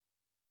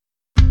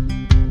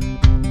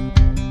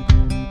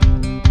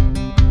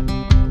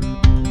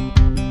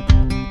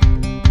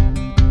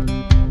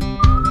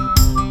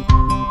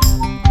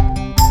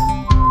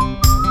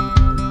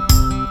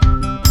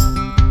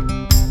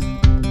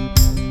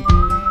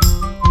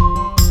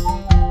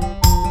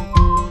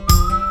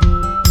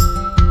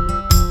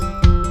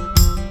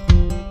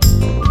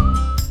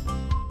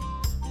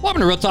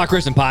Welcome to Real Talk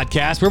Christian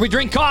Podcast, where we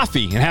drink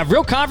coffee and have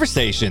real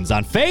conversations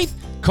on faith,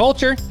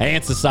 culture,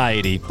 and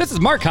society. This is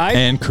Mark Hyde.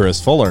 And Chris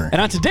Fuller.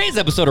 And on today's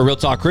episode of Real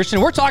Talk Christian,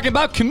 we're talking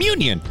about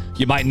communion.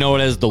 You might know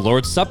it as the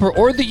Lord's Supper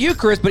or the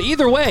Eucharist, but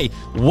either way,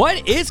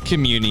 what is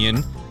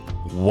communion?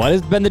 What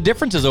has been the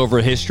differences over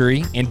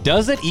history? And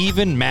does it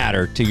even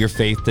matter to your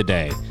faith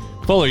today?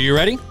 Fuller, you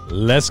ready?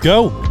 Let's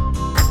go.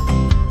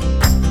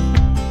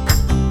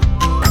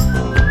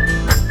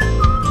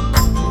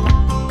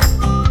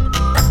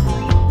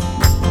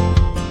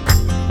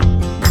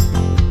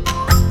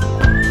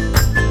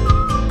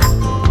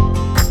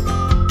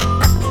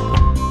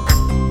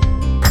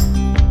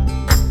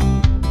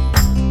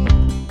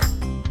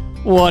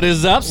 What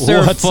is up,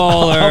 Sir What's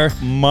Fuller?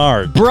 up,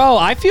 Mark? Bro,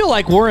 I feel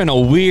like we're in a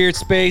weird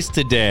space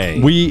today.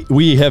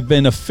 We have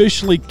been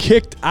officially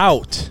kicked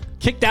out.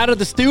 Kicked out of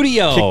the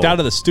studio. Kicked out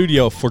of the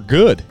studio for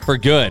good. For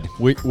good.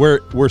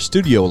 We're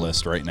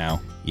studio-less right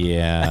now.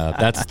 Yeah,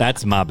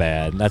 that's my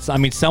bad.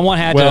 Someone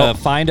had to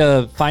find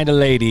a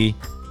lady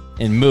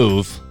and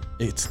move.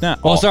 It's not.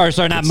 Oh, sorry,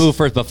 not move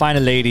first, but find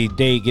a lady,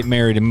 date, get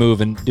married, and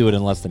move, and do it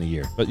in less than a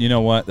year. But you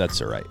know what?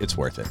 That's all right. It's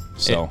worth it.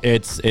 So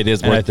it is and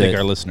worth it. I think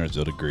our listeners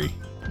would agree.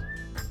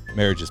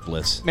 Marriage is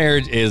bliss.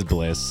 Marriage is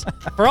bliss.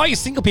 For all you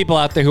single people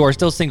out there who are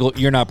still single,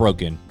 you're not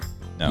broken.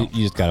 No.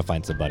 You just got to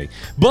find somebody.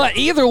 But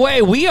either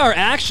way, we are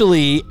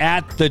actually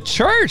at the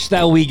church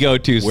that we go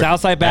to,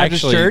 Southside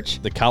Baptist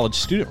Church. The college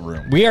student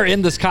room. We are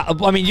in this, you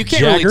can't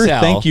Jagger, really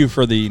tell. thank you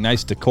for the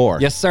nice decor.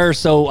 Yes, sir.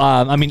 So,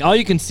 all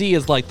you can see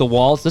is like the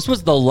walls. This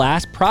was the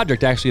last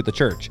project actually at the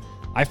church.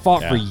 I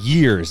fought for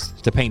years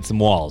to paint some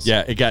walls.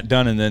 Yeah, it got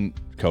done and then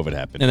COVID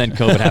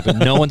happened.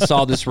 No one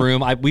saw this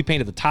room. We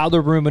painted the toddler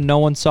room and no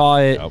one saw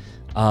it.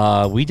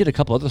 Nope. We did a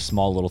couple other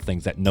small little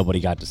things that nobody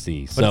got to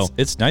see. But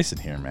it's nice in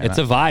here, man. It's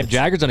a vibe.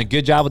 Jagger's done a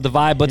good job with the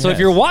vibe. But so if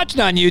you're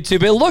watching on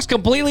YouTube, it looks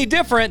completely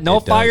different. No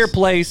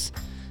fireplace.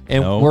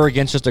 And we're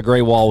against just a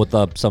gray wall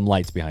with some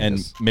lights behind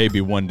us. And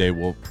maybe one day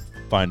we'll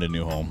find a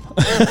new home.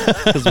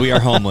 Because we are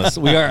homeless.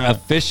 We are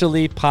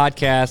officially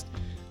podcast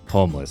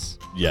homeless.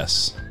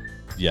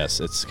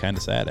 Yes, it's kind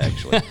of sad,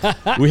 actually.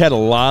 We had a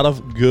lot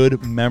of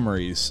good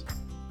memories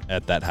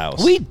at that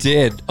house. We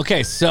did.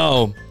 Okay,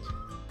 so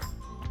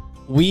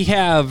we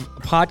have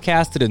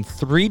podcasted in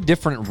 3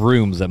 different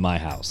rooms at my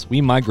house.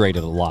 We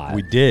migrated a lot.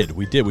 We did.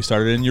 We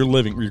started in your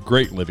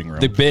great living room.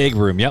 The big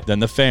room, yep. Then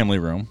the family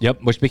room.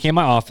 Yep, which became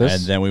my office.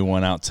 And then we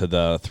went out to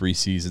the 3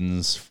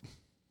 seasons.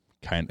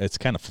 It's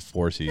kind of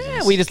 4 seasons.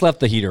 Yeah, we just left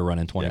the heater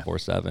running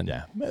 24/7.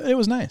 Yeah, it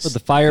was nice. With the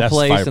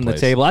fireplace and the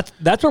table.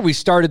 That's where we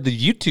started the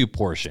YouTube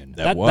portion.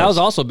 That was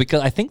also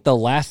because I think the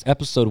last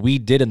episode we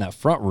did in that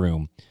front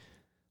room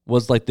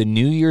was like the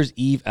New Year's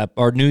Eve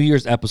or New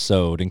Year's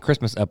episode and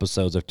Christmas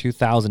episodes of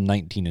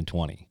 2019 and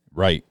 20.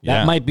 Right.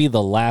 That might be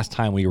the last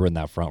time we were in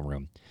that front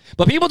room.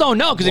 But people don't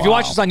know because if you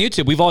watch us on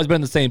YouTube, we've always been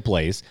in the same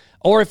place.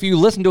 Or if you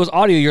listen to us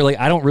audio, you're like,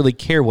 I don't really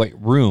care what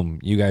room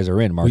you guys are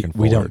in, Mark and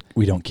Fuller.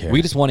 We don't care.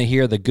 We just want to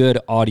hear the good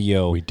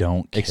audio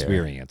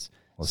experience.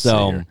 Let's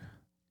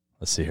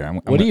see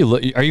here.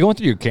 Are you going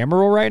through your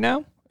camera roll right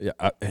now? Yeah,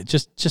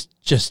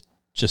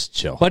 just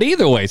chill. But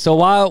either way, so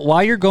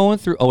while you're going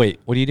through, what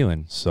are you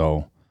doing?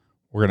 So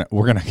we're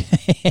gonna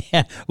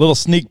little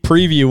sneak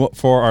preview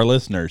for our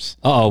listeners.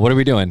 What are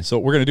we doing? So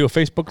we're gonna do a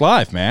Facebook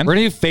Live, man. We're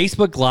gonna do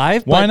Facebook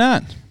Live. Why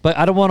not? But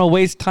I don't want to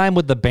waste time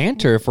with the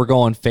banter if we're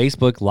going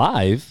Facebook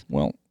Live.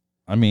 Well,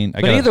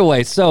 either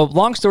way, so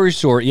long story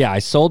short, I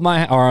sold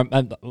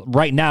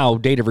right now,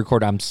 date of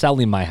record, I'm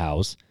selling my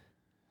house.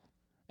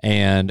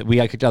 And we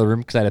got kicked out of the room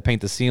because I had to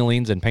paint the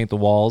ceilings and paint the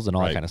walls and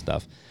all that kind of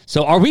stuff.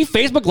 So are we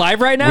Facebook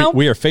Live right now?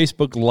 We are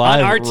Facebook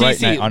Live on RTC.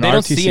 right now. They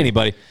don't see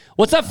anybody.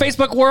 What's up,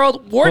 Facebook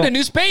world? We're in a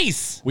new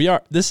space. We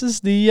are. This is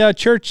the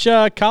church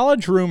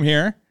college room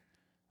here.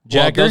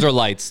 Jagger. Those are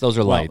lights.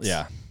 Lights.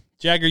 Yeah.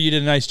 Jagger, you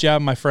did a nice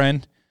job, my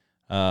friend.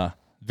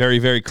 Very,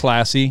 very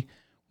classy.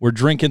 We're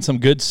drinking some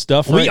good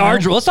stuff right now.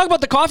 Let's talk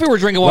about the coffee we're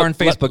drinking while we're on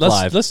Facebook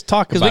Live. Let's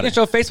talk about it. Because we can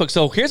show Facebook.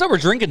 So here's what we're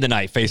drinking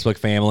tonight, Facebook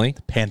family.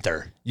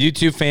 Panther.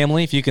 YouTube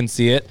family, if you can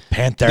see it.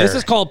 Panther. This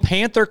is called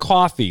Panther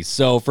Coffee.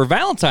 So for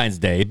Valentine's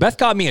Day, Beth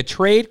got me a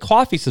trade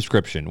coffee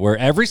subscription where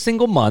every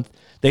single month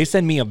they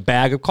send me a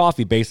bag of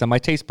coffee based on my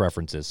taste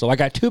preferences. So I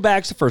got 2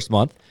 bags the first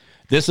month.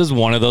 This is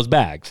one of those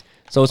bags.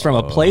 So it's from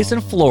a place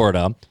in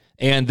Florida.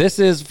 And this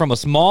is from a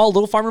small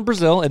little farm in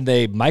Brazil. And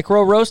they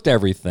micro roast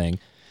everything.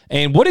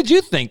 And what did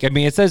you think?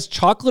 It says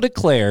chocolate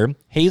eclair,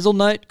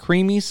 hazelnut,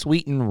 creamy,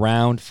 sweet, and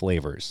round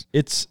flavors.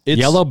 It's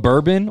yellow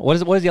bourbon. What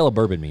does yellow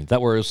bourbon mean? Is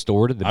that where it was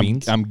stored, the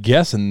beans? I'm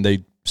guessing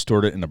they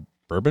stored it in a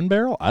bourbon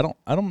barrel. I don't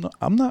know.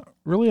 I'm not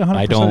really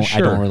 100% sure.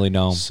 I don't really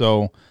know.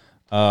 So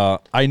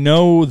I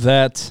know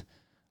that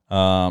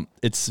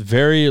it's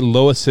very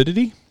low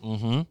acidity.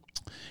 Mm-hmm.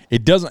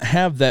 It doesn't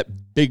have that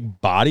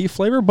big body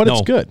flavor, but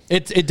it's good.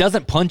 It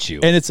doesn't punch you,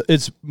 and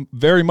it's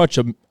very much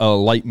a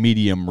light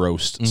medium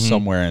roast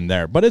somewhere in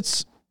there. But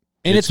it's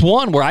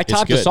one where I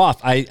topped this off.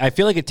 I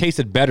feel like it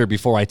tasted better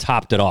before I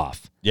topped it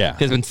off. Yeah,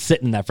 because it's been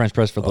sitting in that French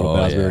press for a little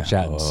bit as we were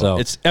chatting. So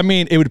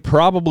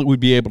we'd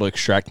be able to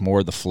extract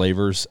more of the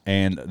flavors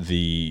and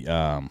the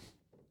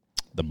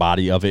the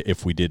body of it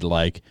if we did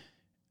like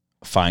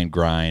fine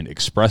grind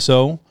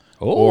espresso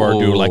or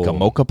do like a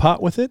mocha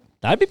pot with it.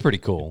 That'd be pretty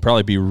cool.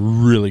 Probably be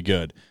really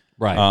good.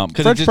 Right.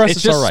 French press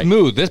it's is all just right.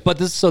 smooth.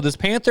 This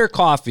Panther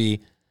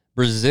coffee,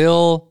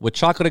 Brazil with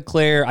chocolate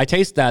eclair. I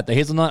taste that. The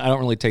hazelnut, I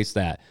don't really taste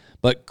that.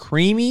 But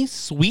creamy,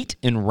 sweet,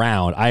 and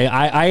round.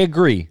 I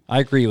agree. I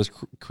agree. It was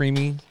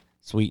creamy,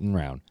 sweet, and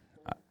round.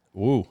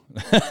 Ooh.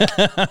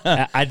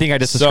 I think I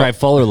just described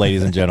Fuller,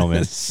 ladies and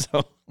gentlemen.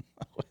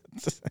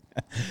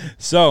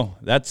 So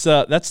that's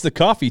the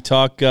Coffee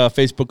Talk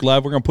Facebook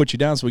Live. We're gonna put you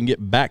down so we can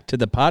get back to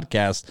the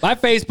podcast. Bye,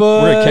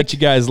 Facebook. We're gonna catch you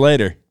guys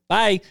later.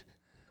 Bye.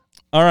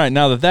 All right,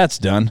 now that that's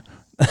done,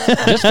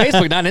 Just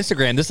Facebook, not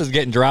Instagram. This is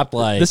getting dropped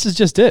like this is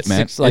just it,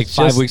 man. It's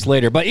 5 weeks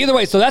later. But either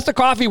way, so that's the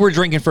coffee we're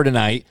drinking for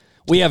tonight.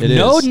 We have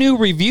no new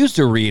reviews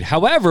to read.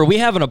 However, we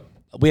have an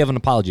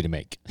apology to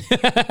make.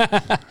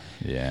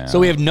 Yeah. So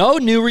we have no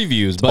new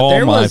reviews, but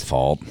all my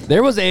fault.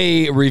 There was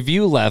a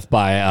review left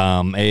by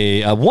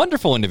a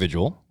wonderful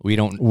individual. We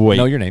don't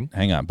know your name.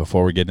 Hang on,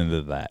 before we get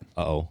into that.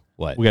 Uh-oh.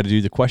 What? We got to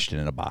do the question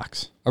in a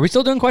box. Are we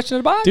still doing question in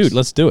a box? Dude,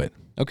 let's do it.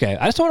 Okay.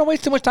 I just don't want to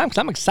waste too much time because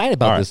I'm excited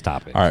about this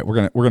topic. All right,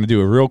 we're gonna do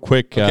a real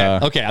quick.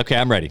 Okay.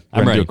 I'm ready.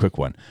 I'm ready. Do a quick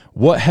one.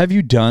 What have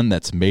you done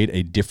that's made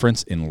a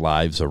difference in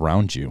lives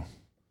around you?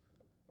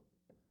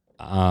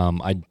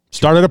 I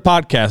started a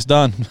podcast.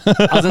 Done.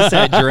 I was gonna say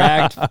I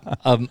dragged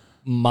a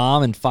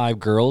mom and 5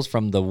 girls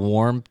from the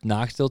warm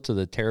Knoxville to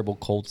the terrible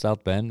cold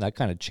South Bend. That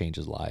kind of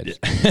changes lives.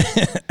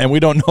 And we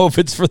don't know if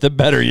it's for the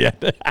better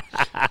yet.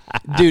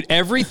 Dude,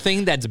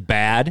 everything that's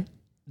bad,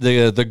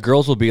 the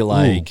girls will be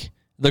like. Ooh.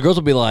 The girls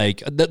will be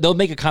like, they'll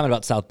make a comment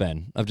about South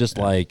Bend of just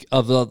oh,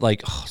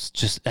 it's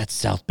just that's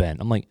South Bend.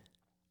 I'm like,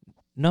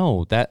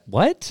 no,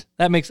 what?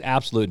 That makes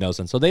absolute no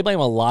sense. So they blame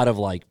a lot of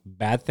like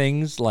bad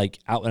things like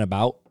out and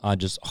about on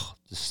just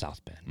South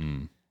Bend.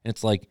 And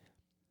it's like,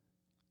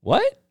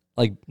 what?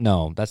 Like,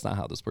 no, that's not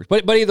how this works.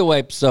 But either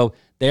way, so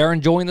they are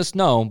enjoying the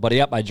snow. But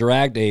yep, I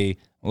dragged a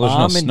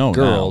mom and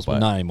girls, well,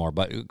 not anymore,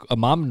 but a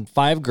mom and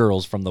 5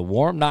 girls from the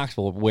warm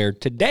Knoxville, where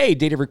today,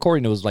 date of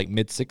recording, it was like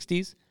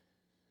mid-60s.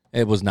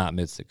 It was not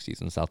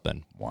mid-60s in South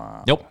Bend.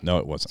 Wow. Nope. No,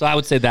 it wasn't. So I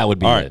would say that would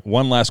be all right. it.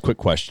 One last quick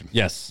question.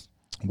 Yes.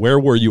 Where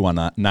were you on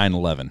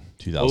 9/11,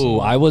 2001? Oh,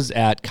 I was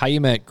at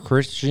Calumet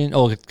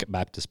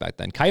Baptist back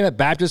then. Calumet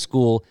Baptist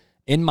School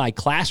in my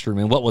classroom.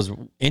 And what was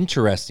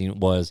interesting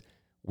was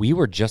we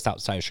were just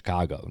outside of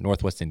Chicago,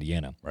 Northwest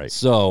Indiana. Right.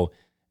 So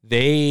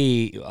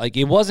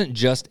it wasn't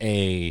just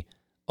it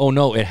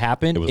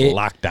happened. It was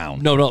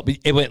lockdown. No,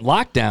 it went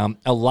lockdown.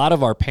 A lot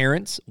of our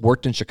parents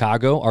worked in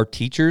Chicago. Our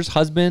teacher's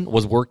husband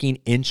was working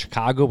in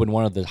Chicago in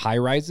one of the high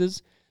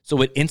rises.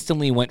 So it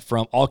instantly went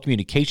from all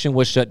communication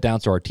was shut down.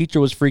 So our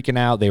teacher was freaking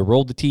out. They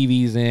rolled the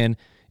TVs in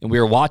and we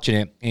were watching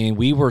it. And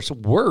we were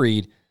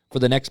worried for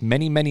the next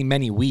many, many,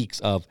 many weeks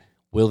of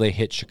will they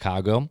hit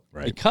Chicago?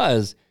 Right.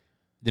 Because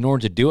in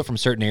order to do it from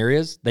certain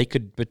areas, they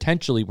could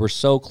potentially, we're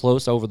so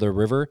close over the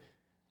river,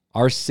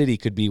 our city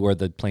could be where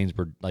the planes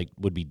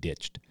would be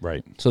ditched.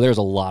 Right. So there's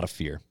a lot of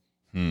fear.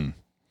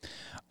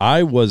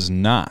 I was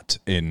not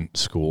in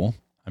school.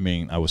 I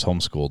mean, I was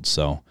homeschooled,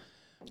 so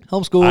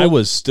homeschool. I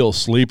was still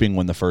sleeping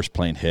when the first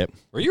plane hit.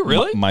 Were you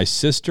really? My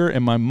sister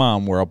and my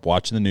mom were up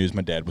watching the news.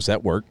 My dad was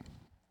at work,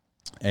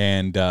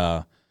 and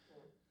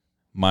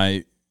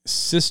my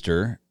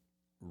sister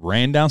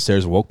ran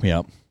downstairs, woke me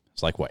up.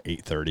 It's like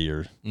 8:30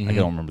 or I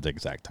don't remember the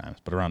exact times,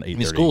 but around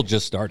 8:30. School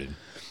just started.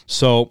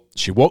 So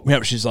she woke me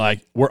up. She's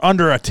like, "We're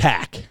under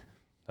attack."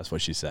 That's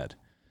what she said.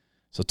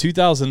 So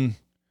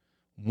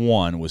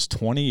 2001 was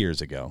 20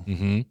 years ago.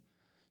 Mm-hmm.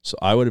 So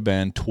I would have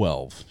been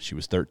 12. She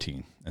was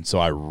 13. And so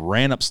I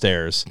ran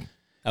upstairs,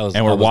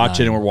 and we're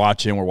watching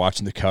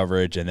the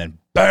coverage, and then,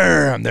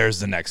 bam, there's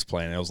the next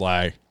plane. And it was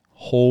like,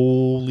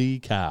 holy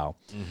cow.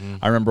 Mm-hmm.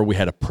 I remember we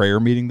had a prayer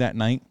meeting that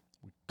night.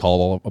 We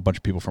called a bunch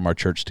of people from our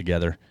church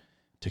together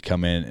to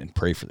come in and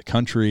pray for the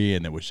country,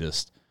 and it was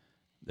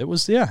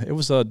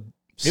a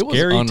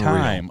scary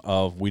time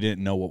of we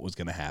didn't know what was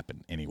going to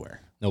happen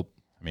anywhere. Nope.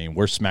 I mean,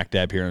 we're smack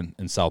dab here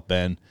in South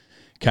Bend,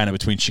 kind of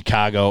between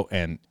Chicago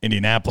and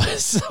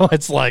Indianapolis. So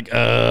it's like,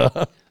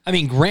 I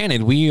mean,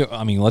 granted,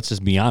 let's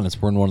just be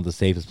honest. We're in one of the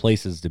safest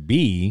places to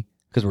be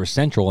because we're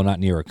central and not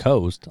near a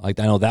coast. Like,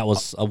 I know that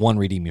was a one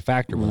redeeming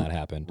factor when that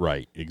happened.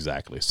 Right,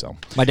 exactly. So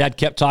my dad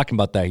kept talking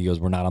about that. He goes,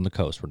 "We're not on the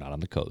coast. We're not on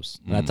the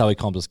coast." And that's how he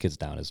calms his kids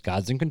down: is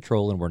God's in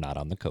control and we're not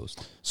on the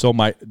coast. So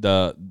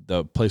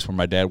the place where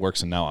my dad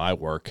works and now I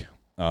work,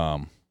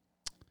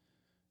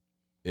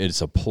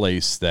 it's a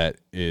place that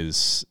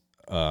is,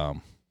 I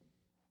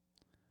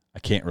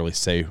can't really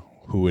say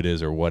who it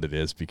is or what it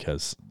is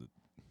because,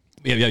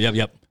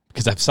 yep.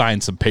 Because I've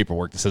signed some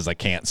paperwork that says I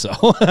can't. So,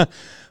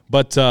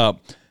 but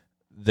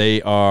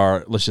they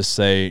are. Let's just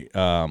say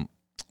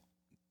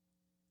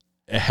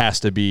it has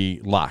to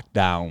be locked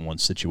down when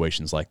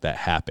situations like that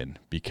happen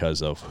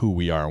because of who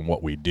we are and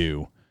what we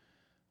do.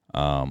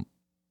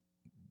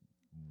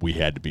 We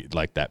had to be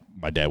like that.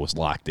 My dad was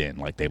locked in.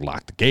 Like they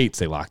locked the gates,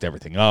 they locked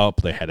everything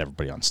up, they had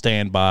everybody on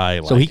standby.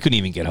 So he couldn't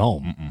even get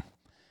home.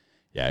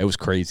 Yeah, it was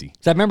crazy.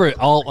 So I remember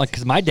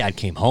because my dad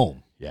came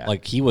home. Yeah.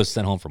 Like he was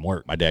sent home from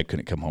work. My dad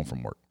couldn't come home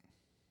from work.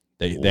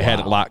 They had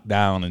it locked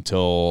down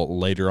until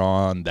later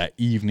on that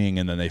evening,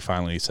 and then they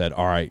finally said,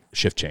 all right,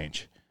 shift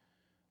change.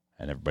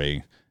 And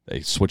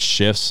they switched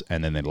shifts,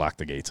 and then they locked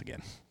the gates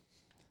again.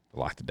 They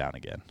locked it down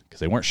again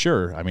because they weren't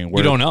sure. I mean,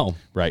 we don't know.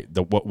 Right.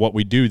 What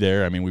we do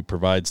there, I mean, we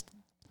provide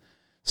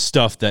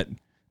stuff that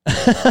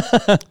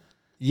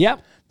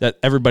yep. that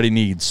everybody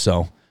needs.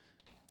 So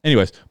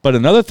anyways, but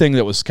another thing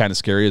that was kind of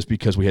scary is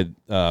because we had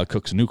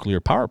Cook's nuclear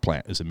power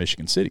plant is in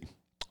Michigan City.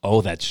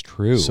 Oh, that's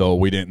true. So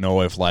we didn't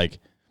know if like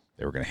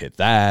they were going to hit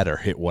that or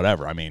hit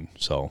whatever. I mean,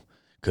 so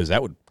because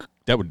that would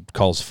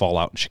cause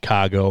fallout in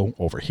Chicago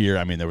over here.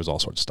 I mean, there was all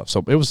sorts of stuff.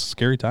 So it was a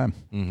scary time.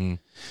 Mm-hmm.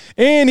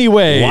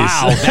 Anyways.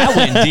 Wow, that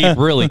went deep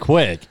really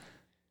quick.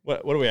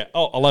 What are we at?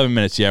 Oh, 11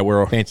 minutes. Yeah,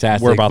 we're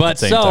fantastic. We're about the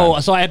same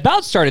time. So I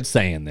about started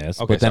saying this,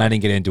 but then I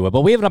didn't get into it.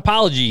 But we have an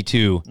apology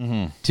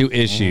to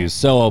issues.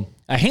 So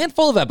a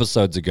handful of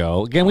episodes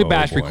ago, again, we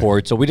bashed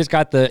record. So we just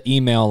got the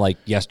email like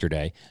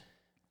yesterday.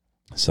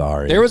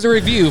 Sorry. There was a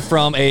review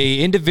from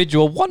a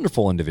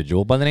wonderful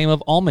individual by the name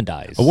of Almond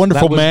Eyes. A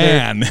wonderful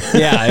man.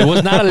 It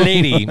was not a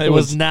lady. It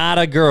was not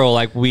a girl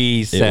like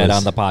we said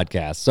on the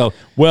podcast. So,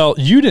 well,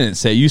 you didn't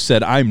say. You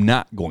said, I'm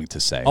not going to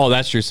say. Oh,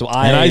 that's true. So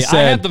I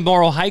have the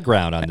moral high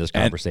ground on this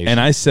conversation. And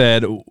I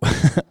said,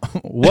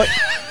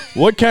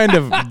 what kind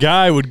of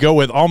guy would go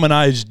with Almond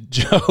Eyes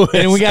Joe?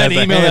 And we got an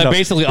email that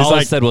basically all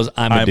it said was,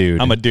 I'm a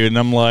dude. I'm a dude. And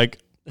I'm like,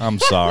 I'm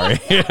sorry.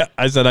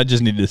 I said I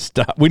just need to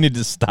stop. We need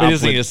to stop. We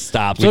just need to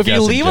stop. So if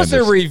you leave us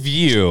a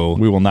review,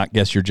 we will not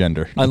guess your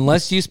gender.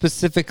 Unless you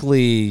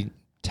specifically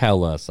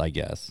tell us, I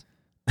guess.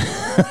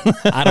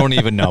 I don't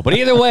even know. But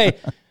either way,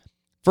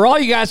 for all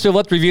you guys who have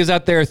left reviews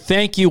out there,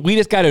 thank you. We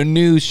just got a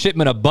new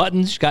shipment of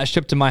buttons. Got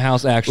shipped to my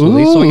house,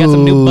 actually. Ooh. So we got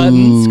some new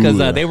buttons because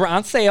they were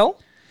on sale.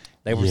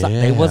 They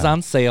was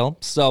on sale.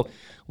 So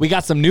we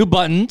got some new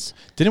buttons.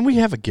 Didn't we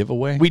have a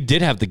giveaway? We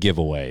did have the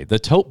giveaway. The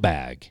tote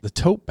bag. The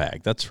tote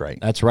bag. That's right.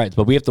 That's right.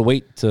 But we have to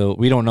wait till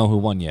we don't know who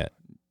won yet.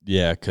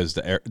 Yeah, because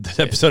the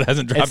episode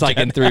hasn't dropped. It's like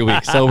in 3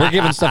 weeks. So we're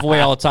giving stuff away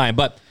all the time.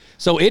 But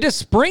so it is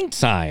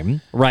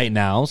springtime right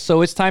now.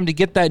 So it's time to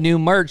get that new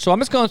merch. So I'm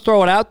just going to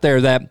throw it out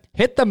there that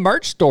hit the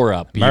merch store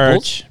up, people.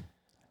 Merch.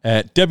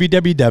 At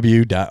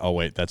www. Oh,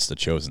 wait, that's the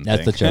chosen That's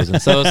thing. the chosen.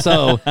 So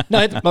no,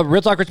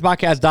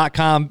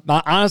 RealTalkRichPodcast.com.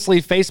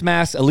 Honestly, face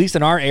masks, at least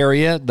in our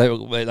area,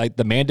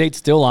 the mandate's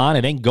still on.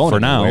 It ain't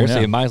going anywhere. So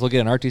you might as well get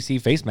an RTC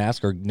face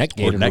mask or neck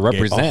gaiter to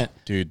represent.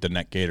 Oh, dude, the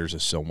neck gaiters are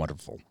so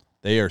wonderful.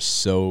 They are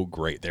so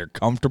great. They're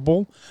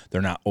comfortable.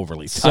 They're not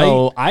overly tight.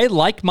 So I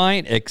like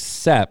mine,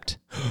 except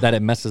that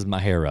it messes my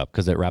hair up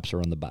because it wraps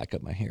around the back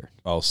of my hair.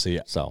 Oh, see,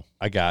 so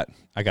I got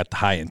the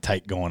high and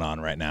tight going on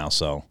right now,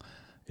 so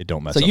it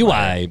don't mess up. So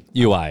UI.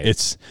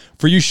 It's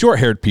for you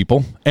short-haired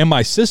people, and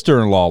my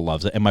sister-in-law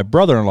loves it, and my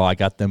brother-in-law, I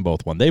got them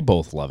both one. They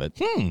both love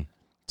it.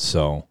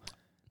 So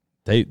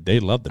they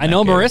love the I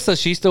know Marissa,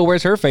 she still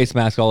wears her face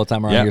mask all the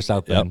time around here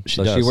South Bend.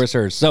 She wears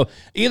hers. So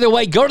either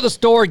way, go to the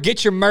store,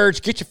 get your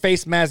merch, get your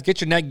face mask,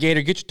 get your neck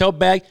gaiter, get your tote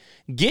bag,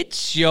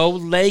 get your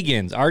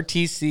leggings,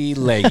 RTC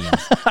leggings.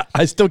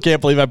 I still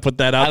can't believe I put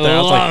that out there. I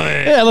love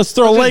it. Yeah, let's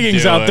throw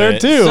leggings out there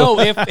too. So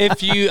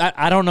if you,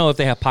 I don't know if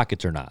they have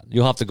pockets or not.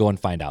 You'll have to go and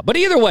find out. But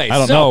either way, I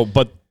don't know.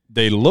 But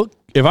they look.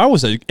 If I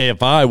was a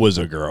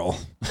girl,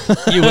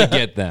 you would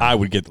get them. I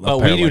would get them.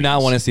 But we do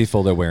not want to see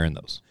Fuller wearing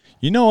those.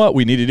 You know what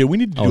we need to do? We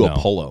need to do a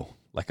polo,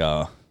 like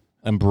a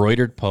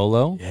embroidered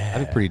polo. Yeah,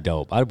 that'd be pretty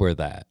dope. I'd wear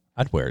that.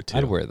 I'd wear it too.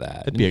 I'd wear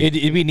that.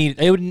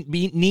 It would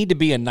need to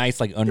be a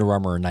nice like Under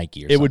Armour or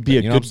Nike or something. It would be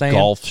a good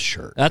golf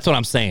shirt. That's what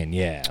I'm saying.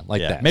 Yeah,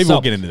 like that. Maybe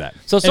we'll get into that.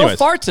 So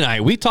far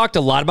tonight, we talked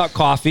a lot about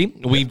coffee.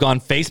 We've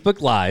gone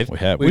Facebook Live.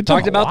 We've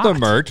talked about the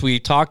merch. We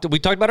talked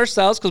about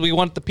ourselves because we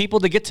want the people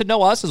to get to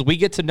know us as we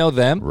get to know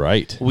them.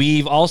 Right.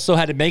 We've also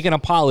had to make an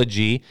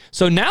apology.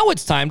 So now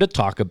it's time to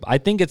talk about. I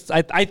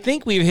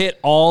think we've hit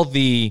all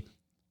the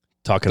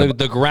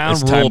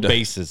ground rule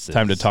basis.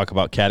 Time to talk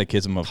about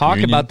Catechism of Communion.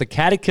 Communion. About the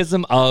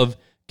Catechism of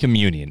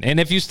Communion. And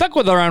if you stuck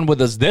around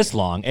with us this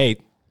long, A,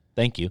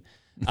 thank you.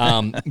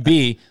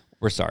 B,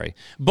 we're sorry.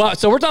 But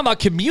so we're talking about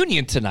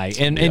communion tonight.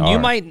 And you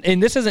might,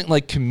 and this isn't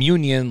like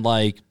communion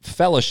like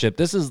fellowship.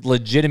 This is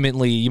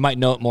legitimately, you might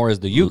know it more as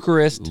the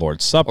Eucharist.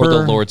 Lord's Supper. Or the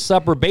Lord's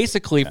Supper.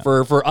 Basically,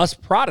 for us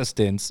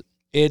Protestants,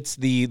 it's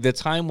the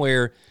time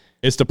where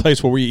it's the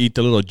place where we eat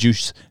the little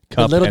juice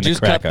cup,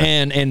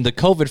 and the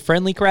COVID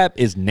friendly crap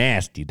is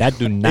nasty. That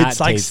do not. It's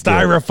like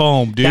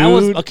styrofoam, dude. That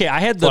was okay.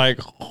 I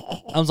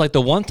was like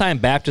the one time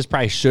Baptists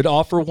probably should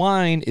offer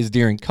wine is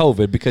during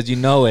COVID because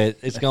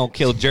it's gonna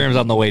kill germs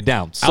on the way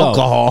down. So,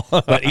 alcohol,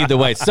 but either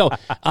way,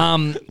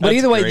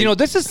 great.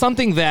 This is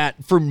something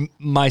that for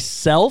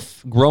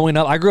myself growing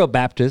up, I grew up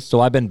Baptist, so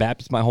I've been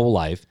Baptist my whole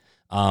life.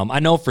 I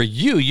know for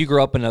you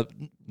grew up in a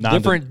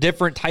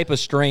different type of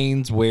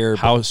strains where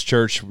house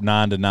church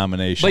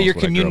non-denominational. But your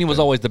communion was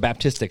always the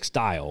Baptistic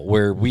style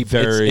where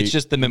it's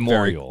just the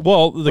memorial.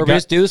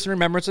 The deuce in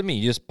remembrance of me.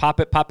 You just pop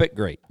it,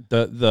 great.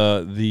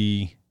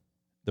 The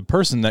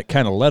person that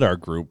kind of led our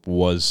group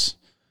was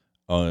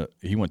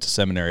he went to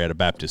seminary at a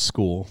Baptist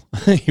school.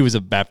 He was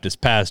a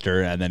Baptist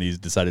pastor, and then he's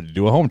decided to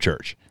do a home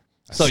church.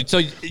 So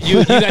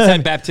you guys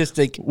had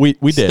Baptistic we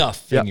did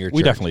stuff in your church.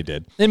 We definitely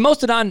did. And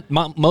most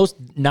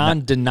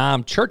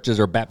non-denom churches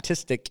are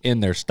Baptistic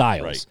in their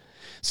styles. Right.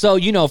 So,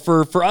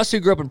 for us who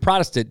grew up in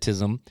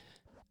Protestantism,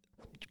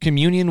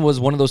 communion was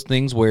one of those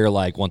things where,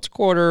 like, once a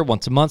quarter,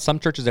 once a month, some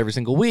churches every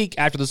single week,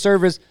 after the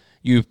service,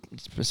 you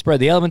spread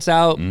the elements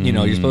out.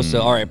 You're supposed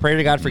to, all right, pray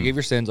to God, forgive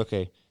your sins.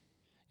 Okay.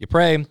 You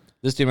pray.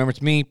 This do remember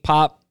to me.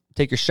 Pop,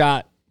 take your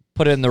shot.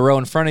 Put it in the row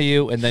in front of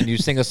you, and then you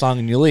sing a song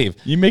and you leave.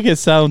 You make it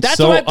sound that's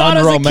so what I thought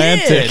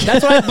unromantic.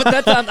 As a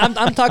kid.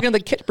 I'm talking the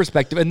kid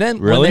perspective. And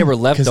then when they were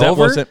left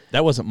over,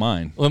 that wasn't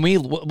mine. When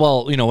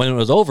when it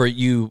was over,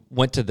 you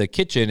went to the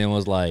kitchen and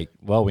was like,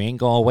 "Well, we ain't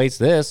gonna waste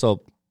this."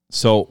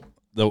 So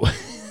the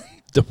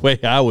way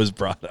I was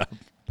brought up,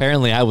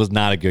 apparently, I was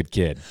not a good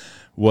kid.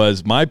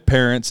 Was my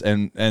parents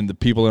and the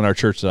people in our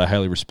church that I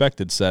highly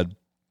respected said,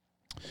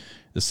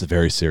 "This is a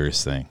very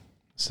serious thing.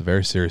 It's a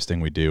very serious thing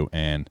we do,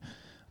 and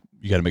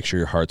you got to make sure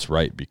your heart's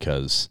right,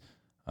 because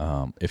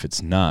if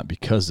it's not,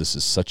 because this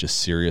is such a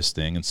serious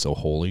thing and so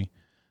holy,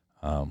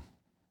 look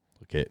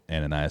at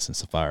Ananias and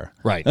Sapphira."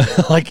 Right.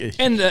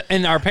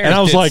 and our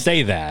parents didn't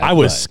say that. I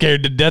was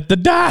scared to death to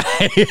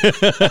die.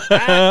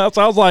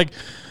 So I was like,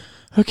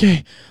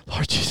 okay,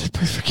 Lord Jesus,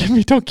 please forgive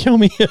me. Don't kill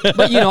me.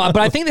 But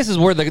I think this is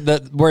where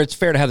where it's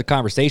fair to have the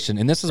conversation.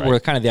 And this is where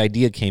kind of the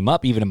idea came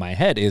up, even in my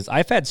head, is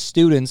I've had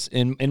students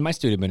in my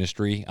student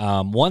ministry,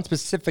 one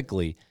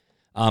specifically,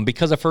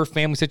 because of her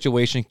family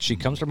situation. She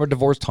comes from a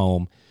divorced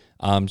home.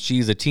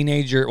 She's a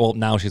teenager. Well,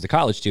 now she's a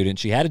college student.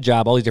 She had a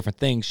job, all these different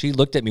things. She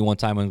looked at me one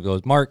time and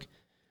goes, "Mark,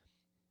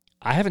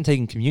 I haven't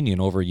taken communion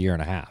over a year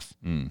and a half."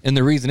 And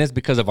the reason is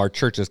because of our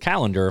church's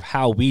calendar of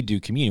how we do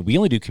communion. We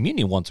only do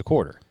communion once a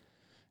quarter.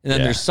 And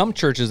then there's some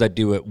churches that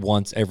do it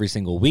once every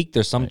single week.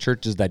 There's some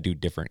churches that do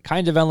different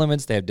kinds of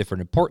elements. They have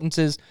different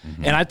importances.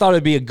 And I thought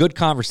it'd be a good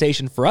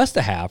conversation for us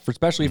to have,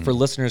 especially for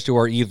listeners who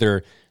are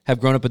either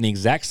have grown up in the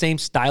exact same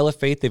style of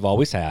faith they've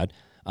always had,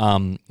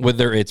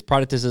 whether it's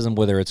Protestantism,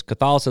 whether it's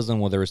Catholicism,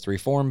 whether it's the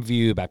Reformed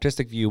view,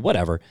 Baptistic view,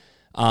 whatever.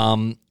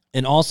 And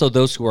also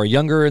those who are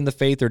younger in the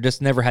faith or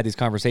just never had these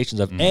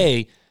conversations of,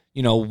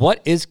 what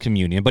is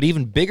communion? But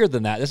even bigger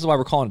than that, this is why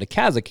we're calling it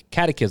a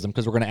catechism,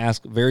 because we're going to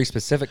ask very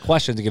specific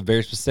questions and give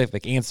very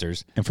specific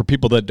answers. And for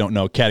people that don't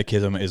know,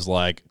 catechism is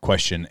like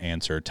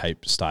question-answer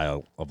type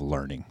style of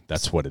learning.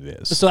 That's what it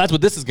is. So that's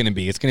what this is going to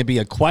be. It's going to be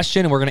a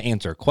question, and we're going to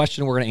answer.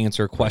 Question, we're going to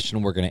answer.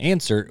 Question, we're going to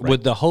answer,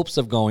 with the hopes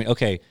of going,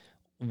 okay,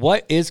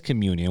 what is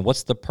communion?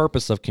 What's the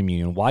purpose of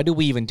communion? Why do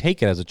we even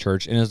take it as a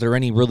church? And is there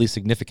any really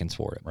significance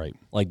for it? Right.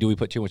 Like, do we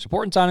put too much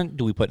importance on it?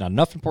 Do we put not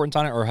enough importance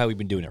on it? Or have we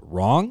been doing it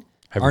wrong?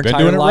 Have our we been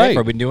entire doing it life, right?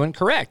 or been doing it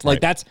correct?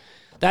 Like that's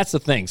the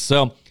thing.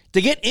 So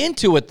to get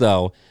into it,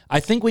 though, I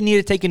think we need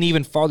to take an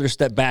even farther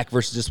step back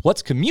versus just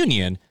what's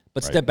communion,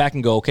 but step back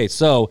and go, okay,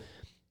 so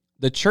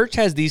the church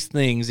has these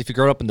things. If you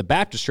grow up in the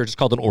Baptist church, it's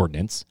called an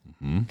ordinance.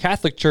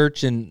 Catholic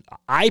church, and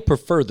I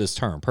prefer this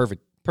term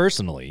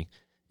personally,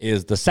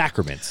 is the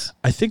sacraments.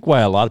 I think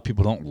why a lot of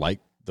people don't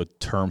like the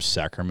term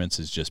sacraments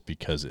is just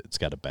because it's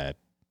got a bad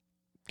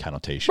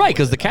connotation. Right,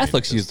 because the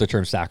Catholics use the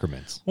term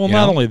sacraments. Well,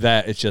 not only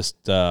that, it's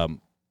just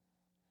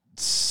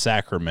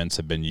sacraments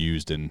have been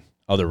used in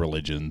other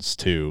religions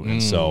too,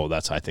 and so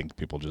that's I think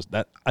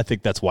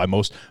that's why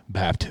most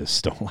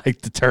Baptists don't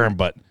like the term.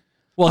 But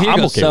well, here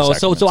I'm goes. Okay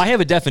so I have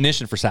a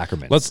definition for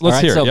sacraments. Let's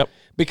hear it. Yep.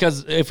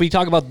 Because if we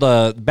talk about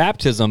the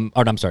baptism,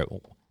 or I'm sorry,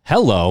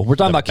 we're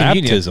talking about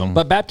communion. Baptism.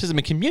 But baptism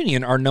and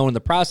communion are known in the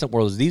Protestant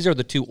world as these are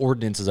the two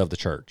ordinances of the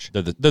church.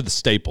 They're the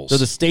staples. They're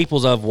the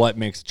staples of what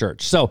makes the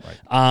church. So,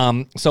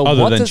 Other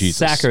what's than a Jesus.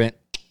 sacrament?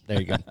 There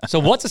you go. So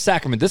what's a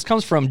sacrament? This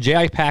comes from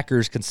J.I.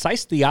 Packer's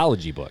Concise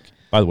Theology book.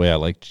 By the way, I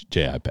like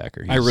J.I.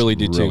 Packer. I really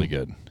do too. Really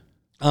good.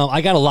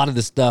 I got a lot of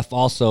this stuff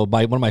also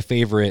by one of my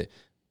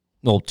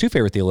two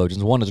favorite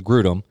theologians. One is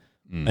Grudem,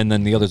 and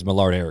then the other is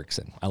Millard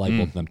Erickson. I like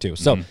both of them too.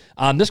 So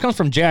this comes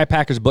from J.I.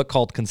 Packer's book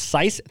called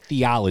Concise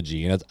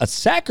Theology. And a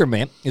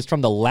sacrament is from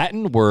the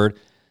Latin word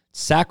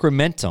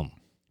sacramentum,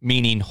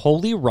 meaning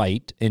holy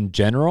rite in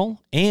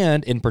general,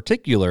 and in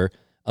particular,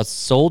 a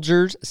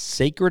soldier's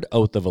sacred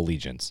oath of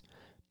allegiance.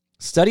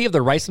 Study of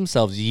the rites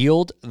themselves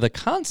yield the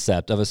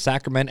concept of a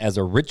sacrament as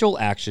a ritual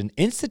action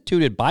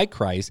instituted by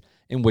Christ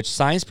in which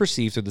signs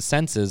perceived through the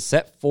senses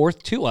set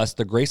forth to us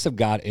the grace of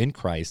God in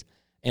Christ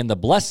and the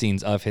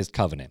blessings of his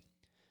covenant.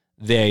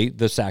 They,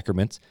 the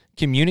sacraments,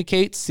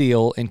 communicate,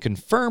 seal, and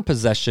confirm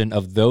possession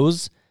of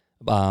those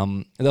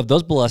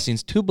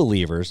blessings to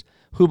believers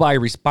who, by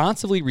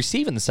responsively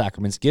receiving the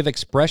sacraments, give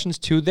expressions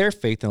to their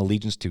faith and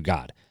allegiance to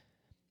God.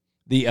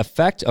 The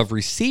effect of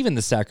receiving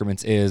the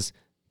sacraments is,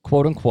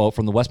 quote unquote,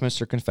 from the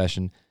Westminster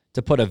Confession,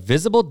 to put a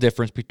visible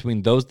difference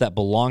between those that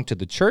belong to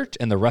the church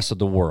and the rest of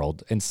the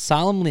world, and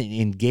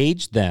solemnly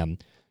engage them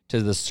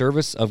to the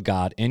service of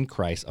God in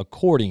Christ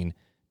according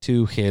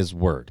to his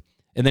word.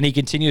 And then he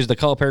continues the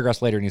couple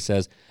paragraphs later and he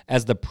says,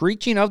 as the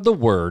preaching of the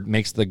word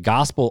makes the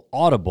gospel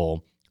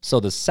audible,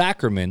 so the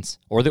sacraments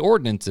or the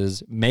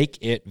ordinances make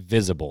it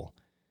visible.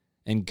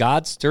 And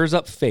God stirs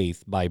up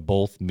faith by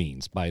both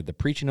means, by the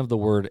preaching of the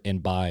word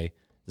and by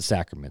the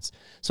sacraments.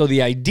 So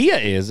the idea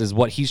is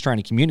what he's trying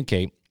to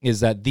communicate is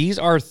that these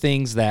are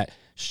things that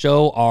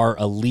show our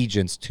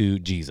allegiance to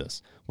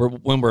Jesus.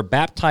 When we're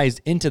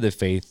baptized into the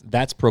faith,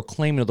 that's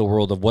proclaiming to the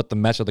world of what the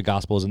message of the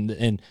gospel is.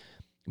 And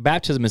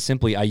baptism is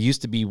simply, I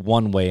used to be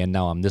one way and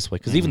now I'm this way.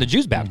 Because even the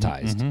Jews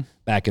baptized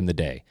back in the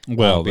day.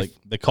 Well,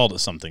 they called it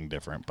something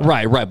different. But.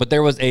 Right. But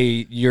there was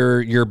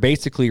you're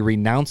basically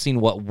renouncing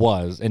what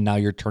was and now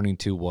you're turning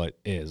to what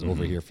is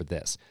over here for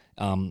this.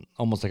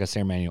 Almost like a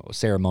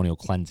ceremonial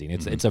cleansing.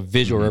 It's a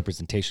visual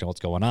representation of what's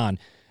going on.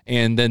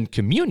 And then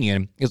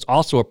communion is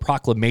also a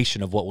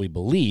proclamation of what we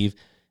believe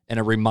and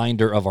a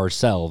reminder of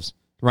ourselves,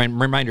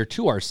 reminder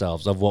to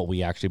ourselves of what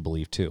we actually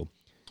believe too.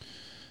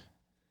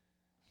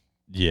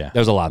 Yeah.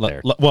 There's a lot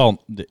there.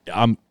 Well,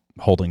 I'm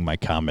holding my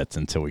comments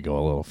until we go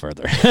a little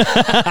further.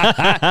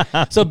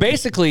 So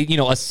basically,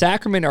 a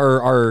sacrament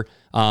or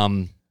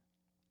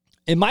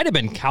it might have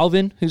been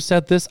Calvin who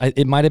said this.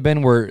 It might have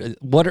been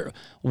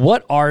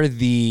what are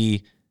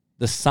the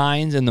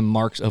signs and the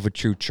marks of a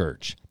true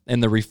church?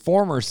 And the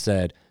Reformers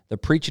said the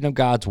preaching of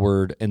God's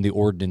word and the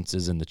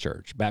ordinances in the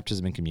church,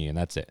 baptism and communion.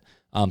 That's it.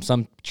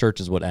 Some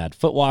churches would add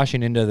foot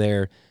washing into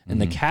there,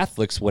 and the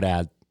Catholics would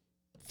add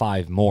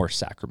 5 more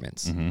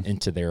sacraments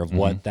into there of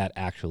what that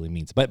actually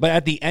means. But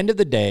at the end of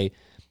the day,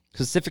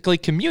 specifically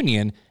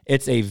communion,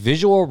 it's a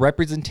visual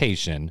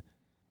representation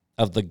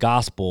of the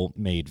gospel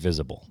made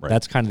visible. Right.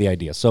 That's kind of the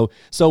idea. So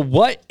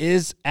what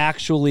is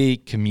actually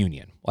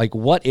communion? Like,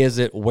 what is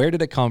it? Where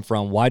did it come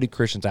from? Why do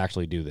Christians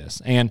actually do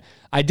this? And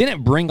I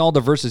didn't bring all the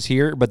verses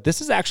here, but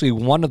this is actually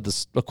one of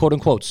the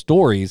quote-unquote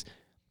stories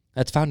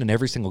that's found in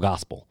every single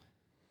gospel.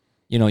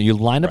 You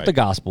line up the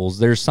gospels.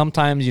 There's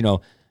sometimes,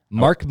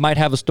 Mark might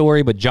have a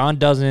story, but John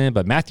doesn't.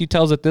 But Matthew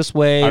tells it this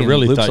way. And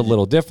Luke's a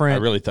little different.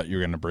 I really thought you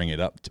were going to bring it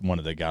up, one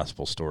of the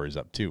gospel stories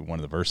up too, one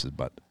of the verses,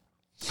 but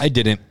I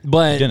didn't.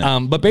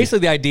 But basically,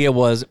 the idea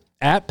was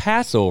at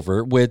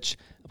Passover, but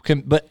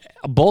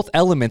both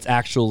elements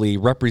actually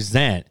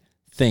represent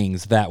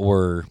things that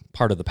were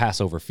part of the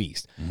Passover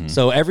feast.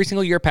 So every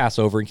single year,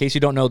 Passover. In case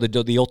you don't know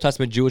the Old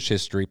Testament Jewish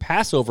history,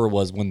 Passover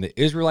was when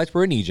the Israelites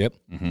were in Egypt,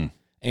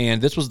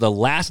 and this was the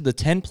last of the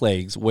 10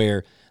 plagues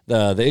where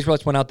the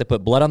Israelites went out. They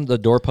put blood on the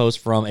doorpost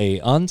from a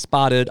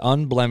unspotted,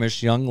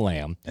 unblemished young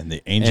lamb, and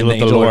the angel of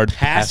the Lord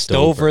passed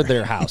over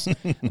their house.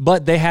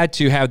 But they had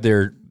to have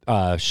their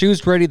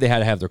shoes ready. They had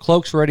to have their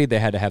cloaks ready. They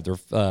had to have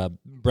their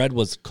bread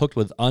was cooked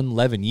with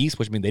unleavened yeast,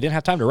 which means they didn't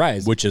have time to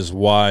rise. Which is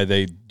why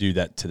they do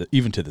that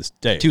even to this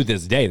day. To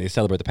this day, they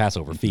celebrate the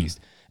Passover feast.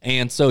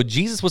 And so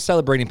Jesus was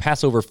celebrating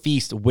Passover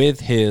feast with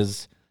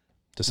his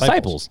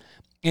disciples.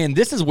 And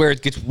this is where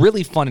it gets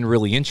really fun and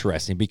really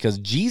interesting because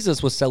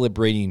Jesus was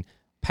celebrating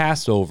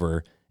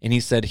Passover, and he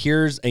said,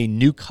 here's a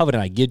new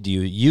covenant I give to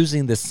you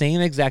using the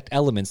same exact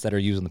elements that are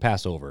used in the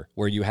Passover,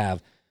 where you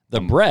have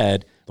the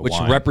bread, which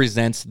wine.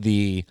 Represents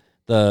the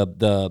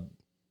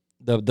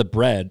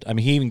bread. I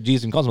mean,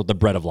 Jesus calls it the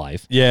bread of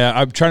life. Yeah,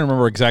 I'm trying to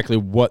remember exactly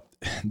what.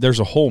 There's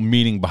a whole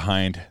meaning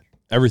behind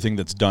everything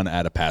that's done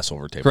at a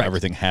Passover table. Correct.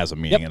 Everything has a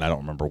meaning, and I don't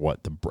remember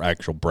what the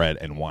actual bread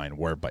and wine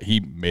were, but he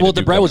made. Well,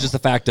 the bread was just the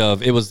fact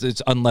of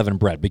it's unleavened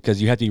bread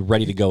because you have to be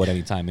ready to go at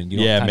any time, and you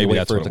don't kind of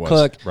wait for it to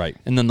cook. Right,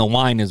 and then the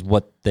wine is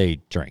what they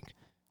drink.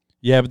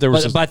 Yeah, but there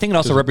was. But I think it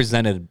also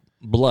represented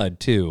blood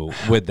too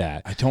with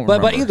that. I don't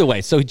remember. But either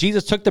way, so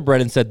Jesus took the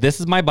bread and said,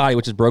 "This is my body,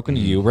 which is broken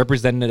to you,"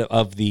 representative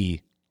of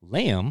the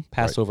lamb,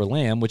 Passover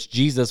lamb, which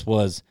Jesus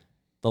was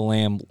the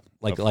lamb,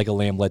 like a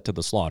lamb led to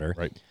the slaughter.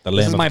 Right.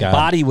 This is my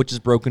body, which is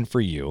broken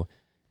for you.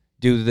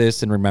 Do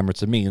this in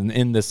remembrance of me. And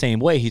in the same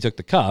way, he took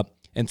the cup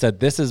and said,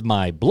 this is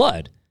my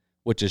blood,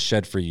 which is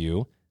shed for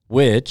you,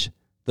 which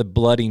the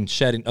blood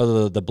shed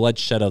of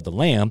the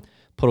lamb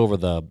put over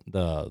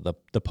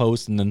the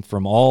post. And then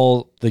from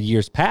all the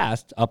years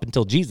past up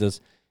until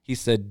Jesus, he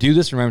said, do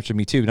this in remembrance of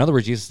me too. In other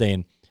words, Jesus is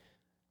saying,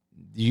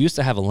 you used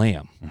to have a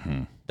lamb.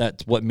 Mm-hmm.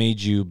 That's what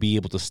made you be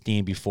able to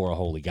stand before a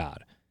holy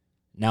God.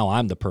 Now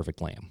I'm the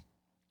perfect lamb,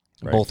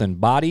 both in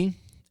body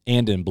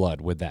and in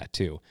blood with that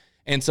too.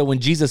 And so when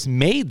Jesus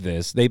made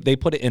this, they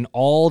put it in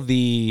all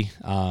the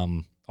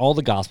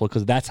gospel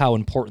because that's how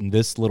important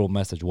this little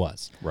message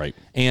was. Right.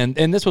 And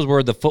this was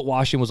where the foot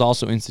washing was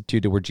also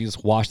instituted, where Jesus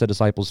washed the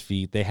disciples'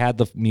 feet. They had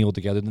the meal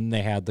together, then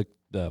they had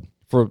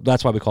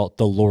that's why we call it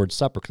the Lord's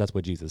Supper, because that's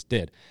what Jesus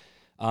did.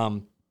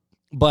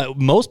 But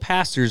most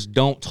pastors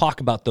don't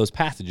talk about those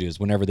passages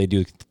whenever they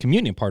do the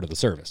communion part of the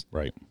service.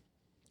 Right.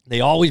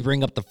 They always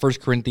bring up the 1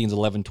 Corinthians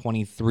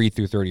 11:23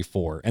 through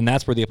 34. And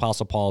that's where the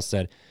Apostle Paul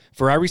said,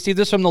 for I received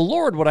this from the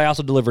Lord, what I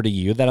also delivered to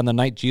you, that on the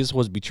night Jesus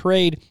was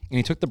betrayed, and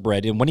he took the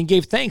bread, and when he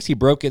gave thanks, he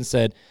broke it and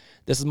said,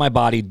 this is my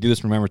body, do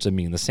this in remembrance of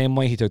me. In the same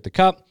way, he took the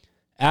cup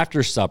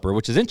after supper,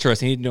 which is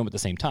interesting. He didn't do them at the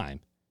same time.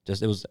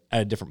 Just it was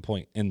at a different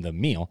point in the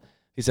meal.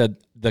 He said,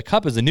 the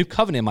cup is a new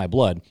covenant in my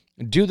blood.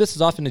 Do this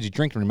as often as you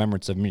drink in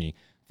remembrance of me.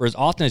 For as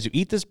often as you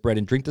eat this bread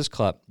and drink this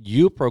cup,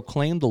 you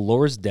proclaim the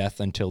Lord's death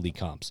until he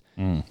comes.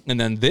 And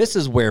then this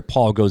is where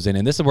Paul goes in,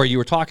 and this is where you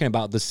were talking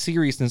about the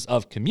seriousness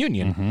of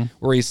communion,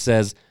 where he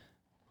says,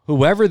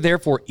 Whoever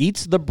therefore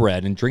eats the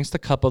bread and drinks the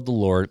cup of the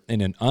Lord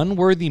in an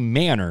unworthy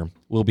manner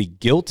will be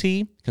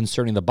guilty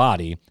concerning the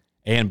body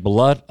and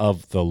blood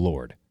of the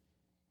Lord.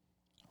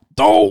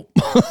 Oh,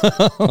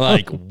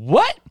 like,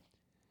 what?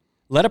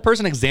 Let a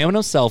person examine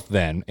himself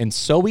then, and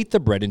so eat the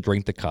bread and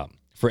drink the cup.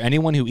 For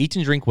anyone who eats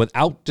and drinks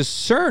without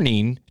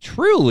discerning,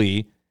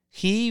 truly,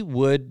 he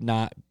would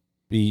not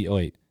be... Oh,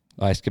 wait.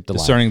 I skipped a line.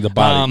 Discerning the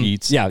body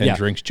eats and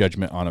drinks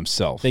judgment on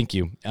himself. Thank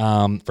you.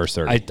 Verse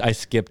 30. I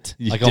skipped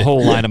like a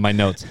whole line of my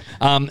notes.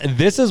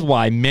 This is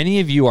why many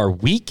of you are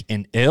weak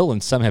and ill,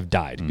 and some have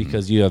died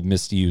because you have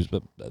misused.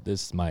 But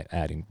this is my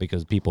adding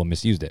because people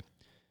misused it.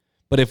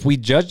 But if we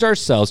judged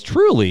ourselves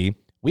truly,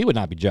 we would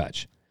not be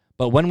judged.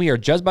 But when we are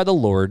judged by the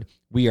Lord,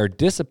 we are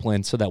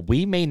disciplined so that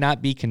we may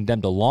not be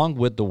condemned along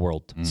with the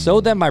world.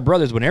 So then, my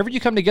brothers, whenever you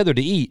come together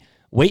to eat,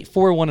 wait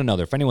for one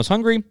another. If anyone's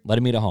hungry, let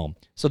him eat at home,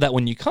 so that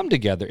when you come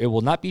together, it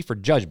will not be for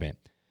judgment.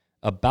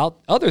 About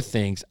other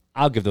things,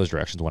 I'll give those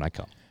directions when I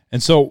come.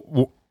 And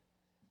so,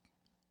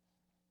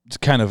 to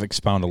kind of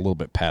expound a little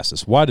bit past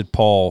this, why did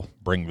Paul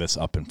bring this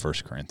up in 1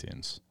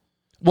 Corinthians?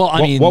 Well,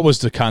 I mean, what was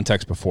the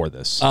context before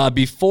this?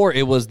 Before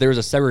it was, there was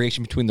a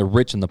segregation between the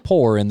rich and the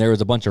poor, and there was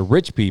a bunch of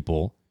rich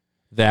people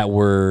that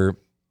were,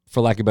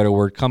 for lack of a better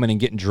word, coming and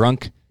getting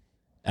drunk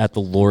at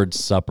the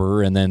Lord's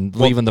Supper, and then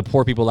leaving the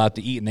poor people out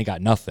to eat, and they got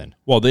nothing.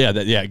 Well,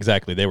 yeah,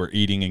 exactly. They were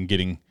eating and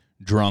getting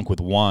drunk with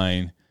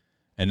wine,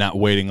 and not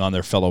waiting on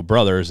their fellow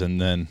brothers, and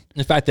then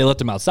in fact, they left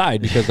them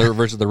outside because they're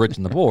versus the rich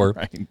and the poor,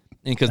 right? And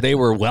because they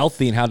were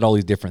wealthy and had all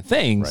these different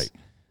things,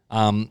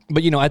 right?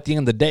 But at the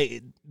end of the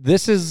day,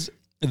 this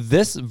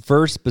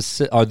verse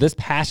or this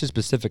passage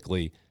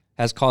specifically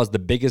has caused the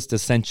biggest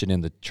dissension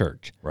in the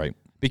church, right?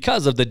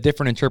 Because of the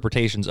different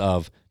interpretations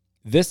of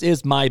this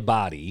is my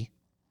body.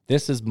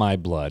 This is my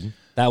blood.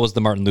 That was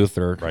the Martin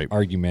Luther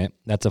argument.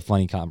 That's a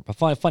funny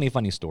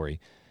story.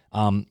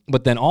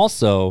 But then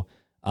also,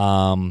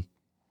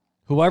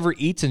 whoever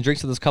eats and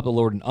drinks of this cup of the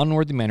Lord in an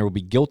unworthy manner will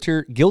be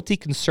guilty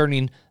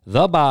concerning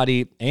the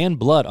body and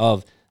blood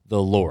of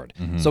the Lord.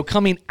 Mm-hmm. So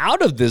coming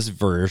out of this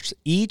verse,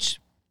 each,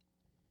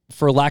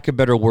 for lack of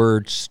better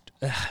words,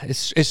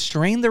 is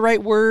strain the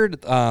right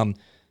word?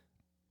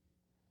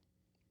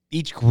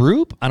 Each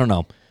group? I don't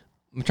know.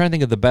 I'm trying to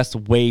think of the best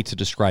way to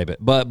describe it,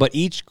 but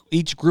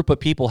each group of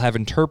people have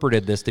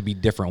interpreted this to be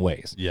different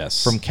ways.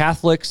 Yes, from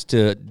Catholics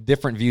to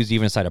different views,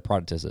 even inside of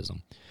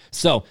Protestantism.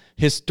 So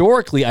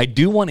historically, I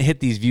do want to hit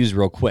these views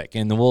real quick,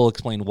 and then we'll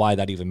explain why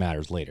that even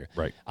matters later.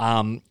 Right.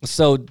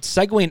 So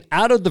segueing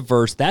out of the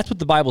verse, that's what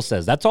the Bible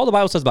says. That's all the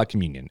Bible says about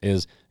communion.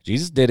 Is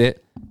Jesus did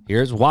it.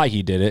 Here's why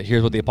he did it.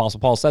 Here's what the Apostle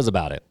Paul says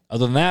about it.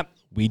 Other than that,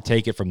 we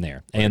take it from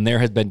there. Right. And there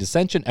has been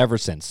dissension ever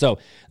since. So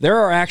there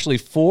are actually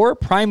 4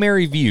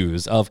 primary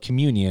views of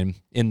communion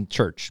in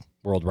church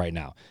world right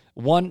now.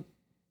 One,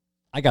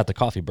 I got the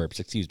coffee burps,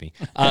 excuse me.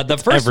 The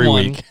first every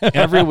one, week.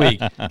 every week.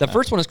 The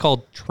first one is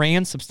called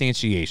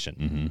transubstantiation.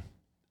 Mm-hmm.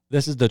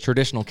 This is the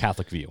traditional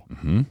Catholic view.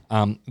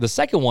 Mm-hmm. The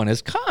second one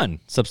is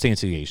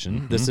consubstantiation.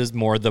 Mm-hmm. This is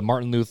more the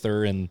Martin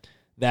Luther and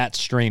that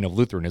strain of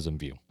Lutheranism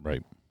view.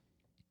 Right.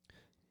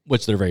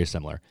 Which they're very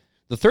similar.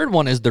 The third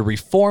one is the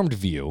Reformed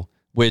view,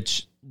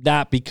 which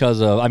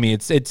because of,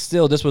 it's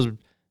still, this was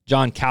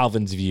John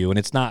Calvin's view, and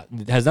it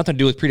has nothing to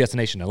do with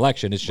predestination and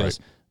election. It's just,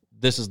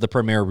 this is the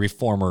premier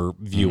reformer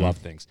view of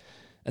things.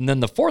 And then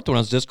the fourth one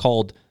is just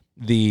called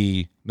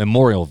the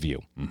memorial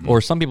view,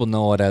 or some people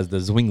know it as the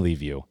Zwingli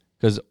view,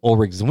 because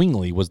Ulrich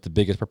Zwingli was the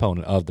biggest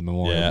proponent of the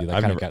memorial view.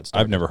 That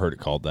I've never heard it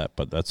called that,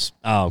 but that's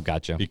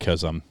gotcha.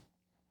 Because I'm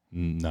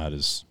not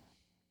as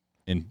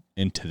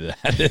into that.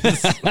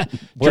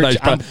 What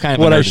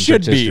I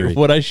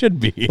should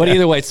be. But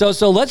either way,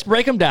 so let's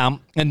break them down,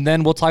 and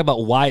then we'll talk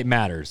about why it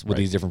matters with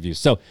these different views.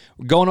 So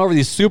going over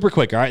these super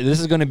quick, all right? This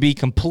is going to be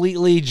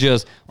completely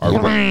just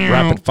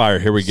rapid fire.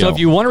 Here we go. So if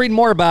you want to read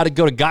more about it,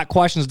 go to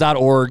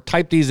gotquestions.org,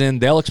 type these in.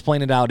 They'll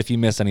explain it out if you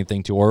miss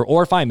anything too,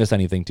 or if I miss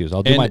anything too. So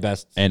I'll do my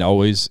best. And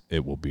always,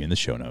 it will be in the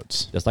show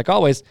notes. Just like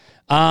always.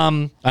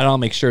 And I'll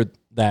make sure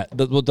that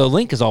the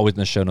link is always in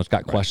the show notes,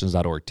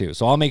 gotquestions.org too.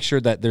 So I'll make sure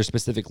that there's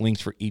specific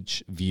links for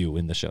each view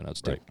in the show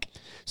notes too. Right.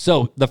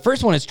 So the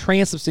first one is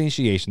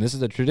transubstantiation. This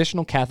is a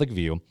traditional Catholic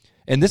view,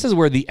 and this is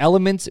where the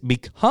elements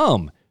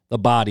become the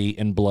body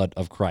and blood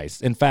of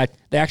Christ. In fact,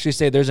 they actually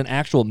say there's an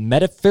actual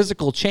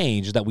metaphysical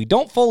change that we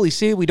don't fully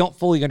see, we don't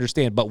fully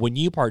understand, but when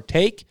you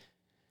partake,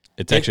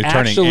 it's actually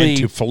turning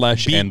into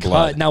flesh and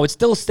blood. Now, it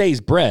still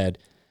stays bread,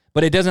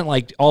 but it doesn't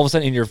all of a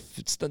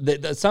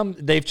sudden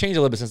they've changed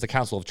a little bit since the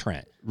Council of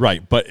Trent.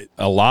 Right, but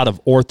a lot of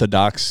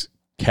Orthodox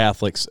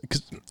Catholics,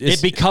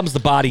 it becomes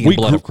the body and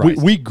blood of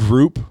Christ. We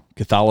group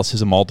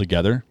Catholicism all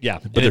together. Yeah.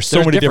 But there's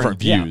so many different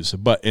views. Yeah.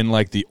 But in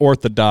the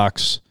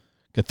Orthodox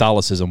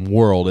Catholicism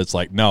world, it's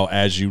no,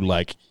 as you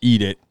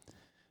eat it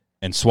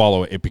and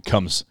swallow it, it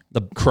becomes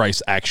the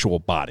Christ's actual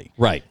body.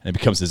 Right. And it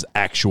becomes his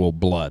actual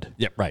blood.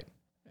 Yeah, right.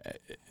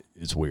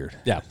 It's weird.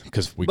 Yeah.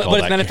 Because but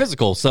it's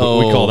metaphysical, so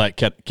we call that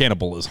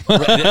cannibalism.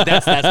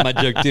 That's my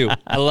joke too.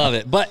 I love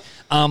it. But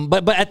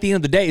at the end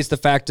of the day, it's the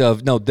fact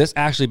of no, this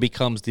actually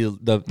becomes the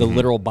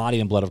literal body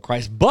and blood of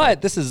Christ.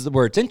 But this is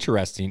where it's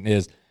interesting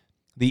is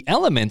the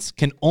elements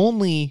can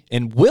only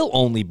and will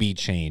only be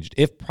changed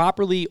if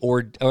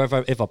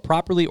if a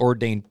properly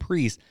ordained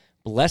priest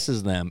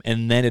blesses them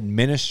and then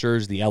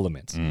administers the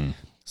elements.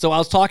 So I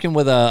was talking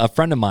with a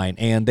friend of mine,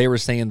 and they were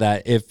saying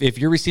that if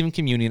you're receiving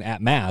communion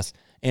at Mass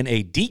and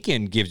a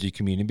deacon gives you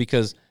communion,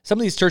 because some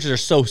of these churches are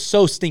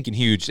so stinking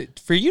huge,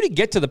 for you to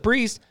get to the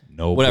priest,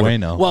 no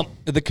bueno. Well,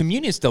 the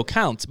communion still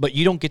counts, but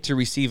you don't get to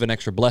receive an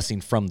extra blessing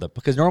from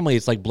because normally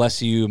it's like,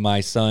 bless you,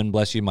 my son,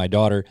 bless you, my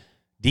daughter.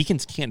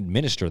 Deacons can't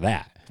administer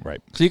that.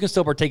 Right. So you can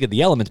still partake of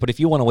the elements, but if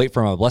you want to wait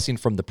for a blessing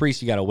from the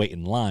priest, you got to wait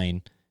in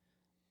line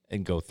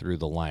and go through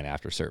the line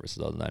after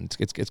services. Other than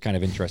it's kind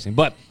of interesting.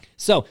 But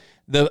so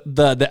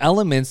the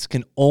elements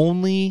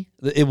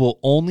it will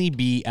only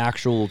be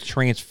actual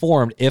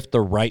transformed if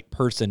the right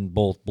person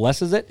both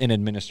blesses it and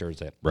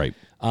administers it. Right.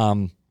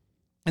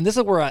 And this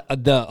is where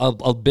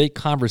a big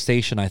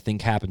conversation, I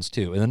think, happens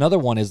too. And another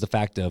one is the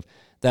fact of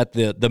that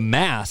the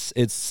Mass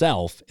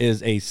itself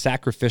is a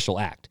sacrificial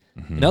act.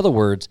 Mm-hmm. In other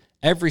words,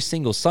 every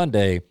single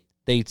Sunday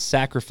they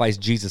sacrifice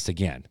Jesus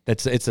again.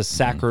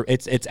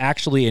 It's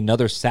actually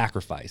another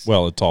sacrifice.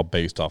 Well, it's all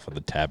based off of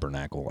the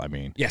tabernacle. I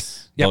mean,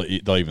 yes, they'll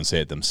even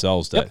say it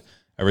themselves that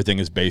everything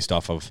is based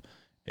off of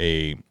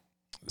a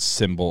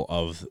symbol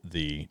of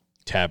the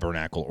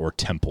tabernacle or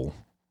temple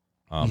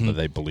that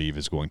they believe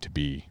is going to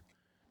be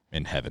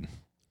in heaven.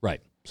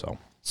 Right.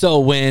 So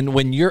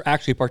when you're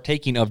actually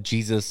partaking of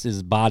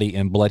Jesus's body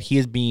and blood, he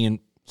is being,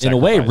 in a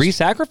way,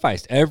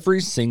 re-sacrificed every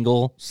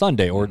single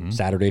Sunday or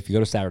Saturday if you go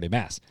to Saturday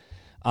Mass.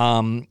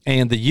 And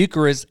the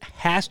Eucharist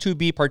has to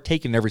be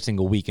partaken every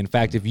single week. In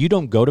fact, if you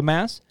don't go to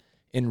Mass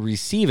and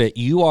receive it,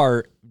 you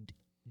are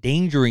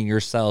endangering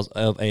yourselves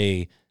of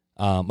a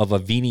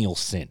venial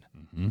sin.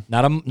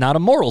 Not a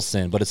moral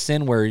sin, but a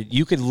sin where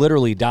you could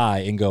literally die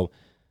and go,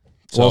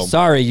 well,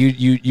 sorry,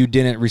 you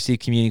didn't receive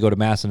communion, go to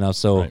Mass enough,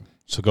 so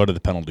go to the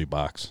penalty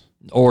box.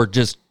 Or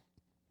just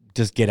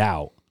get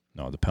out.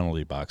 No, the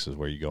penalty box is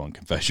where you go and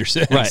confess your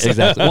sins. Right,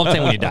 exactly. Well, I'm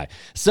saying when you die.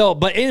 So,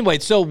 but anyway,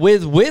 so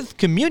with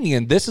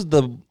communion, this is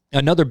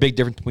another big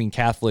difference between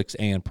Catholics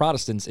and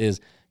Protestants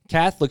is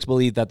Catholics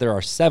believe that there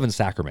are 7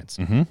 sacraments.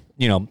 Mm-hmm.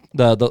 You know,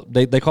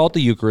 they call it the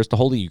Eucharist, the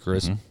Holy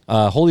Eucharist,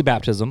 Holy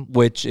Baptism,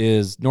 which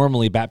is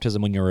normally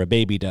baptism when you're a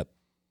baby to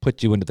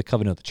put you into the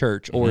covenant of the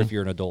church, or if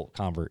you're an adult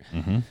convert.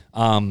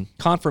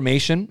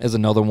 Confirmation is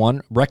another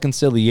one.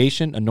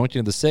 Reconciliation, anointing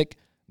of the sick,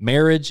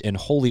 marriage, and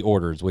holy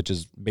orders, which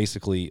is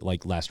basically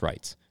like last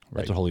rites.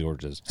 That's what holy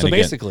orders is. So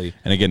basically...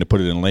 And again, to put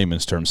it in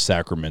layman's terms,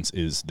 sacraments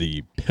is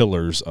the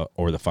pillars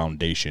or the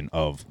foundation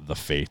of the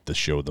faith to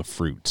show the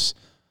fruits,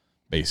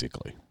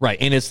 basically. Right,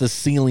 and it's the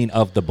sealing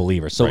of the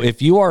believer. So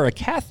if you are a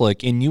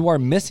Catholic and you are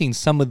missing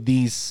some of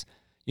these,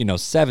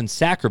 7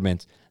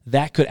 sacraments,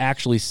 that could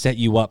actually set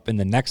you up in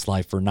the next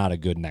life for not a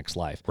good next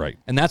life. Right.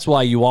 And that's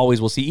why you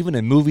always will see, even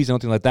in movies and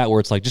something like that, where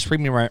it's like, just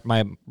read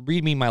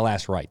me my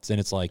last rites. And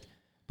it's like,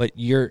 but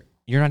you're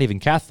not even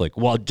Catholic.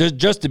 Well,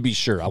 just to be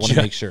sure, I want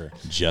to make sure.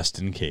 Just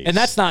in case. And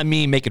that's not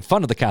me making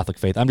fun of the Catholic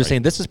faith. I'm just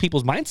saying this is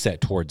people's mindset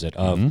towards it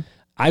of,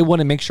 I want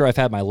to make sure I've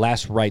had my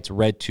last rites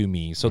read to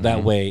me. So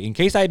that way, in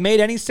case I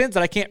made any sins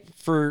that I can't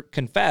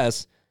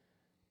confess,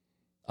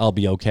 I'll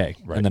be okay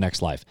in the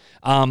next life.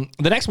 The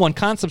next one,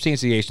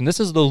 consubstantiation. This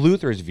is the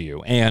Luther's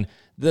view. And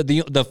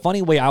the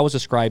funny way I was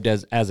described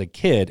as a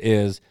kid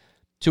is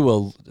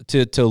to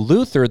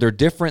Luther, they're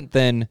different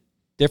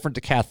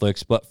to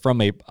Catholics, but from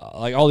like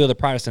all the other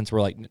Protestants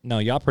were like, no,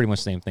 y'all pretty much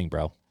the same thing,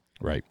 bro.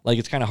 Right. Like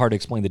it's kind of hard to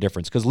explain the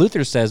difference because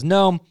Luther says,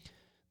 no,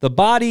 the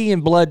body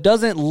and blood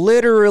doesn't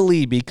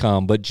literally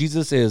become, but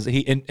Jesus is,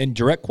 in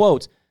direct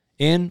quotes,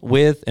 in,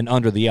 with, and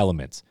under the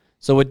elements.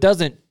 So it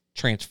doesn't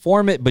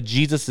transform it, but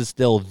Jesus is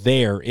still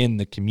there in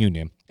the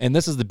communion. And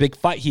this is the big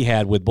fight he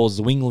had with both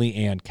Zwingli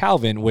and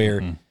Calvin,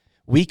 where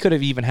we could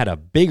have even had a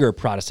bigger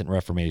Protestant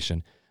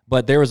Reformation,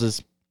 but there was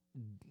this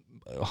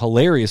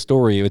hilarious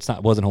story. It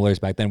wasn't hilarious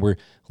back then, where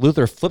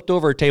Luther flipped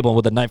over a table and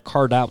with a knife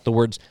carved out the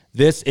words,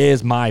 "This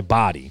is my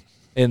body."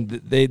 And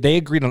they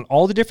agreed on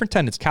all the different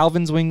tenets,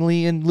 Calvin,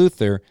 Zwingli, and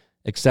Luther,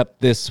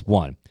 except this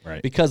one.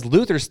 Right. Because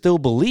Luther still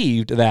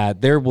believed that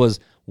there was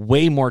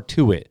way more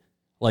to it.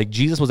 Like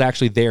Jesus was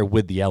actually there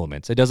with the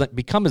elements. It doesn't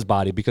become his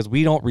body because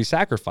we don't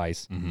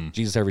re-sacrifice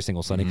Jesus every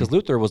single Sunday, because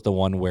Luther was the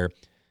one where,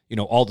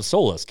 all the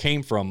solas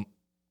came from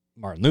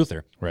Martin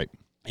Luther. Right.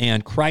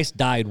 And Christ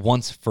died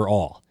once for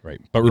all.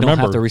 Right. But we don't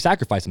have to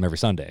re-sacrifice him every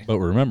Sunday. But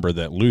remember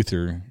that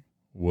Luther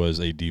was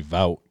a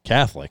devout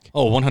Catholic.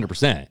 Oh,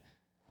 100%.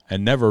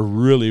 And never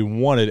really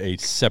wanted a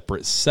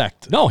separate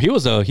sect. No, he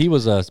was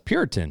a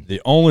Puritan.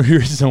 The only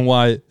reason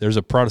why there's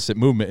a Protestant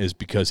movement is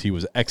because he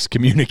was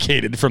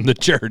excommunicated from the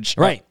church.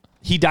 Right.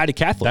 He died a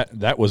Catholic.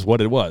 That was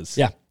what it was.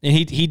 Yeah. And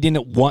he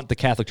didn't want the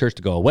Catholic Church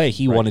to go away.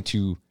 He wanted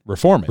to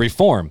reform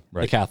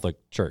the Catholic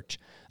Church.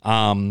 He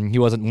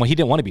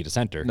didn't want to be a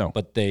dissenter. No.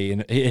 But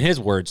in his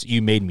words,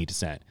 you made me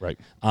dissent. Right.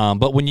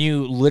 But when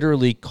you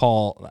literally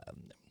call,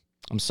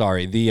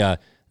 the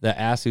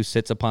ass who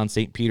sits upon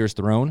St. Peter's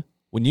throne,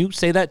 when you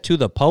say that to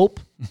the Pope,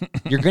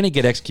 you're going to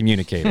get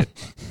excommunicated.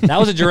 That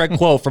was a direct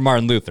quote from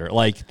Martin Luther.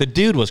 Like, the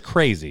dude was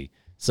crazy.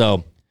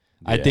 So,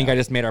 I think I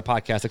just made our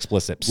podcast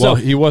explicit. Well,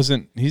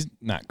 he's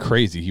not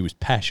crazy. He was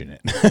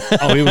passionate.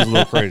 Oh, he was a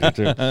little crazy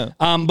too.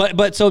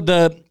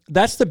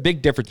 That's the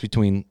big difference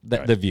between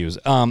the views.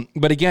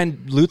 But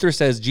again, Luther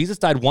says Jesus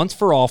died once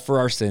for all for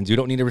our sins. You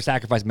don't need to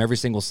sacrifice him every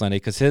single Sunday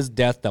because his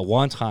death that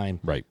one time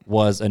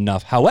was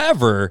enough.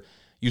 However,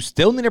 you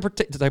still need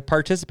to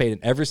participate in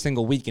every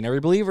single week, and every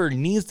believer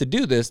needs to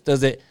do this.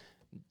 Does it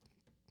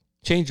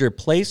change your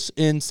place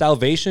in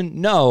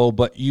salvation? No,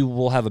 but you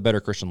will have a better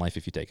Christian life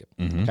if you take it.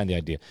 Kind of the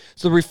idea.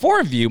 So the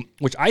Reformed view,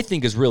 which I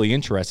think is really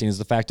interesting, is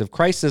the fact of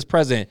Christ is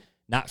present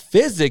not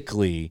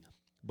physically,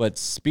 but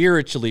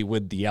spiritually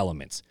with the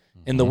elements.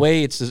 In the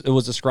way it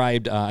was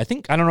described, I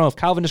don't know if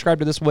Calvin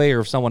described it this way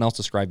or if someone else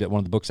described it, one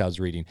of the books I was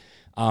reading.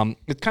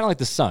 It's kind of like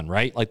the sun,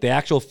 right? Like the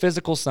actual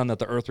physical sun that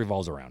the earth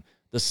revolves around.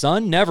 The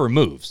sun never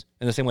moves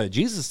in the same way that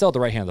Jesus is still at the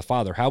right hand of the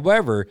Father.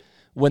 However,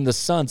 when the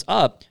sun's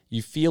up,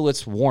 you feel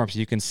its warmth.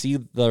 You can see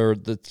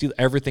see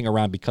everything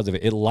around because of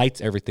it. It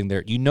lights everything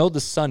there. You know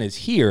the sun is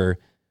here,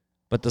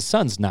 but the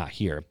sun's not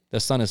here. The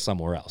sun is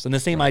somewhere else. And the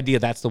same idea,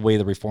 that's the way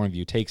the Reformed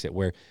view takes it,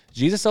 where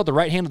Jesus is at the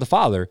right hand of the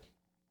Father.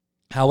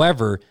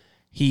 However,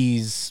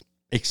 he's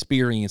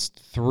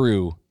experienced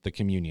through the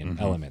communion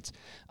elements.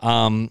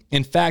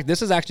 In fact,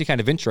 this is actually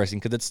kind of interesting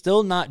because it's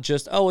still not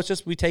just, it's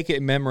just we take it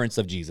in remembrance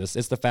of Jesus.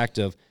 It's the fact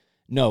of,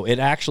 no,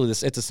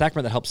 it's a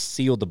sacrament that helps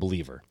seal the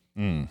believer.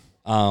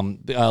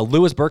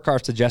 Louis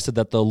Burkhardt suggested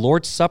that the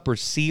Lord's Supper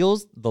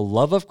seals the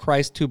love of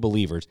Christ to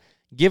believers,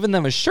 giving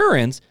them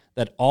assurance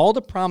that all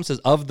the promises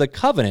of the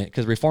covenant,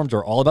 because Reformed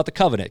are all about the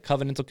covenant,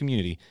 covenantal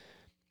community,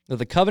 that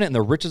the covenant and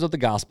the riches of the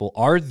gospel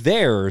are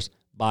theirs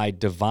by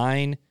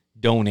divine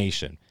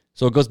donation.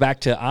 So it goes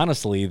back to,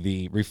 honestly,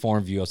 the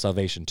Reformed view of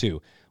salvation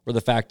too, where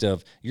the fact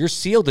of you're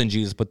sealed in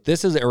Jesus, but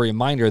this is a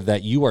reminder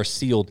that you are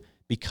sealed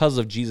because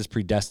of Jesus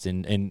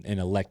predestined and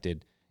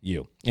elected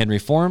you. And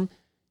Reformed,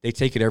 they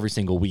take it every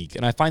single week.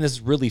 And I find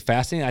this really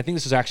fascinating. I think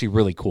this is actually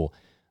really cool.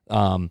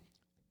 I've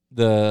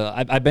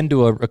been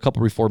to a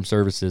couple Reformed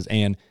services,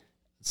 and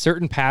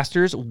certain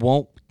pastors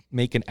won't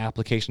make an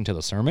application to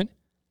the sermon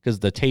because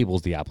the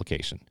table's the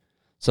application.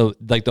 So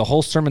like the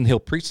whole sermon, he'll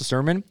preach the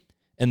sermon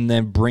and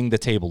then bring the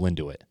table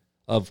into it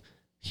of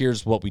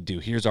here's what we do.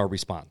 Here's our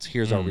response.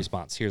 Here's our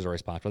response. Here's our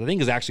response. But I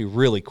think is actually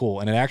really cool.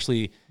 And it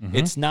actually,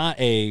 it's not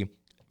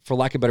for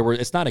lack of a better word,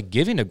 it's not a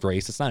giving of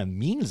grace. It's not a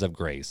means of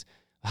grace.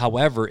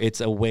 However, it's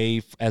a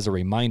way as a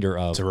reminder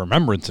of... It's a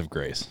remembrance of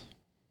grace.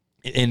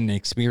 And an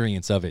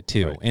experience of it,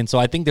 too. Right. And so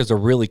I think there's a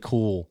really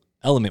cool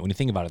element when you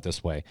think about it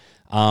this way.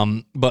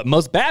 But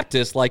most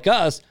Baptists, like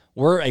us,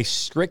 we're a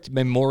strict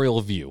memorial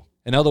view.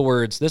 In other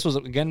words, this was,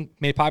 again,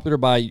 made popular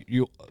by...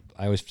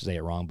 I always say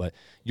it wrong, but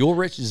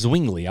Ulrich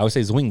Zwingli. I always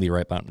say Zwingli,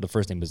 right? But the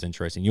first name is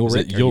interesting.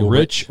 Ulrich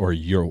or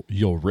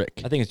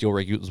Ulrich? I think it's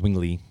Ulrich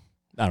Zwingli.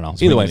 I don't know.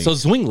 Zwingli. Either way, so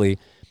Zwingli...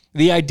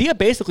 The idea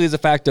basically is the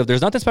fact of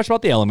there's nothing special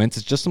about the elements.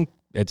 It's just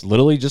it's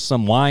literally just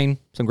some wine,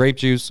 some grape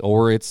juice,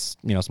 or it's,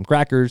 some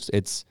crackers,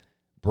 it's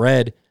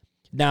bread.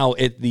 Now,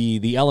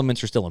 the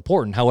elements are still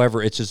important.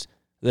 However, it's just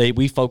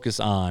we focus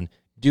on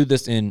do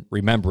this in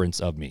remembrance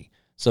of me.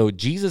 So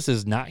Jesus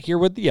is not here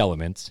with the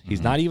elements.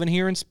 He's not even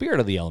here in spirit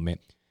of the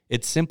element.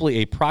 It's simply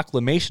a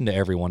proclamation to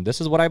everyone.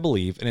 This is what I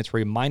believe, and it's a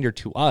reminder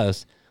to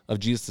us of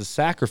Jesus'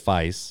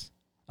 sacrifice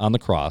on the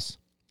cross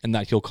and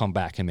that he'll come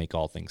back and make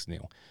all things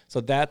new.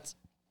 So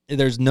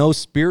there's no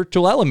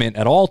spiritual element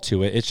at all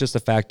to it. It's just the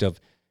fact of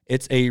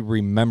it's a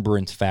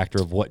remembrance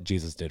factor of what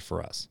Jesus did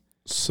for us.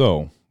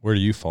 So, where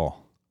do you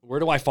fall? Where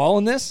do I fall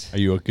in this? Are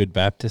you a good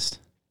Baptist?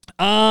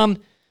 In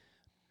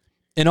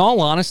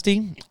all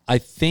honesty, I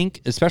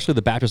think, especially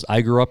the Baptists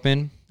I grew up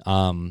in,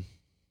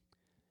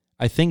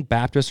 I think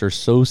Baptists are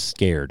so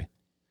scared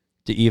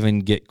to even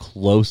get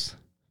close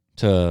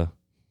to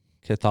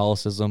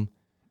Catholicism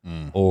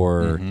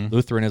or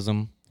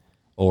Lutheranism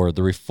or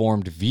the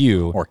Reformed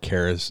view. Or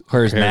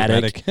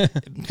charismatic.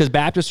 Because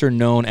Baptists are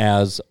known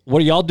as,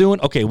 what are y'all doing?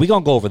 Okay, we're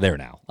going to go over there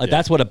now.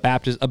 That's what a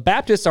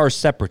Baptists are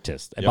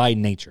separatists by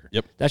nature.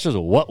 Yep. That's just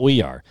what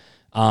we are.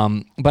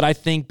 But I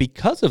think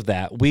because of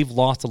that, we've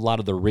lost a lot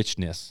of the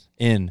richness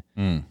in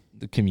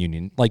the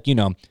communion. Like,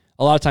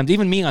 a lot of times,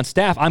 even me on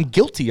staff, I'm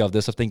guilty of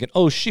this, of thinking,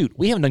 oh, shoot,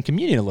 we haven't done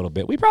communion a little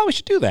bit. We probably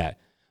should do that.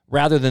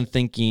 Rather than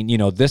thinking,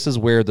 this is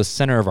where the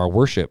center of our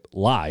worship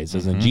lies,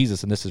 as in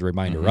Jesus, and this is a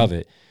reminder of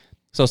it.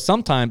 So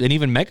sometimes, and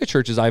even mega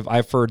churches,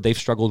 I've heard they've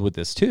struggled with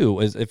this too,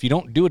 is if you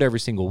don't do it every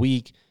single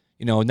week,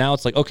 now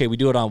it's like, okay, we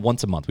do it on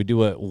once a month. We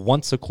do it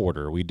once a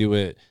quarter. We do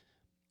it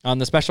on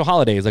the special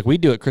holidays. Like we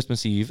do it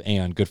Christmas Eve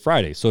and Good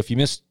Friday. So if you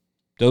miss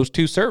those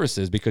two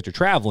services because you're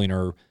traveling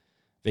or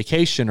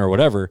vacation or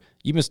whatever,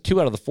 you miss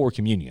 2 out of the 4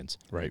 communions.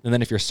 Right. And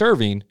then if you're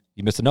serving,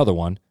 you miss another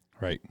one.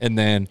 Right. And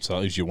then... So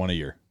that leaves you one a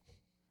year.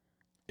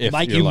 You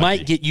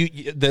might get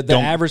the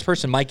average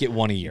person might get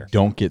one a year.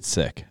 Don't get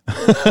sick.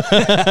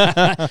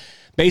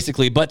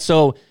 Basically, but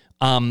so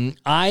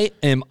I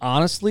am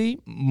honestly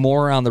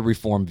more on the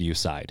Reformed view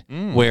side,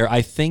 where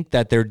I think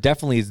that there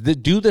definitely is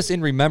do this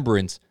in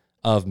remembrance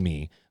of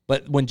me.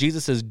 But when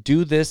Jesus says,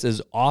 do this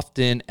as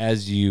often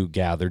as you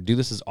gather, do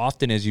this as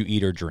often as you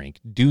eat or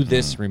drink, do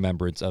this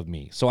remembrance of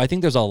me. So I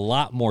think there's a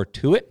lot more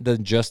to it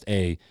than just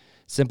a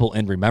simple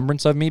in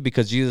remembrance of me,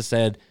 because Jesus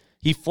said,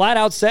 he flat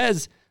out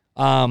says,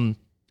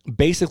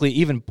 basically,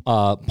 even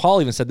Paul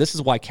even said, this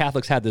is why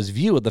Catholics had this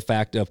view of the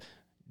fact of,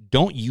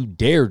 don't you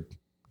dare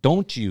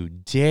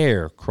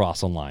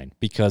cross a line,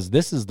 because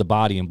this is the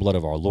body and blood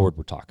of our Lord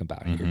we're talking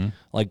about here.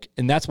 Like,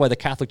 and that's why the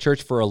Catholic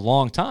Church for a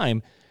long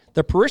time,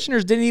 the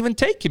parishioners didn't even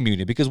take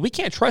communion, because we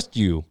can't trust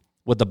you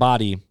with the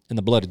body and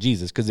the blood of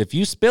Jesus, because if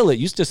you spill it,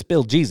 you just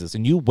spill Jesus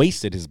and you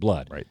wasted his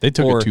blood. Right. They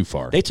took it too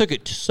far. They took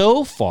it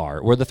so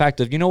far where the fact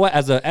of, you know what,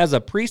 as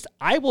a priest,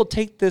 I will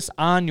take this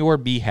on your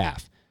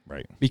behalf.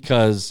 Right.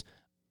 Because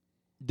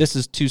this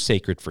is too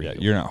sacred for you.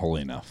 You're not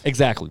holy enough.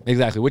 Exactly,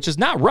 which is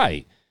not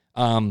right.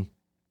 I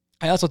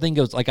also think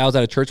it was like I was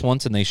at a church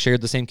once and they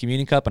shared the same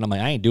communion cup, and I'm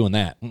like, I ain't doing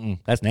that.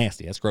 That's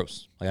nasty. That's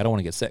gross. Like, I don't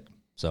want to get sick.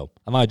 So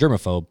I'm not a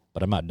germaphobe,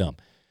 but I'm not dumb.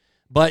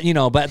 But,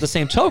 but at the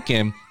same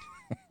token,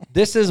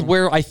 this is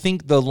where I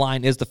think the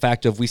line is the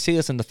fact of, we see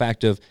this in the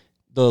fact of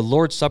the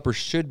Lord's Supper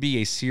should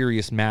be a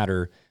serious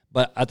matter,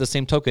 but at the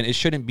same token, it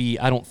shouldn't be,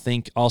 I don't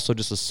think, also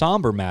just a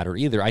somber matter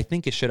either. I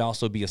think it should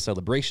also be a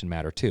celebration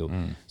matter too.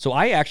 So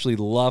I actually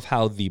love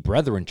how the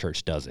Brethren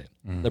Church does it.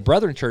 The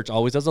Brethren Church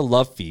always does a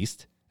love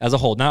feast as a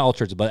whole, not all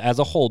churches, but as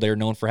a whole, they're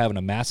known for having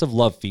a massive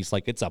love feast,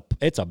 like it's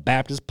a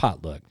Baptist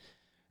potluck.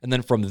 And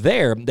then from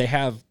there, they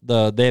have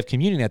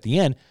communion at the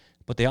end,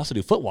 but they also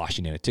do foot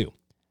washing in it too.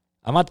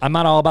 I'm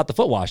not all about the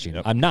foot washing.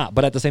 Yep. I'm not,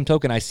 but at the same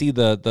token, I see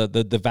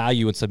the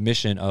value and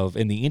submission of,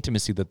 and the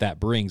intimacy that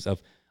brings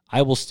of,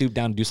 I will stoop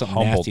down and do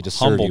something nasty to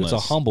serve you. It's a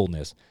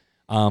humbleness.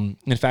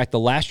 In fact, the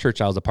last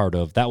church I was a part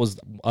of, that was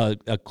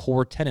a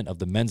core tenet of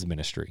the men's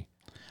ministry.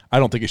 I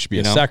don't think it should be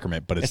a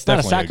sacrament, but it's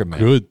definitely not a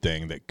sacrament. A good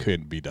thing that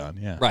could be done.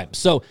 Yeah. Right.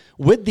 So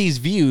with these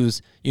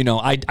views,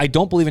 I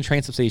don't believe in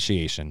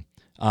transubstantiation.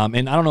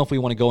 And I don't know if we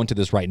want to go into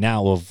this right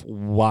now of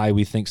why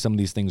we think some of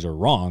these things are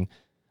wrong.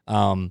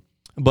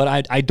 But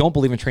I don't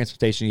believe in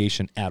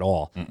transubstantiation at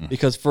all,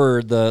 because for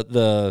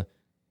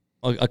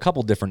a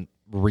couple different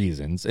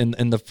reasons.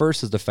 And the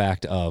first is the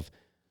fact of,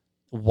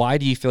 why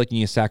do you feel like you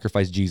need to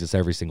sacrifice Jesus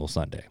every single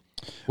Sunday?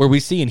 Where we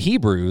see in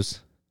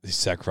Hebrews, he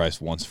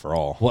sacrificed once for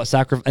all. What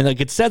sacrifice? And like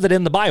it says it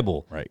in the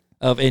Bible, right?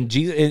 And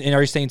Jesus, and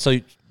are you saying so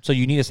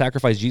you need to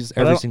sacrifice Jesus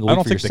every single week? I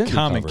don't think the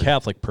common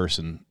Catholic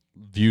person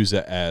views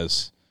it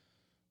as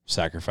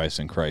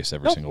sacrificing Christ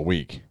every single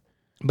week.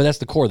 But that's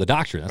the core of the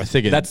doctrine. I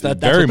think that's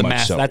very what much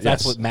mass, so.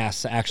 That's what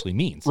Mass actually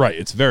means. Right.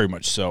 It's very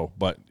much so.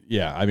 But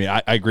yeah, I mean,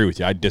 I agree with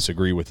you. I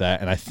disagree with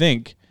that. And I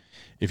think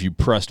if you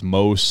pressed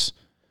most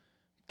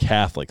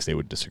Catholics, they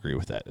would disagree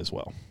with that as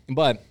well.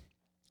 But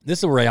this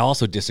is where I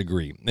also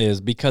disagree, is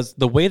because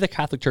the way the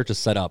Catholic Church is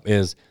set up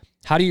is,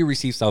 how do you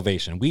receive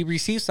salvation? We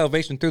receive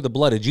salvation through the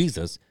blood of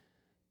Jesus.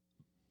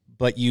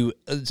 But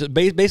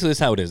basically this is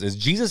how it is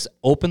Jesus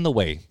opened the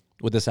way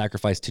with the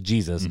sacrifice to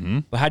Jesus.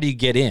 But how do you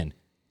get in?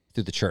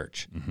 Through the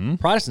church.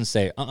 Protestants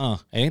say,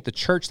 it ain't the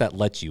church that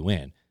lets you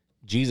in.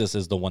 Jesus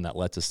is the one that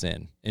lets us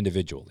in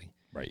individually.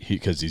 Right,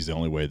 because he's the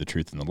only way, the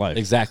truth, and the life.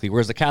 Exactly.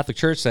 Whereas the Catholic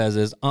Church says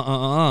is,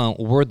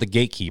 we're the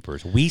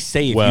gatekeepers. We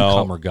say if you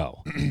come or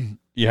go.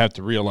 You have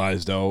to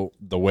realize, though,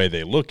 the way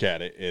they look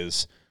at it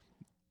is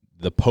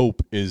the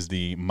Pope is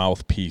the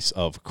mouthpiece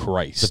of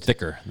Christ. The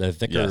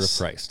vicar of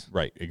Christ.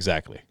 Right,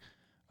 exactly.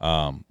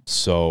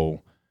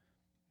 So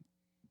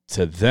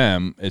to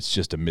them, it's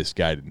just a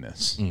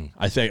misguidedness.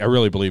 I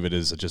really believe it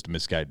is just a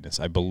misguidedness.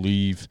 I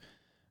believe,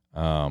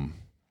 I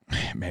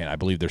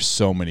believe there's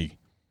so many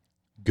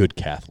good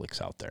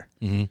Catholics out there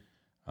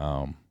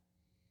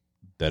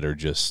that are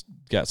just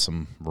got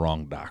some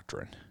wrong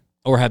doctrine.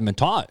 Or haven't been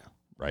taught.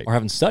 Right. Or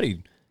haven't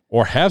studied.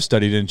 Or have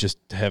studied and just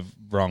have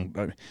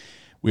wrong.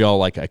 We all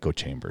like echo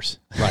chambers.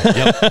 Right.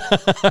 Yep.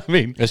 I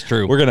mean, it's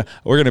true. We're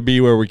gonna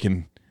be where we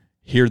can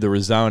hear the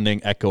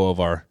resounding echo of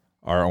our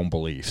own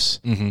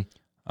beliefs.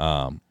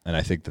 And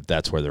I think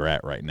that's where they're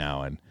at right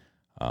now. And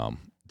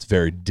it's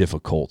very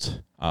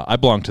difficult. I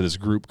belong to this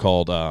group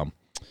called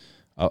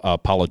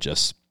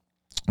Apologists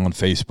on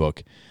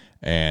Facebook,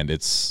 and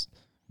it's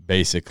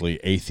basically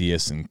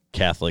atheists and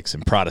Catholics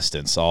and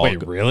Protestants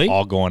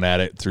all going at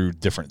it through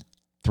different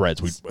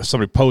threads.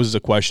 Somebody poses a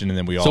question, and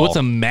then we all. So it's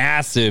a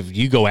massive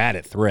you go at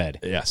it thread.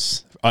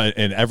 Yes,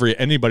 and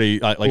anybody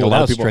like a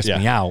lot of people stress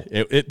me out.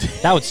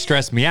 That would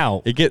stress me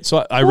out.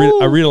 I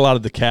read a lot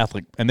of the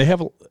Catholic, and they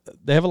have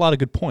a lot of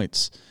good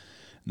points,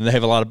 and they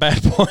have a lot of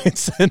bad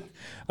points. And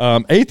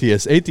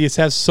atheists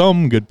have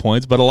some good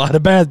points, but a lot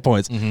of bad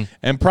points.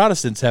 And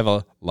Protestants have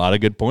a lot of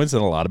good points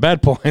and a lot of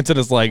bad points. And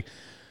it's like,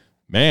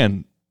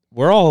 man,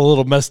 we're all a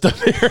little messed up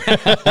here.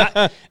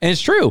 And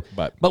it's true.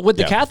 But with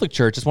the Catholic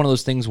Church, it's one of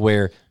those things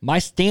where my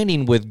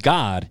standing with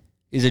God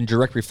is in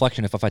direct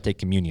reflection if I take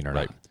communion or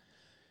not.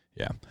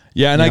 Yeah.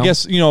 Yeah. And I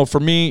guess, for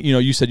me,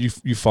 you said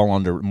you fall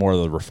under more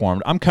of the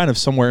Reformed. I'm kind of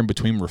somewhere in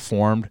between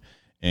Reformed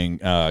and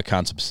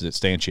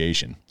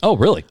consubstantiation. Oh,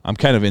 really? I'm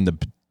kind of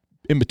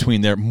in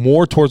between there,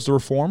 more towards the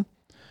Reform.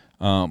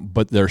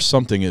 But there's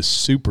something is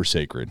super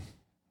sacred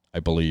I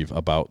believe,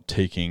 about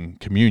taking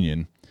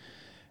communion,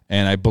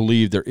 and I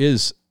believe there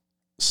is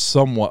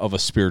somewhat of a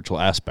spiritual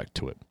aspect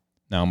to it.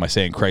 Now, am I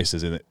saying Christ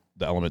is in it,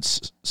 the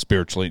elements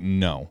spiritually?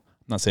 No,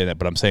 I'm not saying that,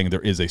 but I'm saying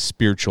there is a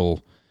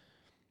spiritual.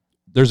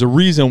 There's a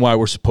reason why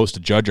we're supposed to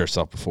judge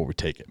ourselves before we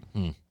take it.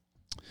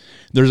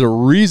 There's a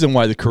reason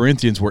why the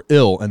Corinthians were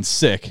ill and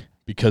sick,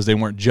 because they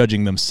weren't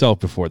judging themselves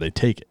before they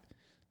take it.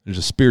 There's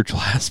a spiritual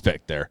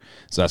aspect there.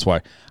 So that's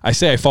why I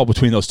say I fall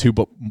between those two,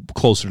 but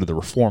closer to the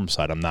Reform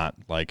side. I'm not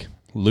like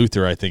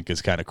Luther, I think,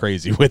 is kind of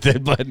crazy with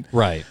it. But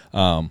right.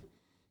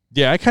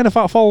 Yeah, I kind of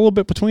fall a little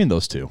bit between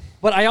those two.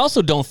 But I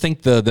also don't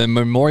think the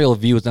memorial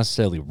view is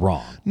necessarily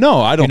wrong.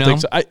 No, I don't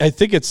think so. I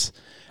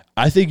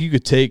think you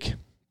could take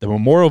the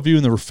memorial view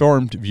and the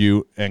Reformed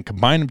view and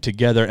combine them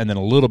together, and then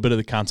a little bit of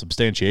the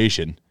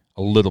consubstantiation,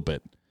 a little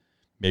bit,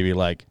 maybe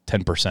like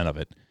 10% of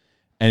it.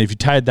 And if you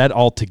tied that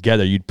all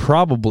together, you'd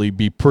probably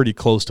be pretty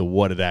close to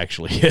what it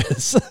actually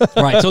is.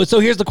 Right. So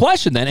here's the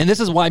question then. And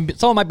this is why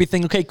someone might be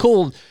thinking, okay,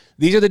 cool.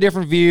 These are the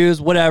different views,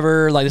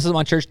 whatever. Like, this is what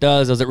my church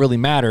does. Does it really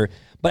matter?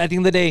 But at the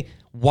end of the day,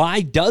 why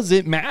does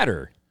it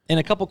matter? And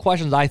a couple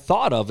questions I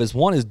thought of is,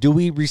 one is, do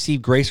we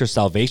receive grace or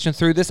salvation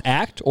through this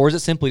act? Or is it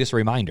simply just a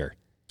reminder?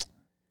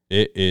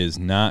 It is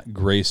not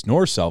grace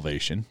nor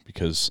salvation,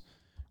 because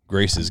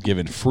grace is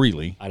given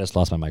freely. I just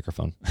lost my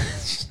microphone.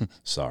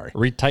 Sorry.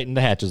 Retighten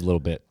the hatches a little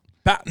bit.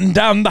 Batten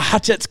down the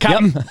hatchets,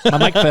 Captain. Yep, my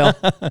mic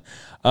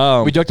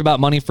fell. We joked about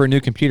money for a new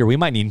computer. We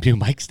might need new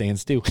mic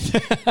stands, too.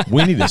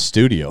 We need a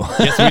studio.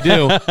 Yes, we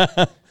do.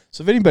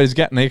 So if anybody's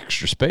got an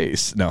extra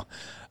space. No.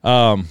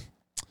 No,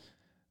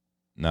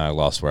 I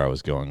lost where I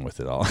was going with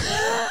it all.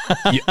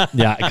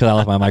 Yeah, because I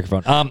left my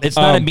microphone. It's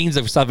not a means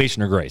of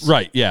salvation or grace.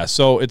 Right, yeah.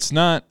 So it's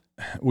not,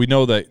 we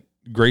know that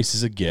grace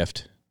is a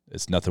gift.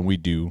 It's nothing we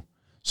do.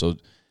 So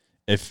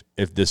if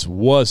this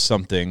was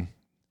something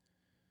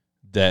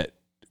that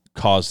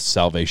caused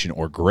salvation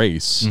or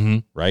grace,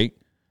 right,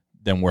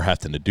 then we're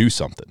having to do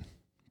something.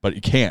 But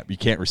you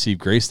can't receive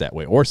grace that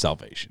way or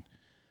salvation,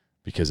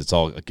 because it's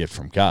all a gift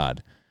from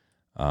God.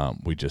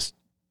 We just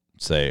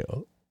say,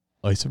 oh,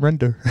 I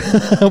surrender.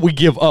 We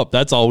give up.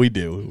 That's all we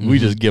do. We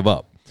just give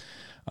up.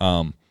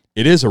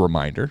 It is a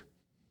reminder,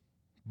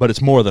 but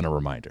it's more than a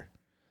reminder.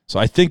 So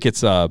I think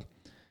it's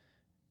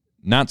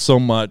not so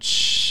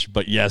much,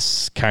 but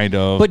yes, kind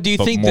of. But do you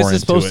think this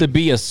is supposed to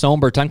be a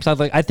somber time?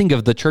 Because I think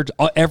of the church,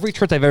 every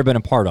church I've ever been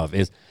a part of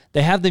is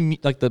they have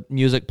the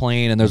music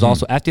playing, and there's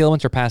also, after the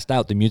elements are passed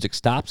out, the music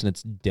stops and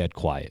it's dead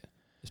quiet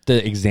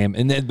to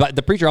examine. And but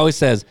the preacher always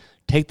says,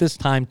 take this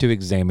time to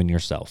examine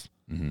yourself.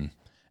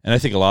 And I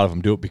think a lot of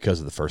them do it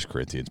because of the 1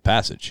 Corinthians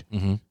passage.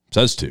 It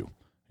says to.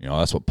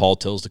 That's what Paul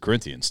tells the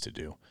Corinthians to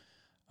do.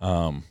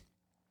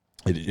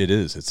 It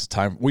is. It's a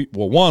time.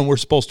 We're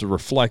supposed to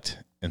reflect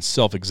and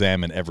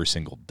self-examine every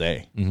single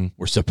day.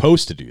 We're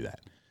supposed to do that.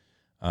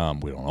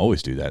 We don't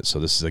always do that. So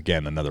this is,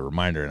 again, another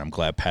reminder, and I'm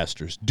glad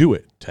pastors do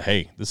it.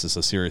 Hey, this is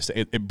a serious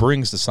thing. It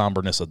brings the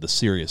somberness of the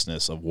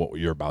seriousness of what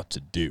you're about to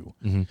do.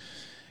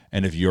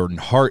 And if your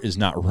heart is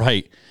not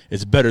right,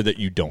 it's better that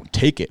you don't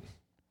take it.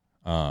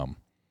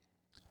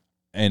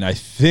 And I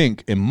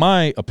think, in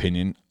my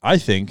opinion,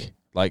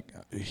 like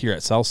here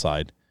at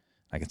Southside,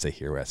 I can say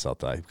here at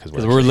Southside because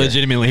we're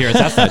legitimately here at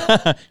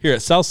Southside. Here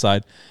at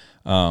Southside,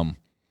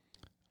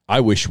 I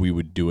wish we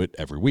would do it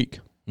every week.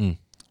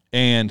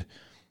 And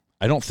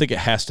I don't think it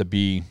has to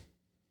be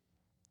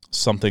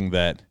something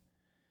that.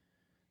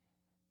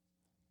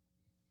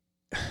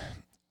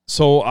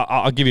 So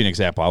I'll give you an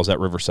example. I was at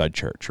Riverside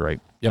Church,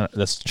 right? Yeah,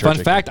 that's the church.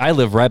 Fun fact: I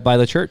live right by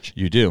the church.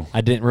 You do. I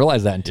didn't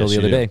realize that until the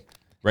other day.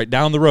 Right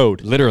down the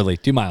road, literally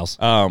 2 miles.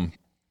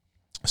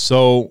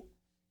 So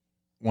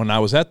when I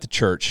was at the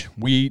church,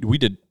 we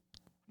did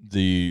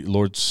the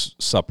Lord's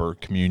Supper,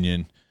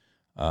 communion,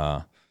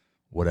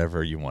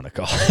 whatever you want to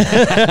call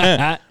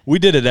it. We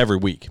did it every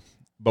week,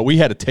 but we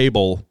had a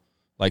table,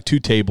 like 2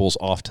 tables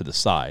off to the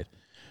side,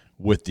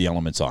 with the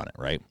elements on it,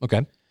 right?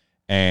 Okay.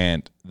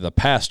 And the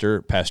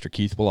pastor, Pastor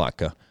Keith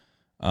Walatka,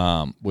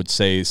 would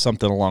say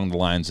something along the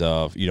lines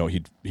of,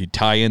 he'd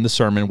tie in the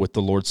sermon with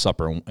the Lord's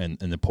Supper and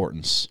the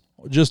importance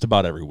just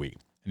about every week.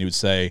 And he would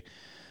say,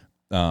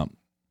 time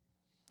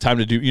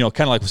to do,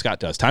 kind of like what Scott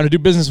does, time to do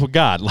business with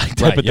God, like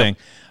type of thing.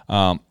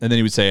 And then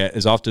he would say,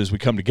 as often as we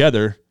come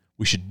together,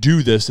 we should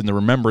do this in the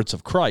remembrance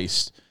of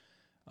Christ.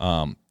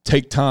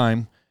 Take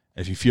time.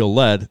 If you feel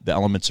led, the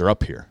elements are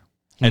up here.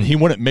 And he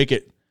wouldn't make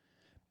it.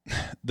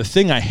 The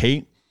thing I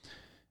hate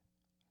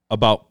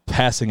about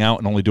passing out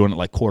and only doing it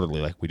like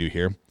quarterly, like we do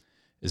here,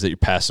 is that you're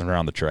passing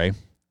around the tray,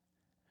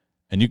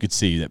 and you could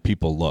see that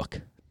people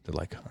look. They're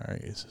like, all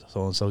right, is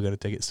so-and-so going to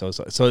take it? So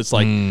it's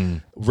like,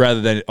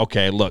 rather than,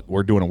 okay, look,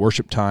 we're doing a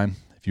worship time.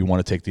 If you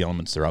want to take the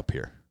elements, they're up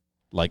here.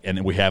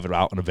 And we have it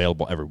out and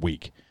available every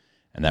week.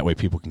 And that way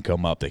people can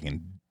come up, they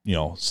can,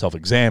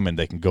 self-examine,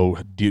 they can go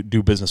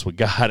do business with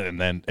God,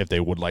 and then if they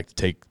would like to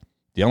take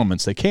the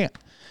elements, they can.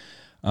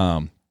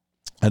 And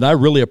I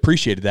really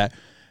appreciated that.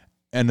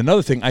 And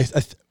another thing,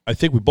 I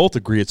think we both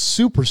agree it's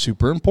super,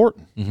 super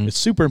important. It's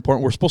super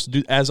important. We're supposed to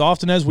do, as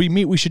often as we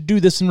meet, we should do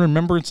this in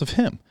remembrance of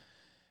Him.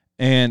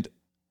 And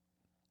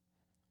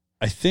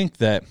I think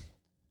that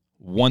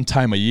one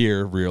time a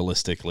year,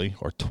 realistically,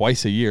 or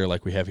twice a year,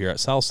 like we have here at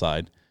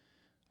Southside,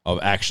 of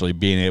actually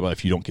being able,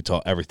 if you don't get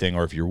to everything,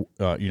 or if you're,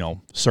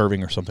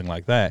 serving or something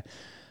like that,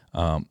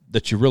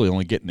 that you're really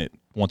only getting it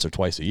once or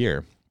twice a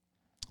year.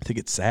 I think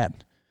it's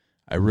sad.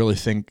 I really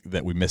think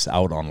that we miss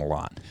out on a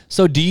lot.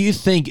 So do you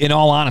think, in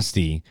all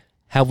honesty,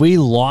 have we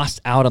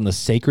lost out on the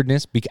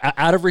sacredness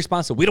out of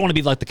response? We don't want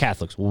to be like the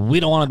Catholics. We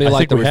don't want to be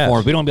like the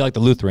Reformed. We don't want to be like the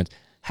Lutherans.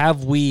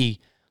 Have we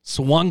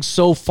swung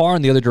so far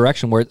in the other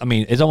direction where, I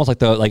mean, it's almost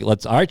like all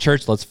right,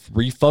 church, let's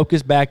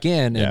refocus back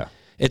in. And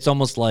it's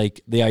almost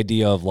like the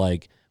idea of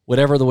like,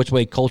 whatever which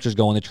way culture's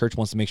going, the church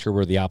wants to make sure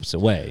we're the opposite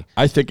way.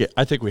 I think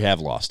we have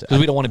lost it. Because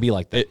we don't want to be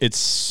like that.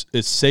 It's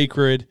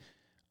sacred.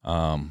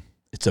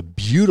 It's a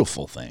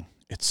beautiful thing.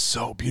 It's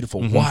so beautiful.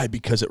 Mm-hmm. Why?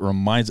 Because it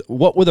reminds,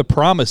 what were the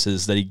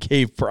promises that he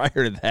gave prior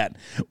to that?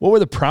 What were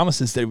the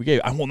promises that we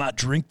gave? I will not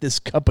drink this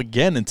cup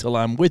again until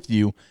I'm with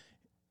you.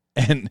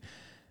 And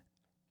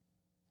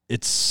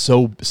it's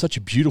such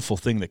a beautiful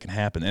thing that can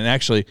happen. And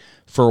actually,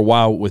 for a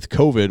while with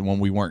COVID, when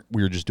we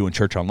were just doing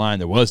church online,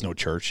 there was no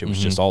church. It was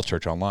just all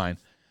church online.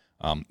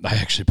 I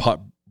actually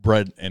bought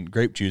bread and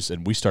grape juice,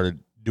 and we started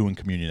doing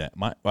communion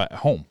at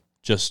home,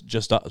 just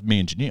me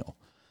and Janelle,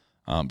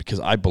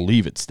 because I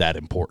believe it's that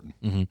important.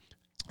 Mm-hmm.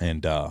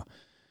 And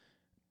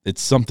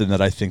it's something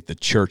that I think the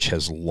church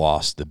has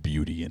lost the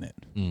beauty in it.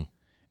 Mm.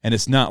 And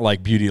it's not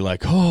like beauty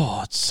like,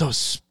 oh, it's so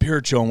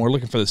spiritual and we're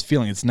looking for this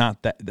feeling. It's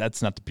not that.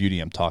 That's not the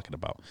beauty I'm talking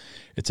about.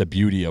 It's a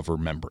beauty of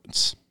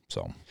remembrance.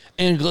 So,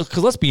 and because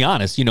let's be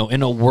honest,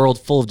 in a world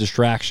full of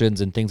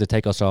distractions and things that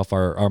take us off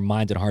our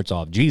minds and hearts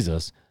off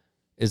Jesus,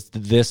 is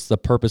this the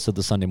purpose of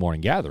the Sunday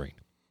morning gathering?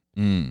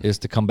 Is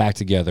to come back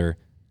together,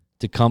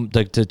 to come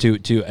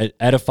to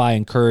edify,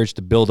 encourage,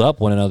 to build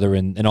up one another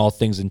in all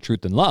things in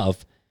truth and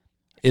love.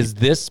 Is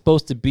this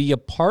supposed to be a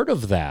part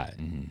of that?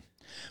 Mm-hmm.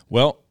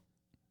 Well,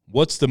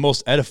 what's the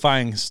most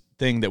edifying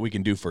thing that we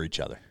can do for each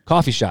other?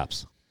 Coffee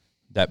shops.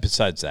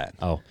 Besides that.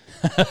 Oh.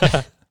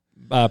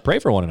 Pray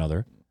for one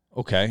another.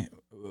 Okay.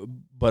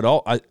 But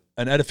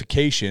an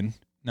edification,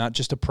 not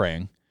just a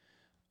praying,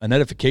 an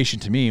edification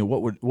to me,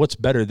 what's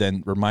better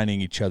than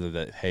reminding each other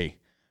that, hey,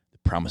 the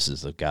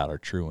promises of God are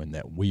true and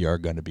that we are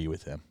going to be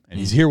with him. And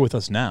he's here with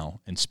us now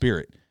in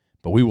spirit,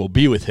 but we will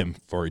be with him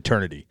for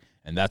eternity.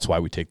 And that's why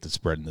we take this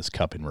bread and this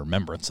cup in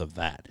remembrance of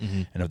that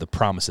and of the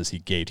promises he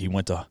gave. He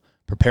went to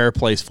prepare a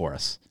place for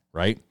us,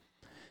 right?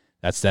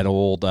 That's that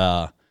old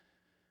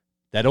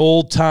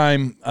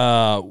time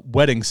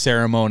wedding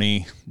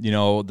ceremony,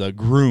 the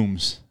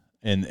grooms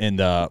in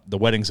the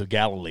weddings of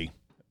Galilee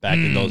back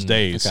in those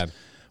days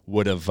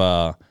would have,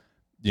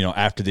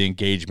 after the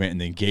engagement, and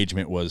the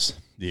engagement was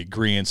the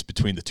agreeance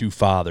between the two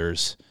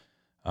fathers,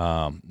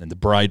 and the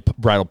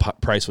bridal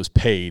price was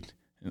paid.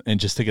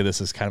 And just think of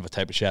this as kind of a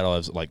type of shadow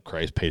as like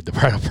Christ paid the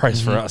bridal price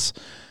for us.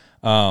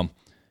 And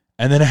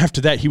then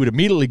after that, he would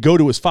immediately go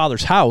to his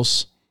father's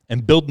house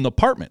and build an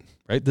apartment,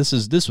 right? This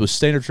was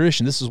standard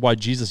tradition. This is why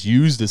Jesus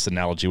used this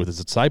analogy with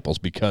his disciples,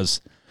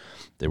 because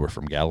they were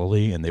from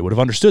Galilee and they would have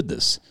understood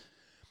this.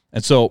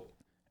 And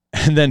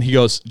then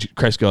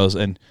Christ goes,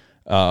 and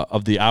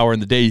of the hour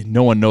and the day,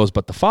 no one knows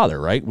but the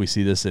Father, right? We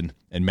see this in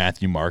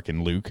Matthew, Mark,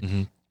 and Luke.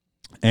 Mm-hmm.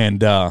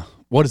 And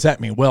what does that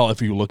mean? Well,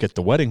 if you look at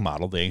the wedding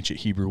model, the ancient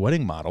Hebrew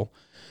wedding model,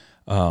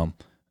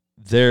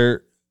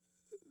 there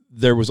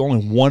was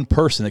only one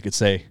person that could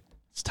say,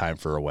 it's time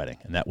for a wedding,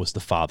 and that was the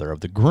father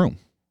of the groom.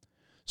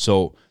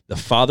 So the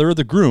father of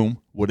the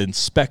groom would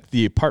inspect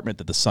the apartment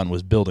that the son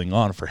was building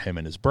on for him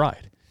and his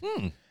bride.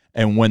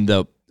 And when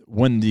the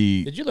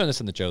Did you learn this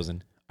in The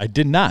Chosen? I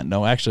did not.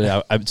 No, actually,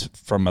 it's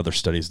from other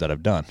studies that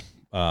I've done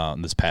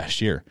this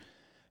past year.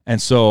 And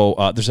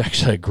so there's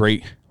actually a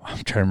great,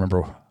 I'm trying to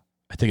remember,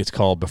 I think it's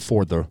called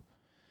Before the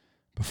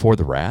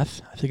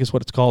Wrath, I think is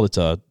what it's called.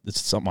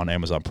 It's something on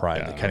Amazon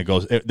Prime. It kind of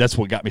goes, that's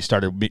what got me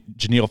started.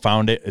 Janelle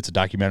found it. It's a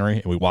documentary,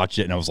 and we watched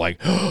it, and I was like,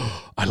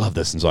 oh, I love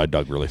this. And so I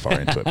dug really far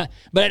into it.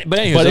 But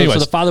anyways, so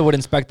the father would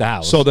inspect the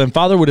house. So then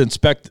father would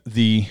inspect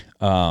this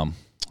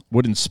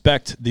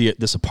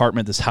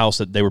apartment, this house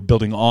that they were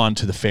building on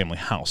to the family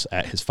house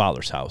at his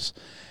father's house.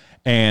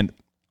 And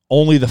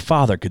only the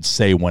father could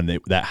say when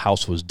that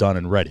house was done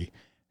and ready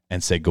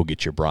and say, go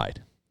get your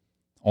bride.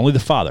 Only the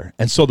father.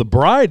 And so the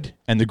bride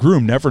and the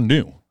groom never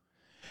knew.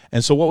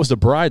 And so what was the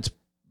bride's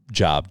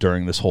job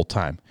during this whole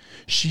time?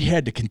 She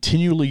had to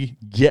continually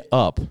get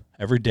up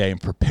every day and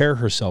prepare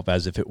herself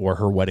as if it were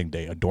her wedding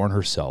day, adorn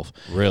herself,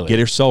 get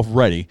herself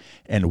ready,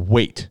 and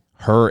wait,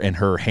 her and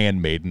her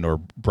handmaiden or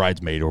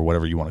bridesmaid or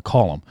whatever you want to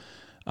call them.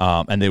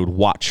 And they would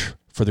watch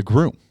for the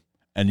groom.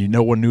 And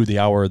no one knew the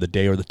hour or the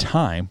day or the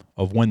time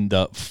of when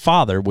the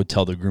father would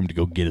tell the groom to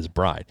go get his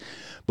bride.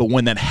 But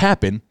when that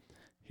happened,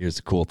 here's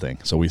the cool thing.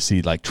 So we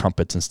see like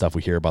trumpets and stuff.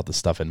 We hear about the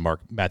stuff in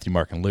Matthew,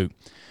 Mark, and Luke.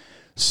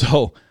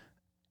 So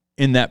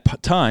in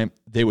that time,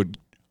 they would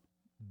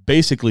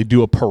basically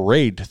do a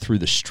parade through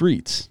the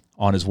streets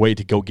on his way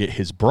to go get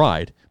his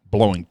bride,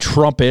 blowing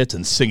trumpets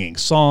and singing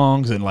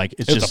songs. And like,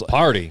 it's just a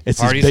party.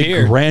 It's this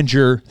big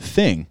grandeur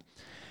thing.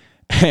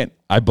 And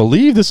I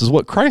believe this is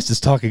what Christ is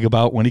talking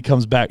about when he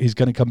comes back. He's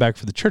going to come back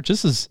for the church.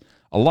 This is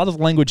a lot of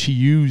the language he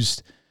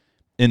used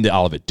in the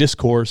Olivet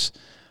Discourse,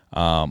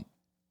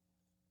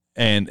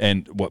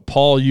 and what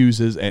Paul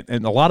uses,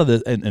 and a lot of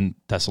this, and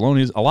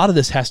Thessalonians, a lot of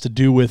this has to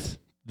do with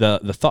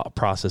the thought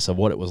process of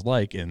what it was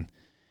like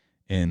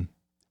in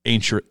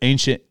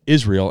ancient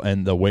Israel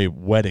and the way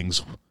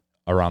weddings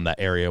around that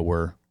area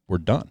were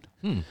done.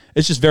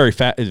 It's just very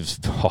fat. It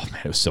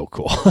was so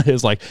cool. It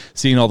was like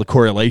seeing all the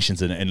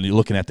correlations and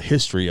looking at the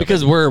history of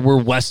because it.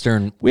 we're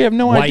Western. We have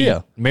no white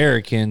idea.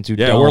 Americans who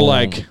we're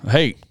like,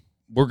 hey,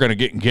 we're going to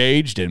get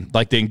engaged, and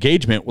like the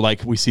engagement,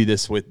 like we see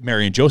this with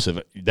Mary and Joseph.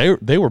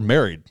 They were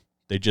married.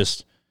 They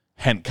just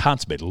hadn't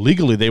consummated.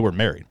 Legally, they were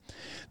married.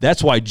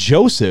 That's why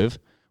Joseph,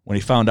 when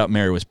he found out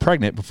Mary was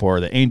pregnant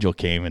before the angel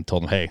came and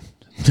told him, hey,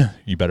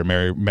 you better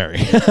marry Mary.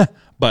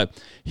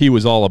 But he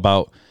was all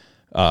about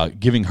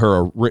giving her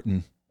a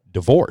written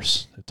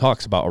divorce. It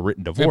talks about a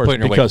written divorce.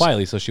 Putting her away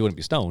quietly so she wouldn't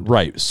be stoned.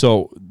 Right.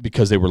 So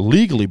because they were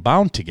legally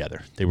bound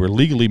together. They were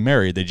legally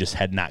married. They just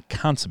had not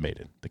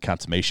consummated. The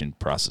consummation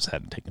process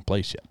hadn't taken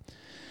place yet.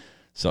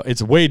 So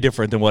it's way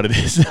different than what it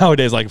is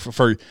nowadays. Like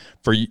for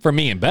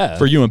me and Beth.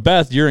 For you and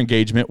Beth, your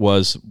engagement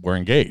was we're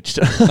engaged.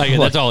 Like,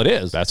 that's all it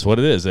is. That's what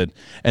it is. And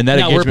that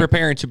now we're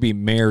preparing to be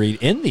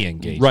married in the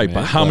engagement. Right,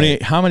 but how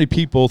many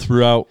people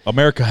throughout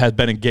America have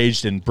been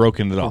engaged and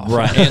broken it off?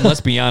 Right. And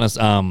let's be honest,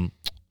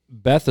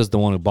 Beth is the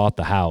one who bought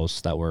the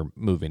house that we're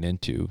moving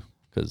into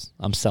because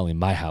I'm selling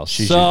my house.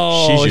 She's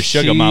your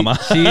sugar mama.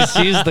 She's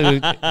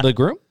the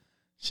groom.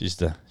 She's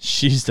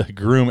the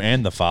groom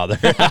and the father.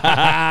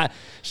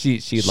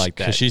 She'd like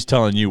that. Because she's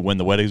telling you when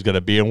the wedding's going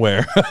to be and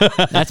where.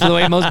 That's the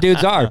way most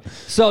dudes are.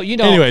 So,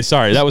 Anyway,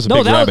 sorry, that was a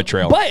big rabbit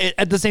trail. But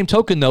at the same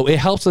token, though, it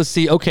helps us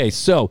see, okay,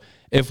 so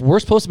if we're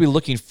supposed to be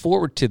looking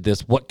forward to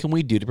this, what can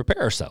we do to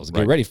prepare ourselves and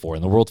get ready for it?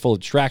 In the world full of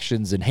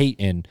distractions and hate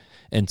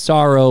and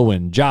sorrow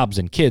and jobs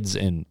and kids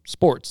and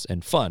sports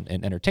and fun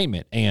and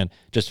entertainment and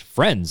just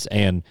friends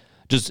and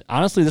just,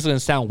 honestly, this is going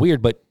to sound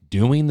weird, but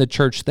doing the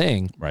church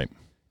thing. Right.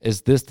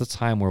 Is this the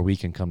time where we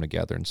can come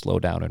together and slow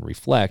down and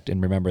reflect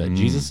and remember that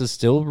Jesus is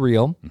still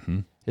real? Mm-hmm.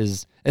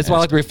 That's why I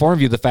like the Reform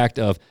view, the fact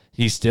of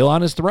he's still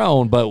on his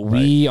throne, but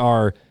we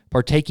are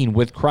partaking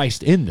with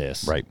Christ in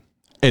this. Right.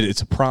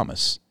 It's a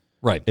promise.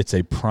 Right. It's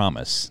a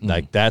promise. Mm-hmm.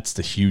 Like, that's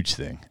the huge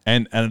thing.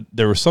 And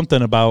there was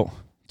something about,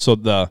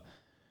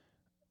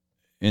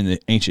 in the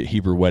ancient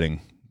Hebrew wedding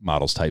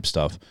models type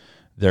stuff,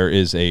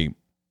 the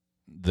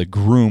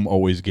groom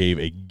always gave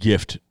a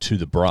gift to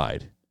the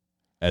bride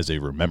as a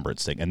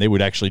remembrance thing. And they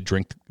would actually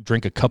drink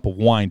a cup of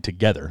wine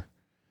together,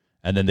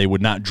 and then they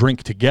would not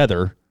drink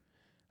together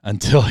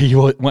until he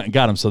went and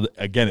got him. So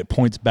again, it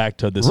points back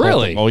to this. Really?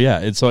 Whole thing. Oh yeah.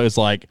 And so it's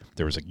like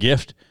there was a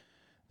gift.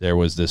 There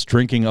was this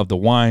drinking of the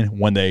wine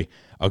when they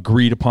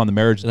agreed upon the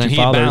marriage of the two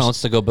fathers. Then he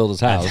bounced to go build his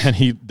house. And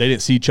they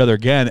didn't see each other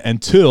again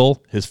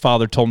until his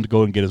father told him to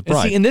go and get his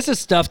bride. And this is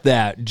stuff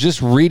that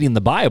just reading the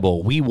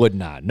Bible, we would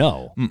not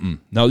know.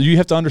 No, you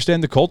have to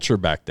understand the culture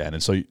back then.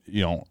 And so,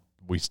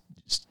 we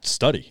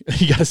study.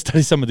 You got to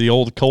study some of the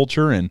old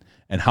culture and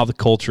how the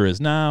culture is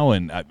now.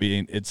 And I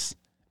mean, it's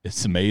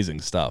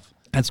amazing stuff.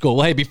 That's cool.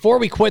 Well, hey, before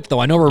we quit, though,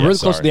 I know we're really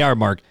close to the hour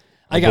mark.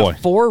 I got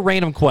 4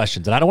 random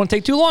questions, and I don't want to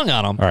take too long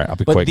on them. All right, I'll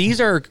be quick. But these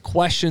are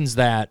questions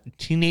that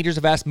teenagers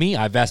have asked me.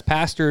 I've asked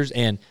pastors,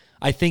 and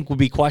I think would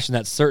be questions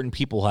that certain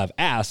people have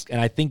asked,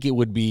 and I think it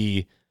would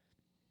be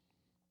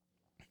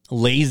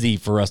lazy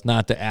for us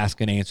not to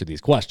ask and answer these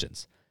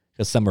questions.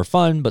 Because some are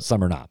fun, but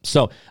some are not.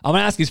 So I'm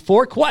going to ask these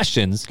 4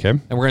 questions, and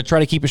we're going to try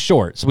to keep it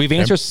short. So we've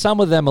answered some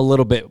of them a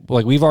little bit,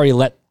 like we've already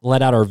let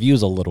out our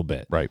views a little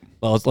bit. Right.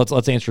 Well,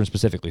 let's answer them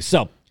specifically.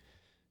 So,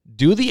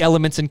 do the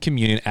elements in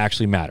communion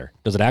actually matter?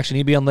 Does it actually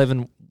need to be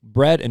unleavened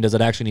bread, and does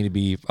it actually need to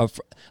be?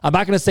 I'm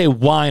not going to say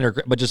wine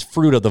but just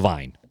fruit of the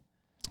vine.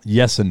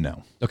 Yes and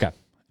no. Okay.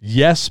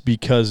 Yes,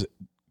 because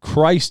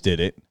Christ did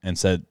it and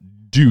said,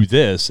 "Do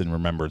this in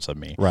remembrance of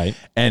me." Right.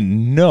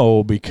 And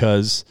no,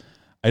 because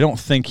I don't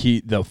think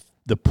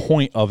the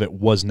point of it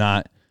was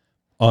not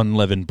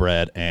unleavened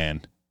bread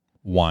and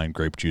wine,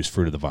 grape juice,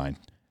 fruit of the vine.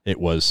 It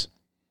was,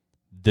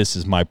 this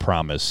is my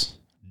promise.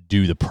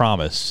 Do the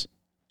promise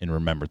in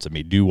remembrance of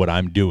me. Do what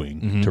I'm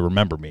doing to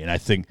remember me. And I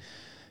think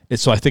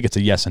it's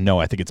a yes and no.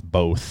 I think it's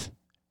both.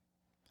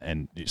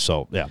 And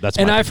so, yeah, that's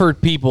my I've heard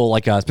people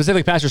like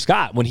specifically Pastor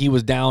Scott, when he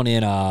was down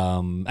in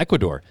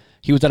Ecuador,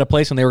 he was at a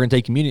place when they were going to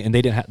take communion, and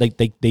they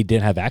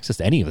didn't have access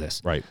to any of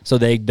this. Right. So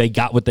they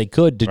got what they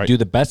could to do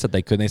the best that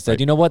they could. And they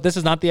said, you know what, this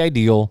is not the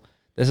ideal.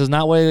 This is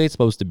not what it's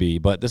supposed to be,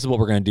 but this is what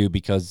we're going to do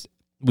because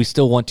we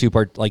still want to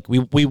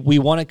we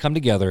want to come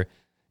together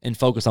and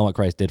focus on what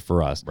Christ did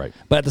for us. Right.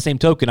 But at the same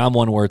token, I'm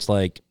one where it's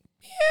like,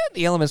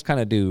 the elements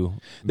kind of do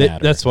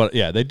matter. That's what,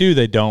 they do,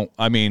 they don't.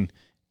 I mean,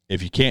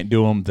 if you can't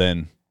do them,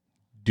 then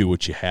do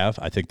what you have.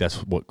 I think that's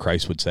what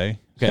Christ would say.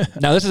 Okay.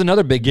 Now, this is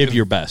another big... Give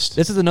your best.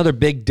 This is another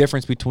big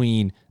difference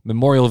between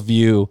Memorial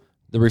View,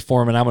 the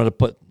Reform, and I'm going to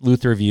put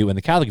Luther View and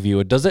the Catholic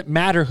View. Does it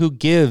matter who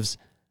gives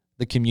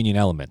the communion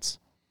elements?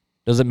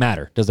 Does it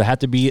matter? Does it have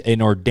to be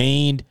an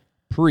ordained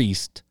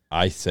priest?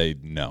 I say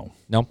no.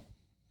 No?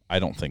 I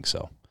don't think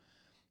so.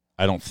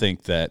 I don't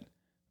think that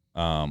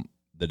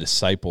the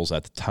disciples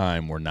at the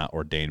time were not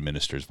ordained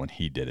ministers when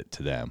he did it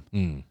to them.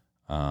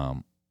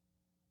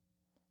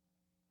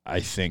 I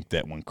think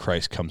that when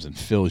Christ comes and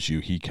fills you,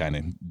 he kind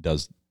of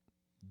does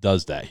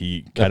that.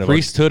 He kind the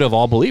priesthood of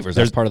all believers.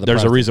 That's part of the.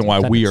 There's a reason why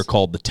we are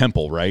called the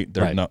temple, right?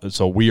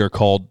 So we are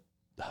called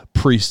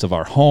priests of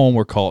our home.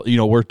 We're called,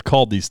 we're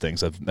called these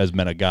things as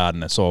men of God,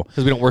 and so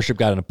because we don't worship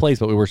God in a place,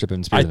 but we worship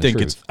in spirit.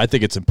 I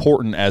think it's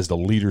important as the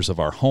leaders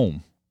of our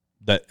home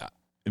that,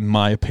 in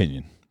my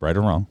opinion, right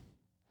or wrong,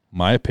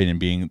 my opinion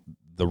being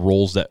the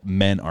roles that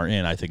men are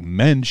in. I think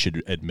men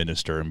should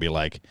administer and be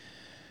like,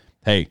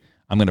 "Hey,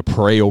 I'm going to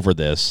pray over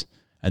this,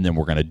 and then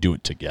we're going to do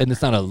it together." And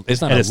it's not a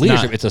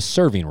leadership; it's a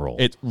serving role.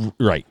 It's a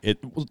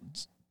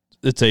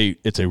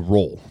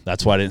role.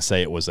 That's why I didn't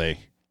say it was a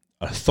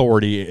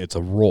authority. It's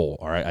a role.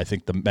 All right. I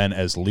think the men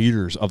as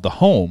leaders of the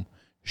home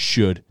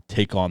should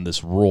take on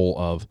this role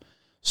of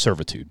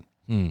servitude.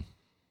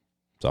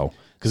 So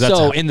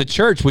in the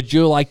church, would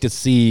you like to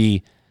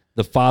see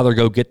the father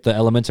go get the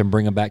elements and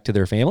bring them back to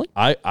their family?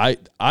 I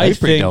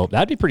think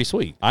that'd be pretty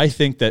sweet. I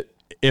think that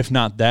if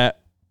not that,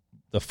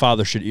 the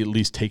father should at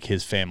least take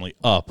his family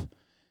up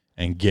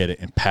and get it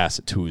and pass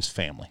it to his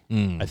family.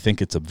 I think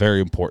it's a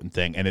very important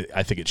thing, and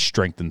I think it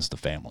strengthens the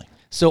family.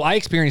 So I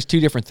experienced two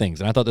different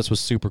things, and I thought this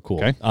was super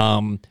cool. Okay.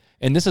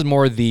 And this is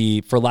more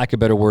the, for lack of a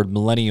better word,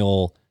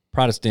 millennial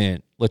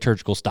Protestant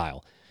liturgical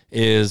style.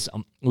 Is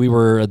we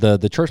were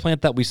the church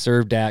plant that we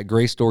served at,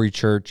 Grace Story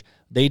Church.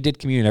 They did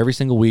communion every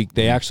single week.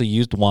 They actually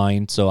used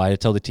wine, so I had to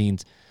tell the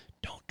teens,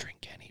 "Don't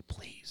drink any,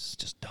 please.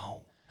 Just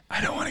don't. I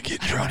don't want to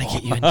get in trouble. I don't want to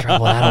get you in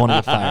trouble. I don't want to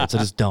get fired, so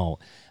just don't."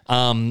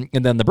 And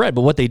then the bread.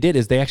 But what they did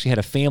is they actually had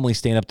a family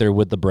stand up there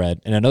with the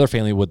bread and another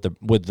family with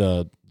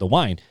the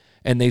wine,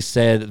 and they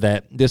said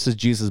that this is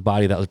Jesus'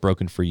 body that was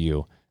broken for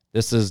you.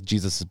 This is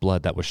Jesus'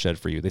 blood that was shed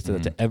for you. They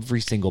said that to every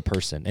single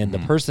person. And the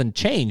person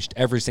changed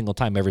every single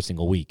time, every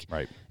single week.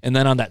 Right. And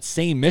then on that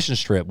same mission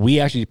trip, we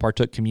actually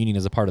partook communion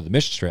as a part of the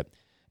mission trip.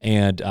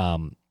 And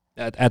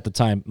at the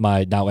time,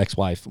 my now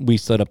ex-wife, we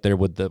stood up there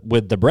with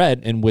the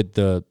bread and with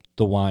the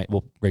wine,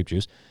 grape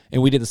juice,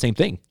 and we did the same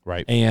thing.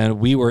 Right. And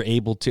we were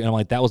able to, and I'm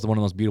like, that was one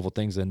of the most beautiful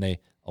things. And I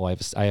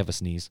have a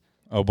sneeze.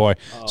 Oh boy!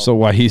 So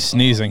while he's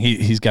sneezing,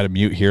 he's got to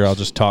mute here. I'll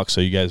just talk so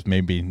you guys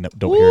maybe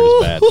don't hear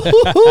it as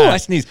bad. I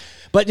sneeze,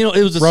 but it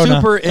was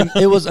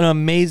it was an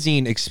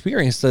amazing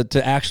experience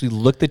to actually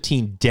look the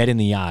teen dead in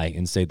the eye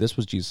and say, "This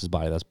was Jesus'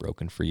 body that's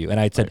broken for you."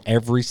 And I said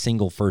every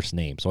single first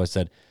name. So I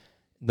said,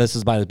 "This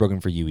is body that's broken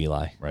for you,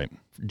 Eli." Right.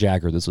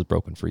 Jagger, this was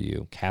broken for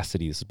you.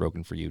 Cassidy, this is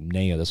broken for you.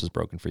 Naya, this was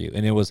broken for you.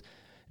 And it was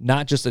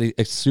not just a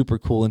super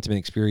cool, intimate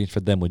experience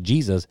for them with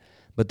Jesus,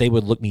 but they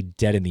would look me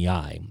dead in the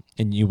eye,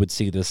 and you would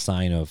see this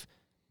sign of.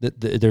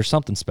 There's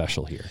something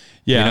special here.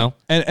 Yeah.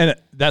 And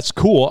that's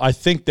cool. I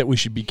think that we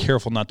should be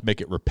careful not to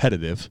make it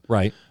repetitive.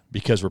 Right.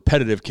 Because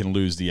repetitive can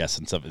lose the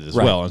essence of it as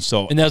well. And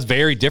that's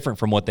very different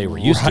from what they were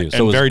used to.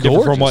 So and very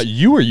different from what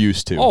you were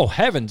used to. Oh,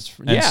 heavens.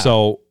 Yeah.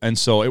 And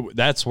so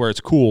that's where it's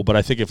cool. But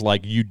I think if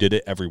you did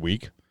it every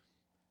week,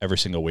 every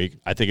single week,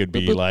 I think it'd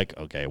be like,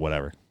 okay,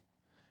 whatever.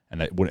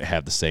 And it wouldn't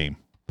have the same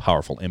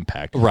powerful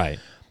impact. Right.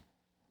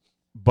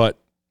 But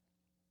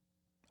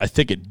I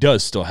think it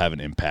does still have an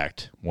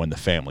impact when the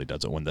family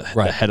does it, when the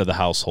head of the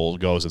household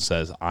goes and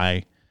says,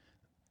 "I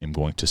am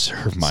going to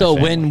serve my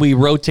family." When we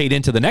rotate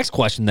into the next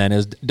question then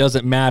is, does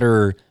it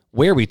matter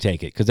where we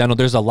take it? Because I know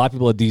there's a lot of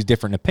people with these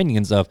different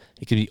opinions of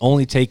it could be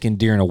only taken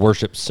during a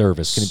worship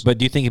service. But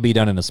do you think it'd be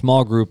done in a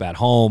small group, at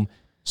home?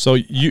 So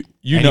you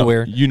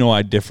know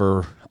I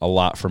differ a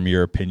lot from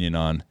your opinion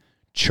on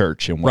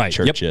church and what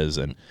church is.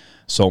 And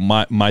so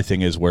my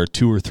thing is where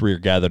 2 or 3 are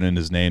gathered in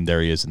his name,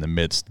 there he is in the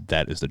midst.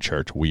 That is the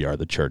church. We are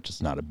the church.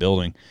 It's not a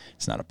building.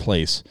 It's not a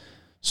place.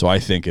 So I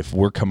think if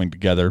we're coming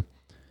together,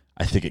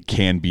 I think it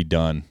can be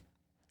done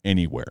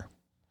anywhere.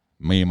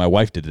 Me and my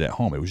wife did it at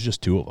home. It was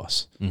just 2 of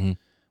us. Mm-hmm.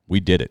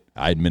 We did it.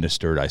 I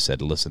administered. I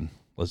said, listen,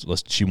 let's.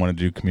 She wanted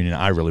to do communion.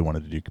 I really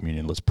wanted to do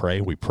communion. Let's pray.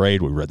 We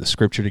prayed. We read the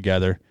scripture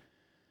together.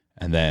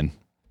 And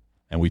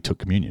we took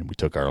communion. We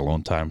took our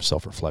alone time,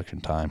 self-reflection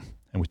time,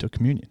 and we took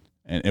communion.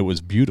 And it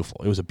was beautiful.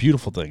 It was a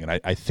beautiful thing.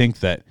 And I think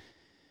that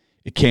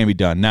it can be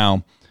done.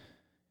 Now,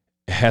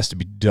 it has to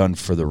be done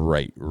for the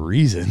right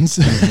reasons.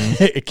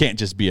 Mm-hmm. It can't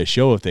just be a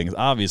show of things.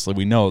 Obviously,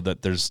 we know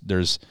that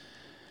there's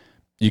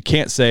you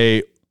can't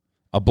say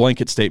a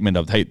blanket statement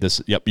of, hey,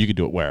 you can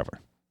do it wherever.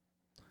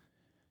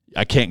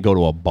 I can't go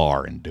to a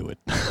bar and do it.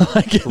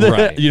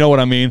 Right. You know what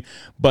I mean?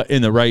 But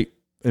in the right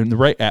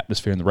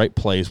atmosphere, in the right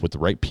place, with the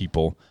right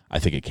people, I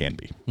think it can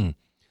be. Mm.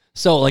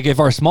 So, if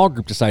our small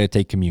group decided to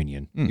take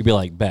communion, you'd be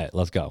like, bet,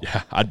 let's go.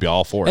 Yeah, I'd be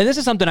all for it. And this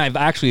is something I've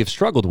actually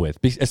struggled with,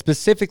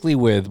 specifically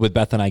with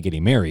Beth and I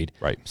getting married.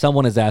 Right.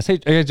 Someone has asked, hey,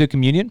 are you guys do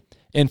communion?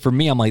 And for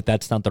me, I'm like,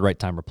 that's not the right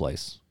time or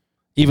place.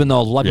 Even though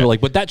a lot of people are like,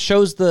 but that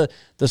shows the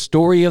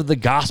story of the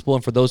gospel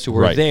and for those who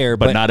were there.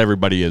 But not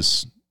everybody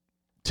is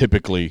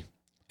typically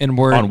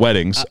on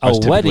weddings. A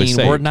wedding,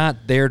 we're not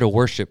there to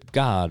worship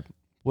God.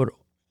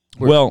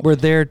 We're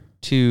there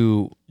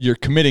to... You're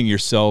committing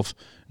yourself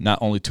not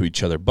only to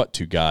each other, but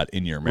to God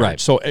in your marriage. Right.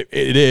 So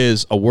it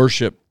is a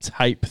worship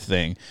type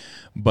thing,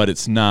 but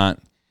it's not.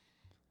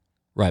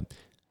 Right.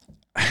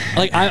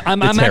 Like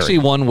I'm actually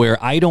one where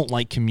I don't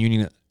like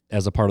communion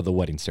as a part of the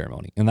wedding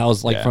ceremony. And that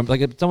was like from like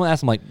if someone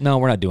asked, I'm like, no,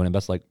 we're not doing it.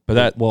 That's like,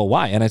 well,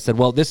 why? And I said,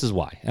 well, this is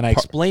why. And I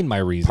explained my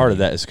reason. Part of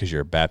that is because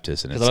you're a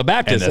Baptist, and I'm a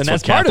Baptist, and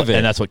that's part of it.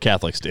 And that's what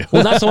Catholics do.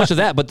 Well, not so much of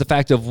that, but the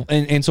fact of,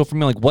 and so for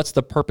me, like, what's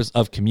the purpose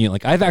of communion?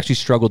 Like, I've actually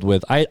struggled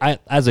with, I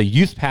as a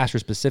youth pastor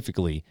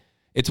specifically,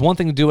 it's one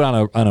thing to do it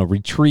on a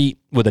retreat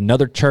with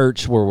another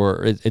church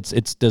where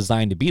it's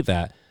designed to be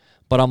that,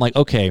 but I'm like,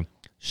 okay,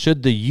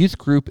 should the youth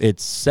group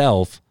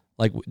itself,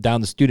 like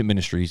down the student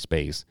ministry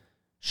space,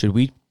 should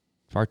we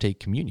partake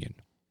communion,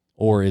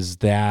 or is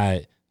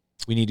that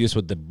we need to do this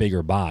with the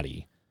bigger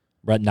body,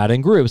 right? Not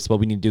in groups, but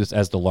we need to do this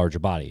as the larger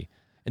body.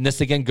 And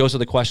this again goes to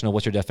the question of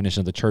what's your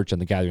definition of the church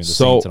and the gathering of the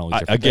saints and all these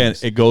different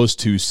things. It goes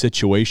to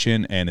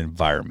situation and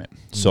environment.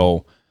 Mm-hmm.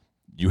 So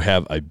you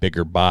have a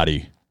bigger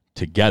body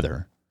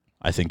together.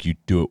 I think you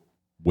do it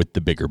with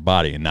the bigger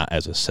body and not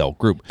as a cell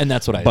group. And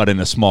that's what But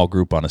in a small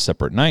group on a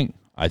separate night,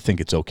 I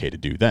think it's okay to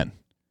do then.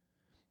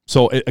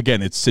 So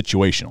again, it's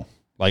situational.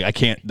 Like I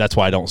can't. That's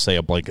why I don't say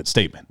a blanket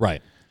statement.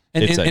 Right.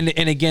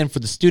 And again, for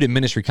the student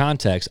ministry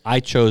context, I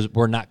chose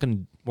we're not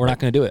going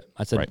to do it.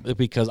 I said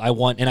because I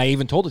want, and I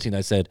even told the team,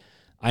 I said,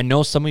 I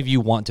know some of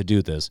you want to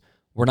do this.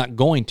 We're not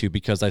going to,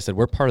 because I said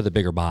we're part of the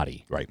bigger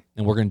body, right?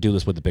 And we're going to do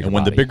this with the bigger. And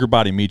when body. the bigger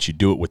body meets, you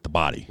do it with the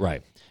body,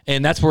 right?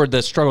 And that's where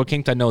the struggle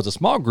kinked. I know as a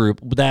small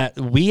group that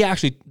we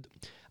actually.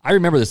 I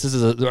remember this. This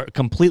is a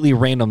completely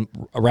random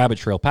rabbit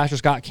trail. Pastor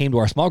Scott came to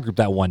our small group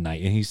that one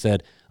night, and he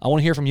said, I want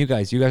to hear from you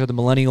guys. You guys are the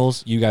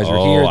millennials. You guys are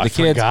here. The kids.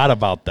 I forgot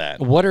about that.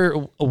 What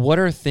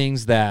are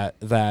things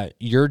that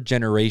your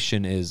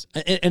generation is?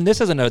 And this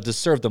isn't to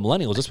serve the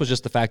millennials. This was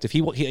just the fact if he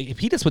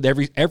did this with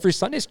every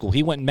Sunday school,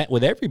 he went and met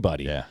with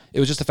everybody. Yeah, it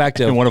was just the fact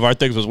of. And one of our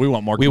things was we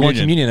want more. We want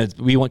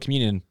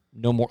communion.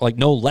 No more, like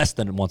no less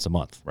than once a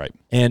month. Right.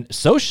 And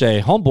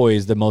Soche, homeboy,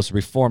 is the most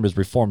reformed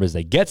as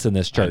they gets in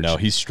this church. I know,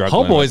 he's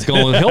struggling. Homeboy's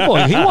going,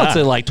 homeboy, he wants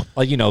it like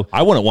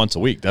I want it once a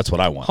week. That's what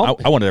I want.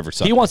 I want it every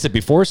Sunday. He wants it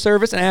before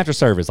service and after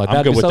service. Like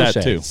I'm good with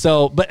that too.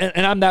 So, but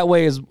and I'm that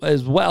way as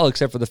well,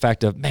 except for the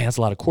fact of, man, that's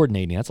a lot of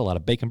coordinating. That's a lot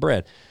of baking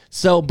bread.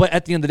 So, but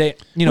at the end of the day,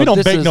 we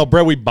don't bake no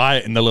bread. We buy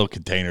it in the little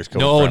containers.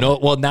 No.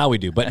 Well, now we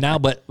do, but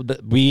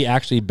we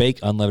actually bake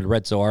unleavened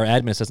bread. So our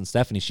admin assistant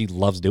Stephanie, she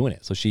loves doing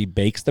it. So she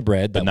bakes the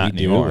bread that not we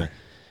do. Anymore.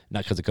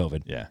 Not because of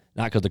COVID. Yeah.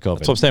 Not because of COVID.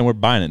 That's what I'm saying. We're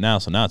buying it now,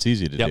 so now it's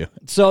easy to do.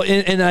 So,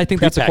 and I think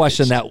that's a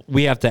question that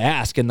we have to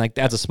ask. And like,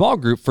 as a small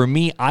group, for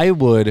me, I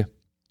would,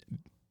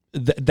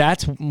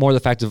 that's more the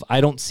fact of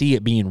I don't see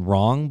it being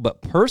wrong,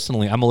 but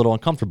personally, I'm a little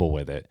uncomfortable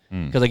with it.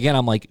 Because again,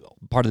 I'm like,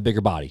 part of the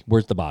bigger body.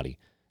 Where's the body?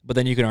 But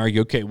then you can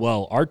argue, okay,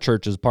 well, our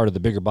church is part of the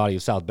bigger body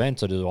of South Bend,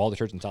 so do all the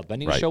churches in South Bend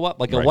need to show up?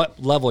 Like, at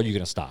what level are you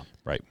going to stop?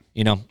 Right.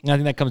 And I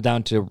think that comes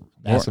down to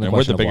asking the question.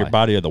 We're the bigger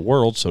body of the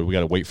world, so we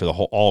got to wait for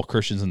all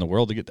Christians in the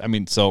world to get.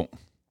 So.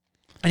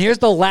 And here's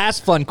the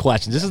last fun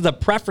question. This is the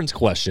preference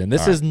question.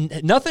 This is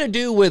nothing to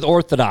do with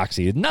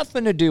orthodoxy,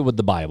 nothing to do with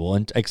the Bible,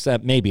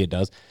 except maybe it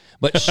does.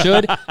 But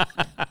should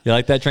you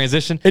like that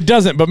transition? It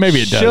doesn't, but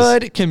maybe it does.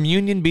 Should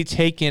communion be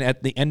taken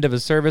at the end of a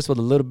service with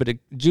a little bit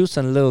of juice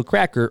and a little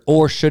cracker,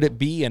 or should it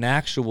be an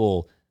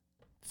actual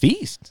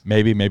feast?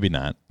 Maybe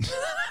not.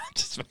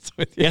 Just mess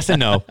with you. Yes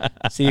and no.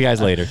 See you guys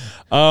later.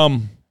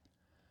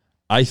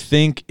 I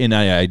think in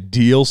an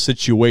ideal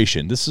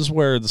situation, this is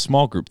where the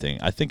small group thing,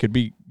 I think it'd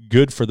be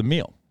good for the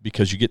meal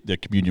because you get the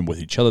communion with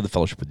each other, the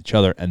fellowship with each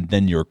other, and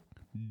then you're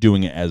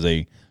doing it as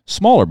a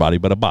smaller body,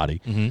 but a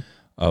body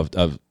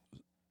of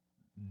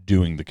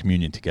doing the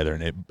communion together,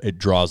 and it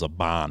draws a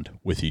bond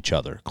with each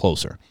other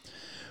closer.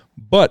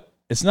 But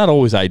it's not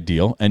always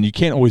ideal, and you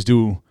can't always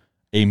do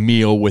a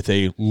meal with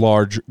a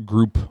large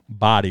group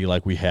body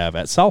like we have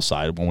at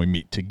Southside when we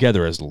meet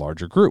together as a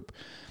larger group.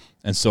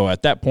 And so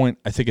at that point,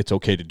 I think it's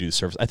okay to do the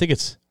service. I think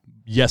it's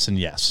yes and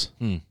yes.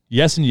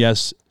 Yes and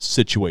yes,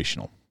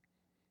 situational.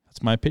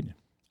 That's my opinion.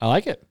 I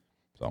like it.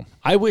 So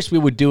I wish we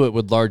would do it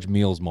with large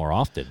meals more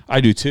often.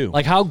 I do too.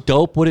 Like, how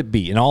dope would it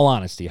be, in all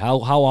honesty? How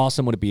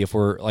awesome would it be if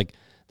we're like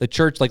the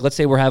church, like let's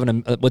say we're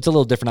having what's a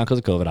little different now because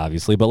of COVID,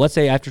 obviously, but let's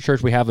say after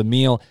church we have a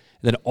meal,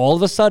 and then all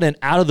of a sudden,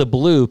 out of the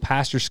blue,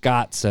 Pastor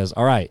Scott says,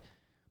 all right,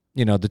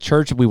 the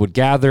church, we would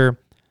gather.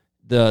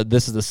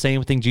 This is the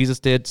same thing Jesus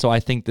did, so I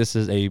think this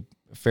is a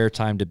fair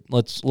time to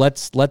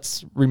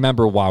let's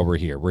remember why we're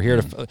here. We're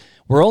here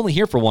we're only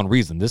here for one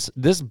reason.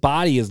 This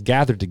body is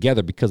gathered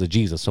together because of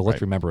Jesus. So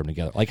let's remember him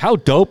together. Like, how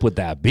dope would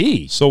that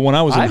be? So when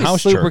I was in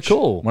house church, super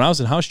cool. When I was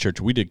in house church,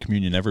 we did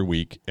communion every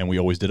week, and we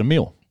always did a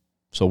meal.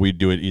 So we'd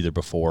do it either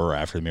before or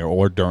after the meal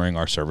or during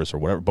our service or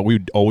whatever. But we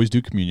would always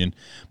do communion,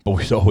 but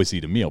we'd always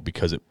eat a meal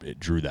because it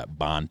drew that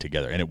bond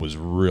together, and it was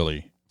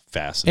really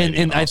fascinating.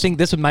 And awesome. I think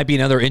this might be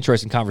another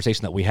interesting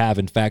conversation that we have.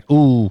 In fact,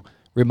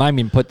 remind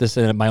me to put this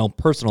in my own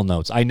personal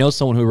notes. I know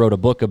someone who wrote a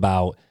book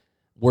about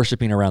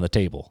worshiping around the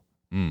table.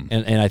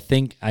 And I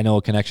think I know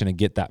a connection to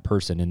get that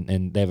person,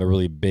 and they have a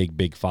really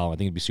big following. I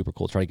think it'd be super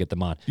cool to try to get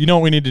them on. You know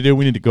what we need to do?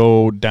 We need to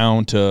go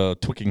down to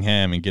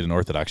Twickenham and get an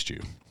Orthodox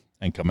Jew.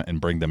 and come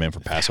and bring them in for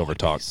Passover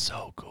talk.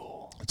 So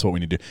cool. That's what we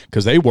need to do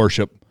because they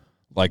worship.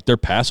 Like their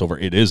Passover,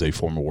 it is a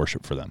form of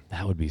worship for them.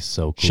 That would be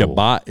so cool.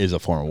 Shabbat is a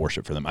form of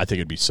worship for them. I think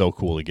it'd be so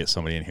cool to get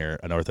somebody in here,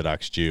 an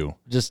Orthodox Jew,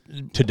 just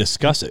to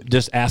discuss it.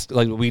 Just ask,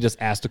 like we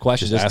just asked a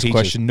question. Just ask a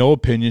question, no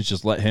opinions,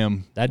 just let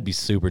him. That'd be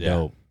super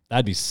dope.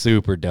 That'd be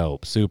super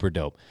dope. Super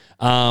dope.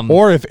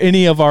 Or if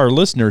any of our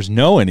listeners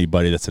know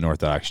anybody that's an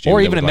Orthodox Jew. Or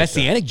even a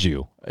Messianic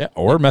Jew. Yeah,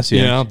 or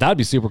Messianic. That'd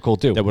be super cool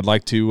too. That would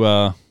like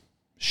to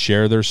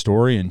share their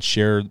story and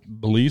share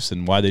beliefs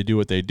and why they do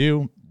what they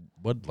do.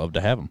 Would love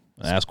to have them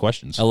and ask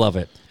questions. I love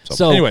it.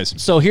 So anyways.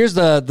 So here's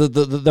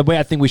the way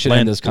I think we should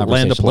end this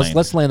conversation. Land the plane.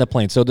 Let's land the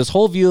plane. So this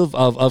whole view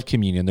of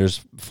communion, there's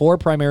 4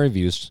 primary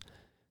views.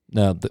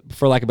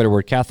 For lack of a better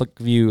word, Catholic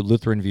view,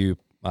 Lutheran view,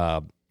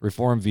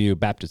 Reformed view,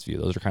 Baptist view.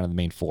 Those are kind of the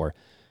main 4.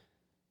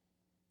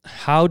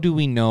 How do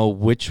we know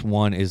which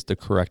one is the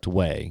correct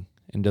way?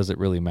 And does it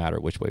really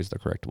matter which way is the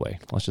correct way?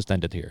 Let's just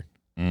end it here.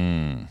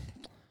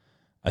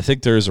 I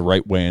think there is a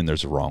right way and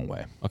there's a wrong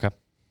way. Okay.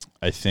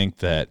 I think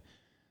that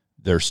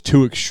there's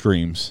 2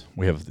 extremes.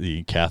 We have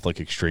the Catholic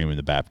extreme and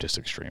the Baptist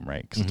extreme,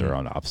 right? Because they're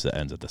on opposite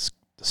ends of the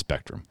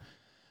spectrum.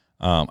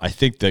 I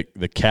think that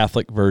the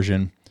Catholic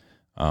version,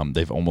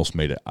 they've almost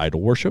made it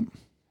idol worship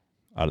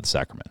out of the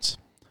sacraments.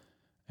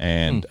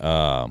 And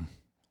I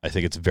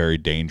think it's very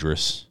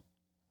dangerous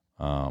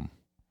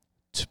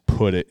to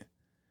put it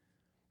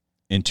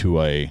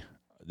into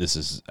this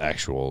is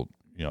actual,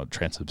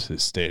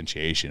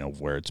 transubstantiation of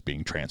where it's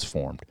being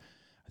transformed.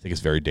 I think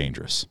it's very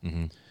dangerous.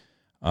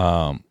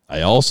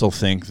 I also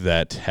think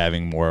that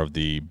having more of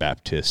the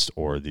Baptist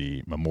or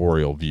the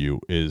memorial view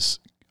is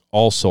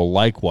also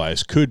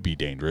likewise could be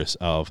dangerous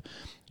of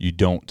you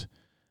don't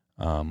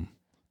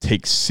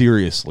take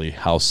seriously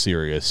how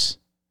serious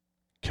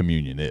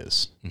communion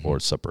is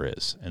Lord's Supper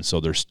is. And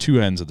so there's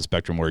 2 ends of the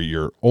spectrum where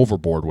you're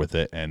overboard with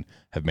it and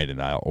have made an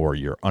idol, or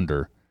you're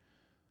underboard?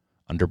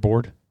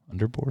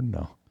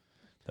 No.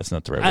 That's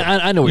not the right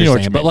word. I know what you're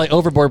saying, but like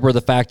overboard where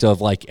the fact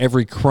of like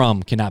every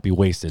crumb cannot be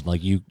wasted.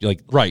 Like you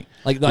right.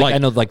 Like I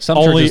know like some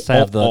churches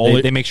have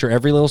they make sure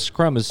every little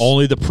crumb is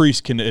only the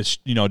priest can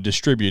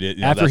distribute it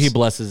after he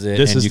blesses it.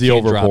 This and is you the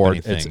can't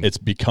overboard. Drop it's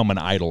become an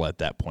idol at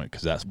that point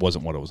because that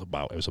wasn't what it was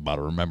about. It was about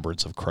a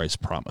remembrance of Christ's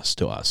promise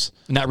to us.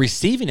 Not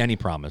receiving any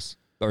promise,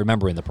 but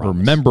remembering the promise.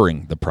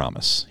 Remembering the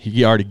promise.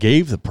 He already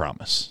gave the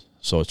promise,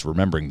 so it's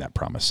remembering that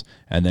promise.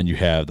 And then you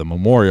have the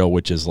memorial,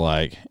 which is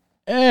like,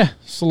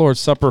 it's the Lord's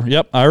Supper.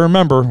 Yep, I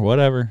remember.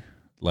 Whatever.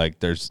 Like,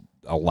 there's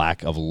a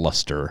lack of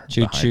luster.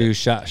 Choo-choo,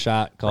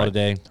 shot, call it a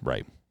day.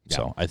 Right. Yeah.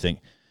 So I think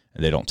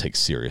they don't take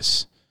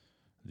serious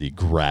the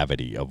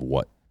gravity of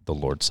what the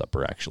Lord's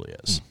Supper actually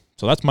is.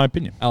 So that's my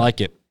opinion. I like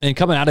it. And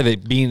coming out of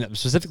it, being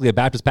specifically a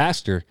Baptist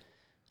pastor,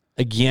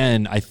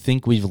 again, I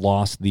think we've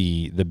lost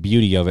the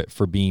beauty of it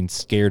for being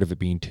scared of it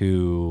being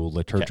too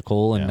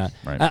liturgical. And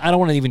I don't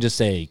want to even just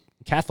say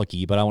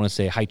Catholic-y, but I want to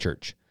say high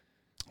church.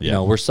 Yeah.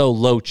 We're so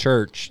low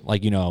church,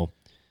 like, the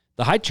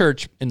high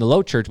church and the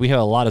low church, we have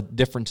a lot of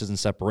differences and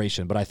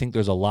separation, but I think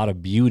there's a lot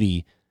of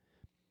beauty.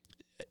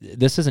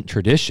 This isn't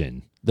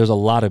tradition. There's a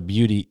lot of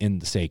beauty in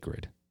the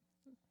sacred.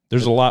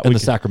 There's a lot in the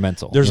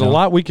sacramental. There's a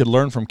lot we could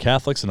learn from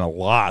Catholics and a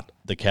lot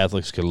the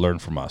Catholics could learn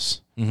from us,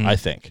 I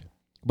think.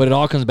 But it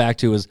all comes back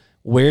to is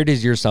where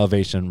does your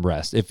salvation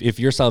rest? If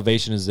your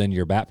salvation is in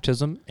your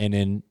baptism and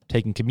in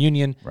taking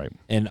communion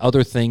and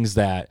other things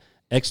that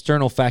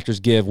external factors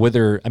give,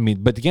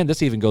 but again,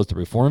 this even goes to the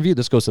Reformed view.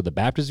 This goes to the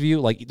Baptist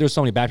view. Like, there's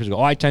so many Baptists who go,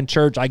 I attend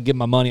church, I give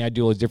my money, I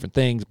do all these different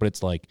things, but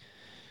it's like,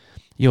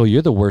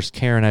 you're the worst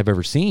Karen I've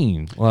ever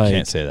seen. Like,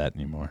 can't say that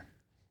anymore.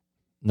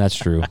 That's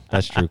true.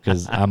 That's true,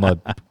 because I'm a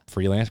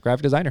freelance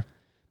graphic designer.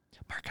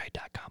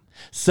 Markite.com.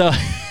 So,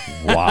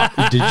 wow.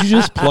 Did you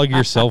just plug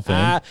yourself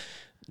in?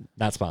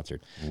 Not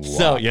sponsored. Wow.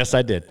 So, yes,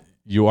 I did.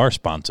 You are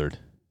sponsored.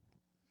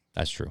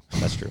 That's true.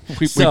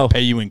 we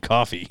pay you in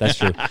coffee. That's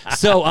true.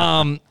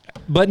 So,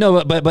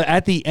 but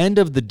at the end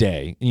of the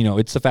day,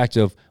 it's the fact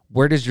of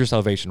where does your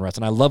salvation rest?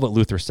 And I love what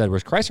Luther said,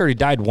 whereas Christ already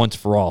died once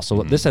for all.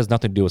 So this has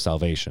nothing to do with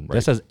salvation. Right.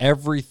 This has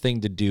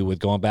everything to do with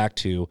going back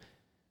to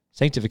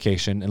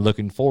sanctification and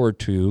looking forward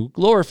to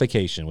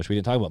glorification, which we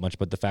didn't talk about much,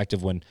 but the fact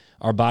of when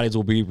our bodies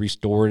will be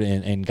restored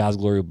and God's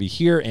glory will be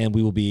here and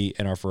we will be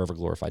in our forever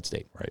glorified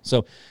state. Right.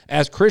 So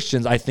as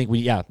Christians, I think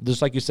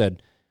just like you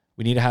said,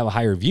 we need to have a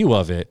higher view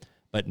of it,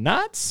 but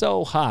not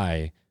so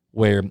high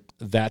where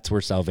that's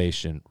where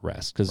salvation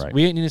rests. Because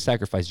we ain't need to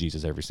sacrifice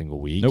Jesus every single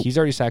week. Nope. He's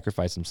already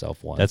sacrificed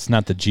himself once. That's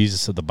not the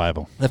Jesus of the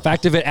Bible. The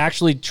fact of it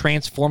actually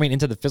transforming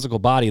into the physical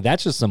body,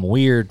 that's just some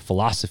weird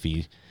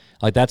philosophy.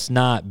 Like, that's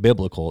not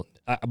biblical.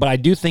 But I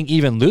do think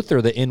even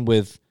Luther, the in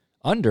with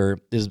under,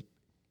 is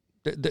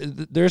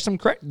there's some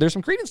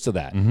credence to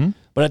that. Mm-hmm.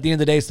 But at the end of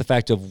the day, it's the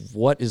fact of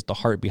what is the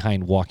heart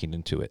behind walking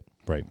into it.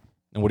 Right.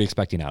 And what are you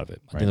expecting out of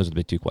it? I think those are the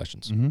big 2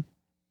 questions. Mm-hmm.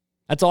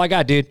 That's all I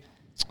got, dude.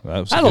 I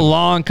had a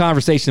long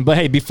conversation, but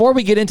hey, before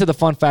we get into the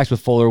fun facts with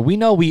Fuller, we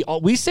know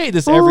we say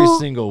this every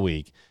single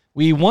week.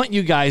 we want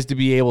you guys to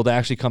be able to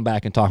actually come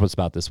back and talk to us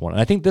about this one.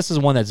 And I think this is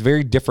one that's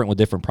very different with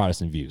different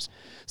Protestant views.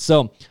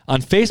 So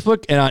on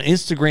Facebook and on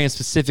Instagram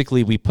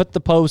specifically, we put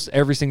the posts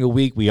every single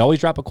week. We always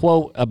drop a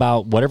quote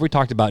about whatever we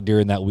talked about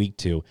during that week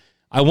too.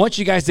 I want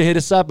you guys to hit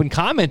us up and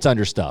comment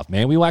under stuff,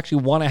 man. We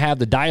actually want to have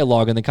the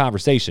dialogue and the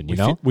conversation, you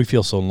know? We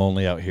feel so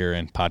lonely out here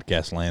in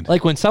podcast land.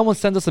 Like when someone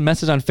sends us a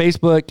message on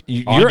Facebook,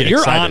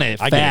 you're on it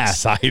fast. I get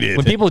excited.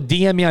 When people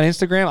DM me on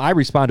Instagram, I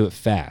respond to it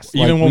fast.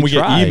 Even when we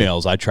get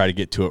emails, I try to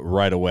get to it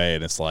right away.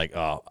 And it's like,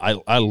 oh,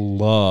 I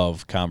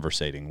love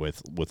conversating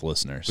with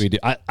listeners. We do.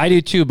 I do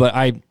too, but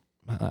I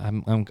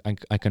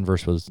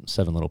converse with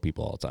 7 little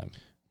people all the time.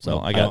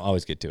 So I don't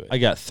always get to it. I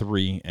got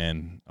 3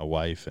 and a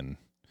wife and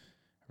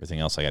everything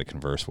else I got to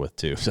converse with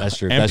too. That's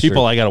true. And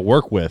people I got to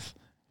work with.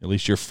 At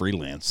least you're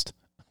freelanced.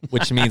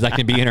 Which means I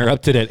can be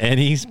interrupted at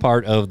any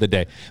part of the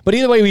day. But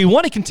either way, we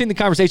want to continue the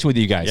conversation with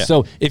you guys. Yeah.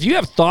 So if you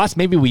have thoughts,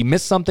 maybe we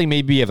missed something,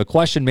 maybe you have a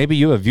question, maybe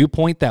you have a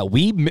viewpoint that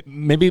we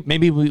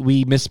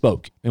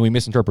misspoke and we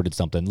misinterpreted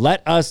something,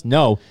 let us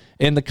know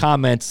in the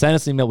comments. Send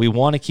us an email. We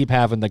want to keep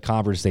having the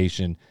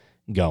conversation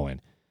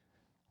going.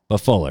 But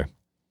Fuller,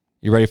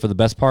 you ready for the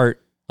best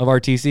part of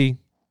RTC?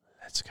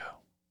 Let's go.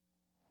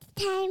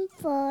 Time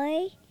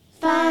for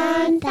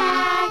Fun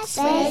Facts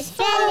with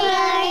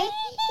Fuller.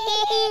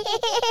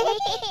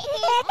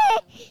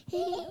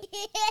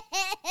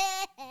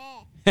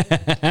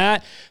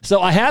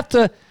 So I have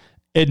to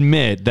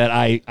admit that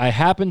I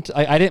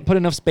didn't put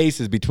enough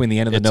spaces between the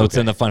end of the notes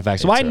and the fun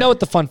fact. So I know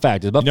what the fun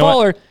fact is. But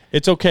Fuller,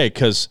 it's okay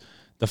because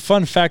the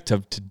fun fact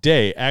of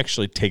today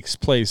actually takes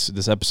place.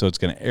 This episode's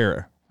going to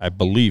air, I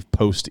believe,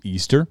 post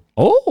Easter.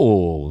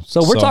 Oh,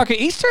 so we're talking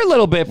Easter a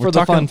little bit for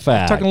the fun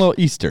fact. We're talking a little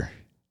Easter.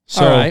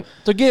 So, all right.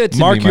 So give it to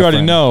Mark, me, you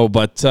already know,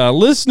 but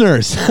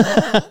listeners,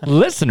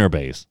 listener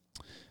base.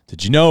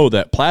 Did you know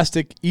that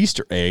plastic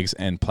Easter eggs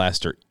and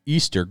plastic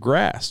Easter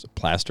grass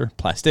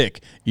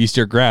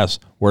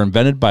were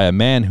invented by a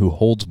man who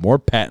holds more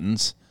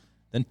patents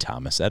than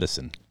Thomas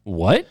Edison?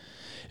 What?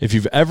 If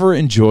you've ever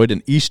enjoyed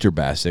an Easter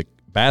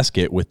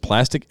basket with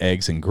plastic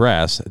eggs and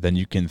grass, then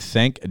you can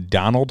thank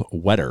Donald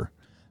Wetter,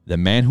 the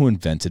man who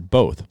invented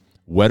both.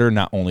 Wetter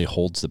not only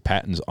holds the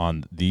patents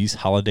on these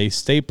holiday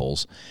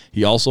staples,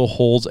 he also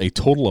holds a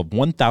total of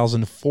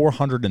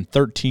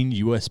 1,413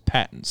 U.S.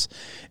 patents,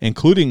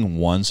 including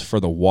ones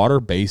for the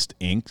water-based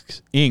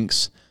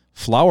inks,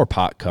 flower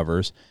pot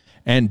covers,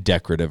 and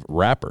decorative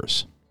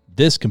wrappers.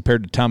 This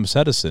compared to Thomas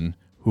Edison,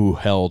 who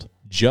held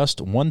just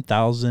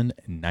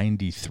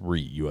 1,093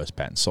 U.S.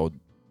 patents. So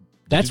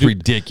that's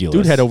ridiculous.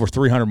 Dude had over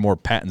 300 more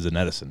patents than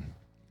Edison.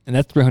 And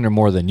that's 300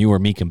 more than you or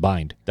me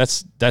combined.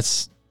 That's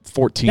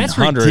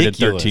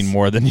 1,413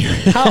 more than you.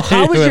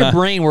 How was your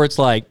brain where it's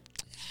like,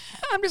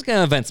 I'm just going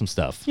to invent some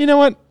stuff? You know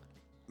what?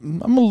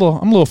 I'm a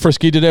little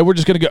frisky today. We're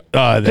just going to go.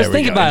 Just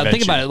think about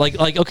it.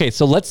 Like, okay,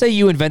 so let's say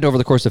you invent over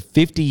the course of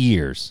 50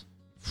 years.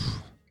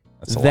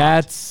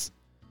 That's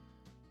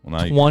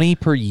 20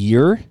 per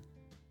year?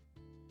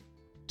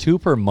 2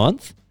 per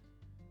month?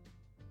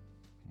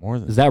 More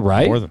than, is that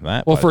right? More than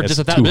that. Well, for just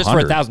 1,000,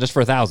 just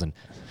for 1,000.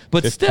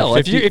 But still,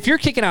 if you're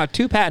kicking out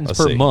 2 patents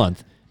per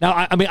month.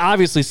 Now, I mean,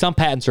 obviously, some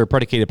patents are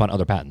predicated upon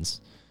other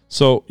patents.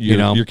 So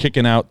you're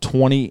kicking out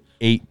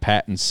 28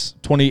 patents,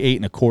 28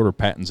 and a quarter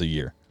patents a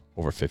year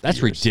over 50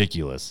 That's years.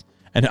 ridiculous.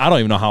 And I don't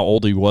even know how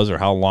old he was or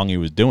how long he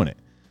was doing it.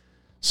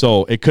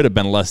 So it could have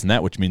been less than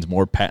that, which means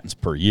more patents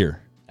per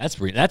year.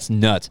 That's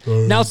nuts.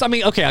 Now, so, I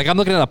mean, okay, like I'm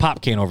looking at a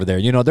pop can over there.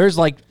 You know, there's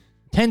like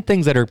 10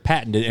 things that are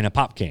patented in a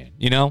pop can,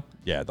 you know?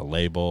 Yeah, the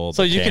label.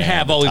 So you can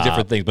have all these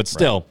different things, but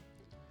still.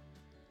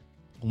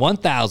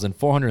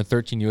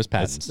 1,413 U.S.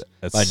 patents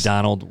by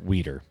Donald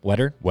Wetter.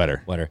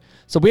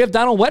 So we have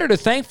Donald Wetter to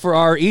thank for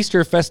our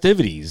Easter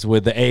festivities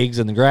with the eggs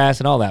and the grass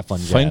and all that fun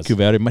jazz. Thank you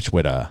very much,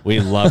 Wetter. We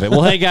love it.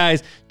 Well, hey,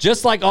 guys,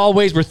 just like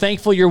always, we're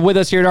thankful you're with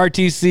us here at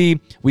RTC.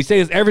 We say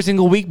this every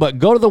single week, but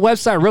go to the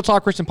website,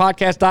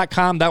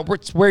 realtalkchristianpodcast.com.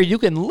 That's where you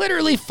can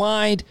literally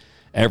find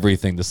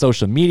everything, the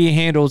social media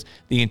handles,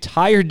 the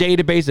entire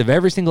database of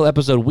every single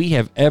episode we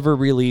have ever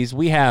released.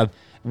 We have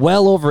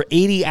well over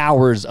 80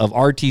 hours of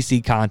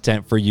RTC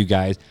content for you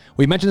guys.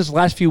 We mentioned this the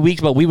last few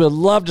weeks, but we would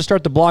love to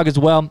start the blog as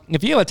well.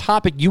 If you have a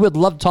topic you would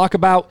love to talk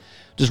about,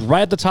 just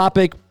write the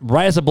topic,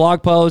 write us a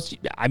blog post.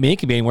 I mean, it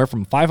can be anywhere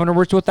from 500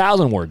 words to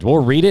 1,000 words.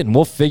 We'll read it and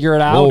we'll figure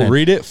it out. We'll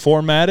read it,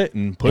 format it,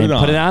 and put it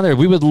on there.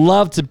 We would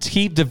love to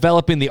keep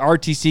developing the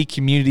RTC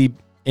community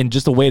in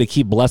just a way to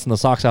keep blessing the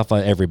socks off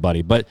of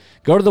everybody. But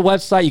go to the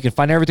website. You can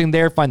find everything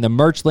there. Find the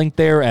merch link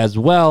there as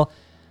well.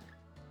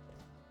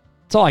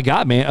 That's all I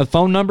got, man. A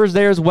phone number's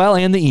there as well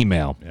and the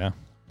email. Yeah.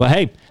 But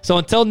hey, so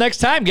until next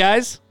time,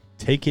 guys.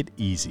 Take it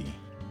easy.